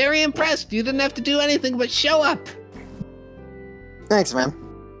 I'm very impressed. You didn't have to do anything but show up. Thanks, man.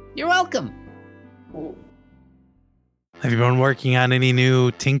 You're welcome. Have you been working on any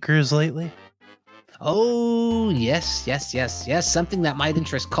new tinkers lately? Oh, yes. Something that might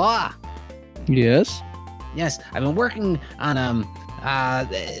interest Caw. Yes. Yes, I've been working on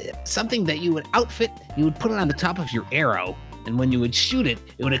something that you would outfit. You would put it on the top of your arrow, and when you would shoot it,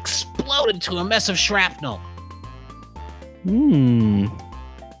 it would explode into a mess of shrapnel.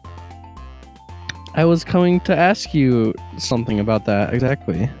 I was coming to ask you something about that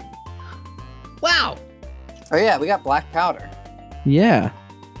exactly. Wow. Oh yeah, we got black powder. Yeah.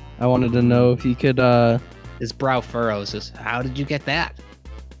 I wanted to know if you could His brow furrows. How did you get that?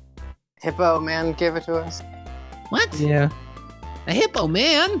 Hippo man gave it to us. What? Yeah. A hippo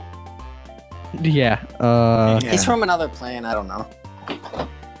man? Yeah. He's from another plane. I don't know.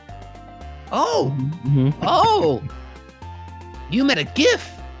 Oh. Mm-hmm. Oh. You met a GIF.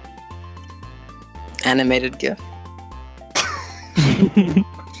 Animated GIF.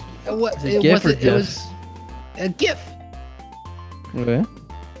 What? It GIF or It GIF? was a GIF. Okay.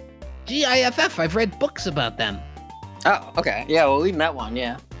 GIFF. I've read books about them. Oh, okay. Yeah, well, we met one.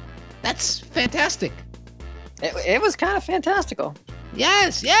 Yeah, That's fantastic. it was kind of fantastical.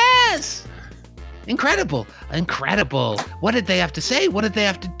 Yes. Incredible. What did they have to say? What did they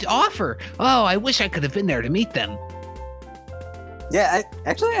have to offer? Oh, I wish I could have been there to meet them. Yeah,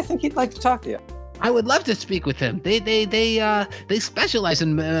 I think he'd like to talk to you. I would love to speak with him. They specialize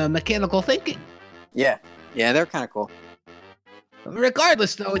in mechanical thinking. Yeah, they're kind of cool.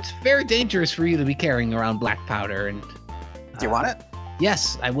 Regardless, though, it's very dangerous for you to be carrying around black powder. And Do you want it?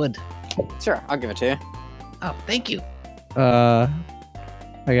 yes, I would. Sure, I'll give it to you. Oh, thank you. I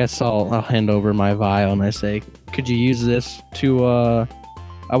guess I'll hand over my vial and I say, could you use this to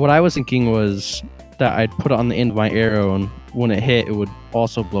what I was thinking was that I'd put it on the end of my arrow and when it hit it would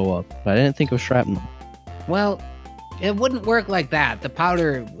also blow up. But I didn't think of shrapnel. Well, it wouldn't work like that. The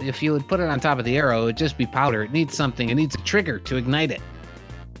powder, if you would put it on top of the arrow, it would just be powder. It needs something. It needs a trigger to ignite it.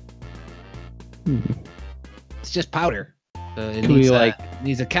 It's just powder. It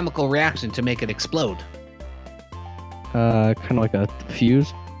needs a chemical reaction to make it explode. Kind of like a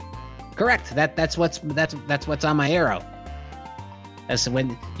fuse. Correct. That's what's on my arrow. As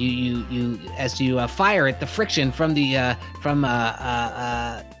when you fire it, the friction from the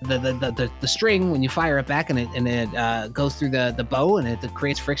string when you fire it back and it goes through the bow and it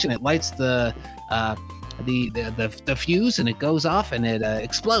creates friction. It lights the fuse and it goes off and it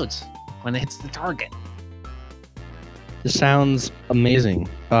explodes when it hits the target. This sounds amazing.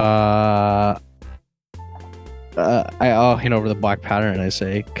 I'll hand over the black powder and I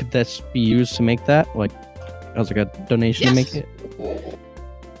say, could this be used to make that? Like, as like a donation to make it?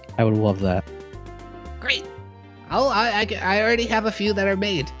 I would love that. Great. I already have a few that are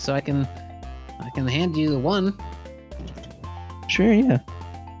made, so I can hand you one. Sure, yeah.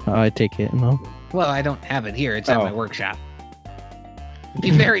 I take it and Well, I don't have it here. It's at my workshop. It'd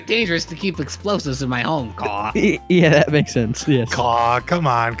be very dangerous to keep explosives in my home, Caw. Yeah, that makes sense. Yes. Caw, come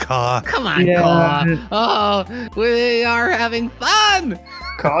on, Caw. Come on, Caw. Oh, we are having fun.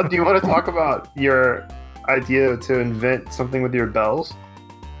 Caw, do you want to talk about your idea to invent something with your bells?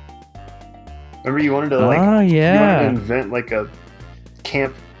 Remember you wanted to you wanted to invent like a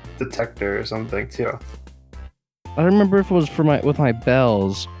camp detector or something too. I don't remember if it was with my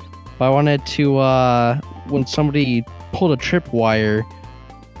bells, but I wanted to when somebody pulled a tripwire,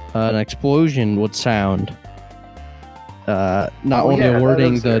 an explosion would sound. Not only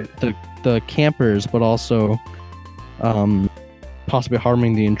alerting the campers, but also possibly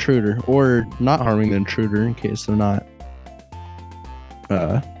harming the intruder, or not harming the intruder in case they're not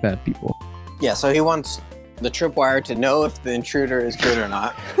bad people. Yeah, so he wants the tripwire to know if the intruder is good or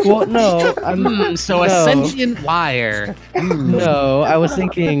not. Well, no. A sentient wire. No, I was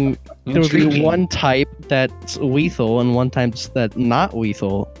thinking there would be one type that's lethal and one type that's not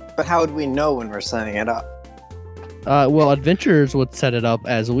lethal. But how would we know when we're setting it up? Well, adventurers would set it up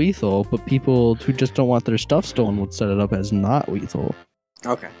as lethal, but people who just don't want their stuff stolen would set it up as not lethal.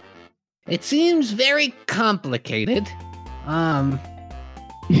 Okay. It seems very complicated.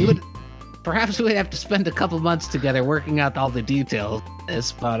 Perhaps we'd have to spend a couple months together working out all the details of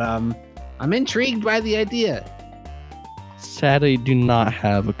this, but I'm intrigued by the idea. Sadly, do not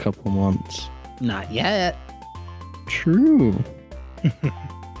have a couple months. Not yet. True.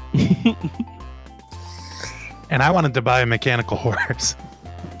 And I wanted to buy a mechanical horse.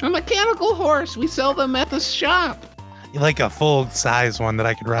 A mechanical horse. We sell them at the shop. Like a full-size one that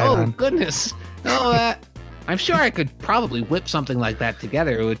I could ride on. Oh, goodness. Oh, I'm sure I could probably whip something like that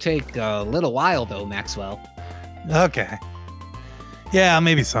together. It would take a little while, though, Maxwell. Okay. Yeah,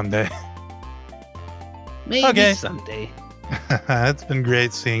 maybe someday. Maybe someday. It's been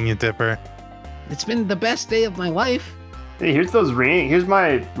great seeing you, Tipper. It's been the best day of my life. Hey, here's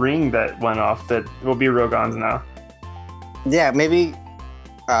my ring that went off that will be Rogon's now. Yeah, maybe.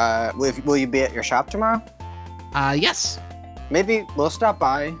 Will you be at your shop tomorrow? Yes. Maybe we'll stop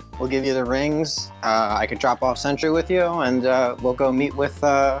by. We'll give you the rings. I could drop off Sentry with you, and we'll go meet with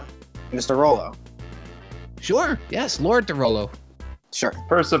Mr. Rollo. Sure. Yes, Lord DeRollo. Sure.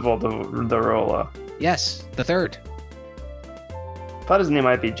 Percival the Rollo. Yes, the third. Thought his name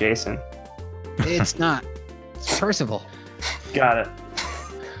might be Jason. It's not. It's Percival. Got it.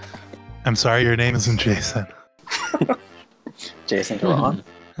 I'm sorry, your name isn't Jason. Jason DeRollo.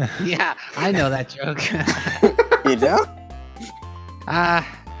 Yeah, I know that joke. You do?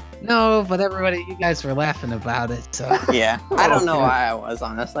 No, but you guys were laughing about it, so. Yeah, I don't know why I was,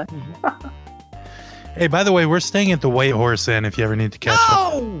 honestly. Hey, by the way, we're staying at the White Horse Inn if you ever need to catch up.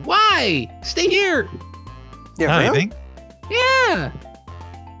 Oh, why? Stay here. Yeah, You think? Yeah.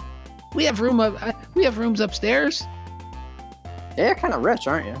 We have rooms upstairs. Yeah, you're kind of rich,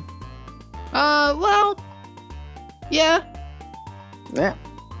 aren't you? Well, yeah. Yeah.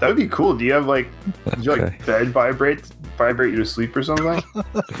 That would be cool. Do you have did you bed vibrate you to sleep or something?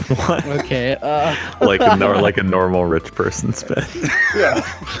 What? Okay. Like a normal rich person's bed. Yeah.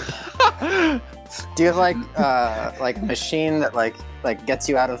 Do you have like a machine that like gets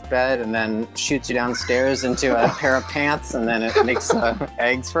you out of bed and then shoots you downstairs into a pair of pants and then it makes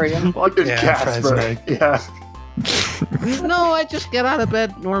eggs for you? Like a Casper. Yeah. No, I just get out of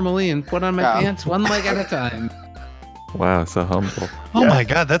bed normally and put on my pants one leg at a time. Wow, so humble. Oh my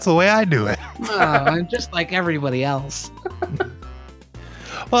God, that's the way I do it. I'm just like everybody else.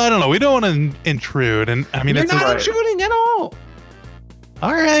 Well, I don't know. We don't want to intrude, and I mean, You're it's not intruding at all.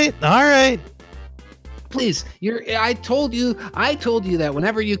 All right. Please, I told you that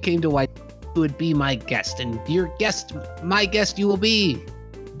whenever you came to White, you would be my guest, and my guest you will be.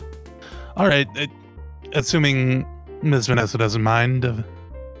 All right. Assuming Miss Vanessa doesn't mind.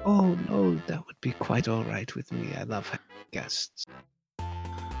 Oh no, that would be quite all right with me. I love guests.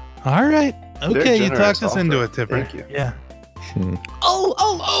 All right. Okay, you talked us into it, Tipper. Thank you. Yeah.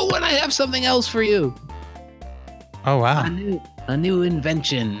 Oh, and I have something else for you. Oh wow. A new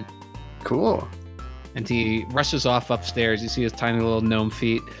invention. Cool. And he rushes off upstairs. You see his tiny little gnome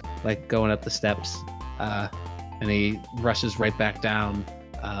feet like going up the steps. And he rushes right back down.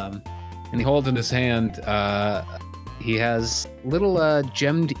 And he holds in his hand, he has little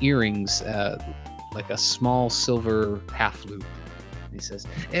gemmed earrings, like a small silver half loop. He says,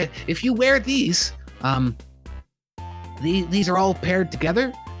 if you wear these are all paired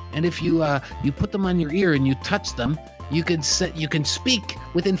together, and if you put them on your ear and you touch them, you can speak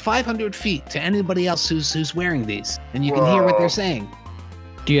within 500 feet to anybody else who's wearing these, and you can hear what they're saying.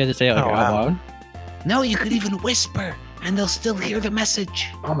 Do you have to say it like out loud? No, you could even whisper, and they'll still hear the message.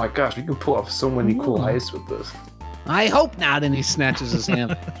 Oh my gosh, we can pull off so many cool heists with this. I hope not. And he snatches his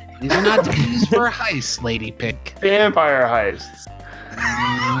hand. These are not to be used for a heist, Lady Pink. Vampire heists.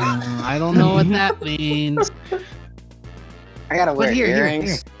 I don't know what that means. I gotta wear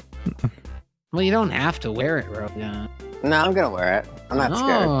earrings. Here. Well, you don't have to wear it, Rogan. No, I'm gonna wear it. I'm not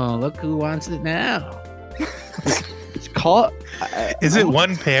scared. Oh, look who wants it now. It's called. Is it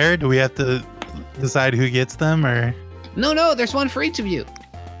one pair? Do we have to decide who gets them, or? No, there's one for each of you.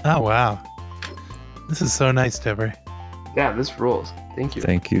 Oh wow, this is so nice, Tipper. Yeah, this rules. Thank you.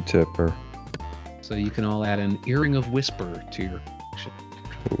 Thank you, Tipper. So you can all add an earring of whisper to your.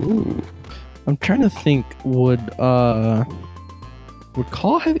 Ooh. I'm trying to think. Would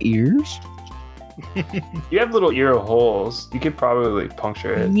Call have ears? You have little ear holes. You could probably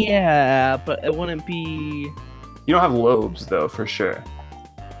puncture it. Yeah, but it wouldn't be. You don't have lobes, though, for sure.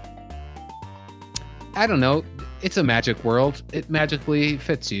 I don't know. It's a magic world. It magically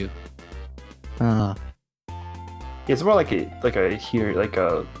fits you. It's more like a hearing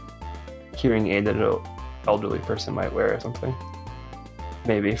aid that an elderly person might wear or something.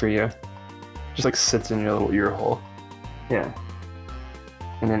 Maybe for you. Just like sits in your little ear hole. Yeah.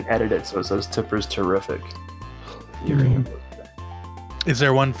 And then edit it so it says Tipper's terrific. Is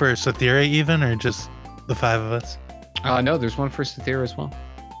there one for Sathira even, or just the five of us? No, there's one for Sathira as well.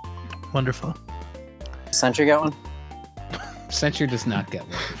 Wonderful. Sentry got one? Sentry does not get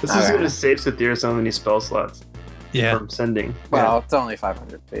one. This is going to save Sathira so many spell slots. Yeah. From sending. Well, it's only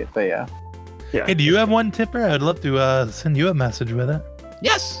 500 feet, but yeah. Hey, do you have one, Tipper? I'd love to send you a message with it.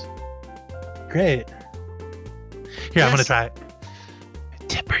 Yes. Great. Here, I'm going to try it.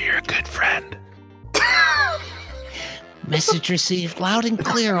 Tipper, you're a good friend. Message received loud and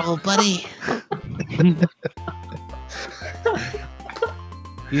clear, old buddy.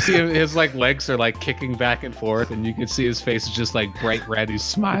 You see his like legs are like kicking back and forth, and you can see his face is just like bright red. He's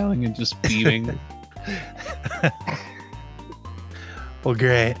smiling and just beaming. Well,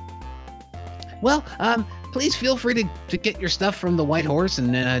 great. Well, please feel free to get your stuff from the White Horse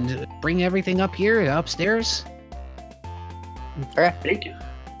and bring everything up here upstairs. Okay. Thank you.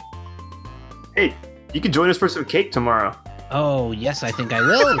 Hey, you can join us for some cake tomorrow. Oh, yes, I think I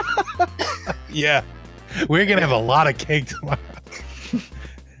will. Yeah. We're going to have a lot of cake tomorrow.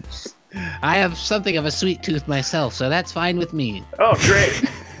 I have something of a sweet tooth myself, so that's fine with me. Oh, great.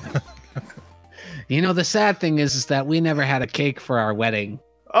 You know, the sad thing is that we never had a cake for our wedding.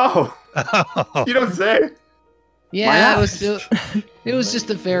 Oh, you don't say. Yeah, it was just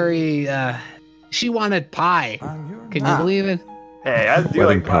a very, she wanted pie. Can you believe it? Hey, I do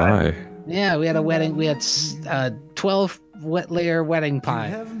Wedding like pie. Yeah, we had a wedding. We had 12 wet layer wedding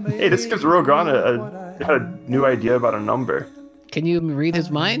pie. Hey, this gives Rogan a new idea about a number. Can you read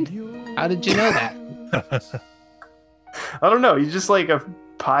his mind? How did you know that? I don't know. He's just like a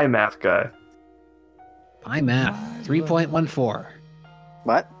pie math guy. Pie math, 3.14.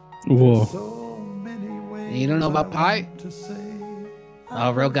 What? Whoa. You don't know about pi?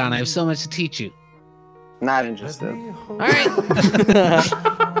 Oh, Rogan, I have so much to teach you. Not interested. All right.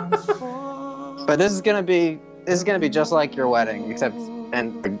 But this is gonna be just like your wedding, except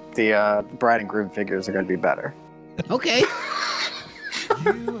and the bride and groom figures are gonna be better. Okay.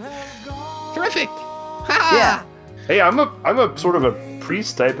 Terrific. Ha! Yeah. Hey, I'm a sort of a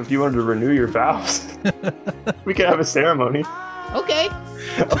priest type. If you wanted to renew your vows, we could have a ceremony. Okay.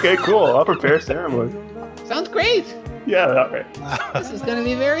 Okay, cool. I'll prepare a ceremony. Sounds great. Yeah, all right. This is gonna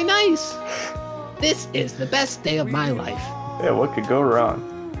be very nice. This is the best day of my life. Yeah, what could go wrong?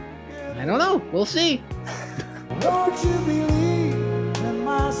 I don't know. We'll see. Don't you believe in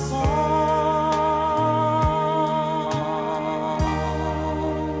my song?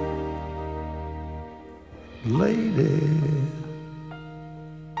 Lady,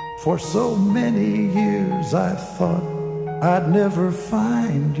 for so many years I thought I'd never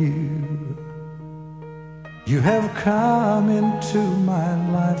find you. You have come into my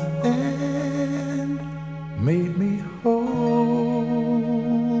life and made me whole.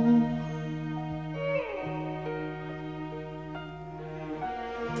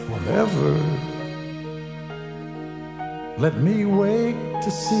 Forever, let me wake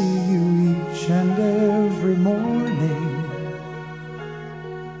to see you each and every morning.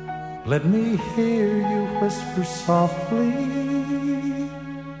 Let me hear you whisper softly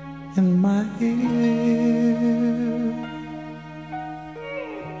in my ear.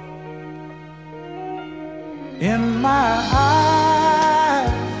 In my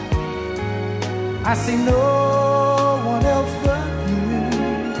eyes, I see no one else but you.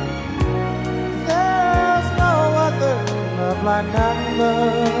 There's no other love like I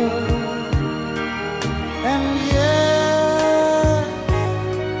love. And yes,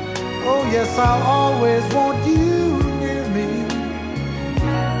 oh yes, I'll always want you near me.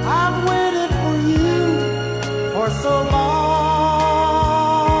 I've waited for you for so long.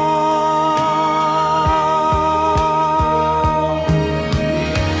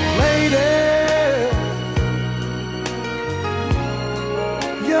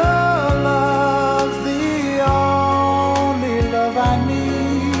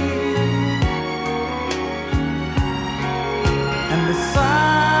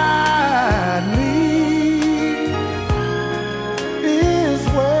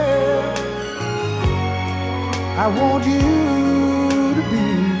 I want you to be,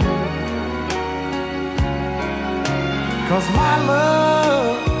 'cause my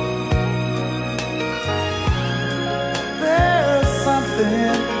love, there's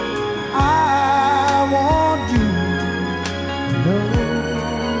something I want you to know.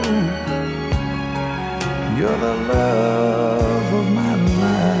 You're the love of my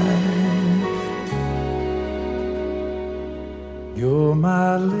life. You're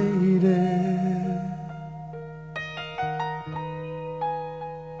my lady.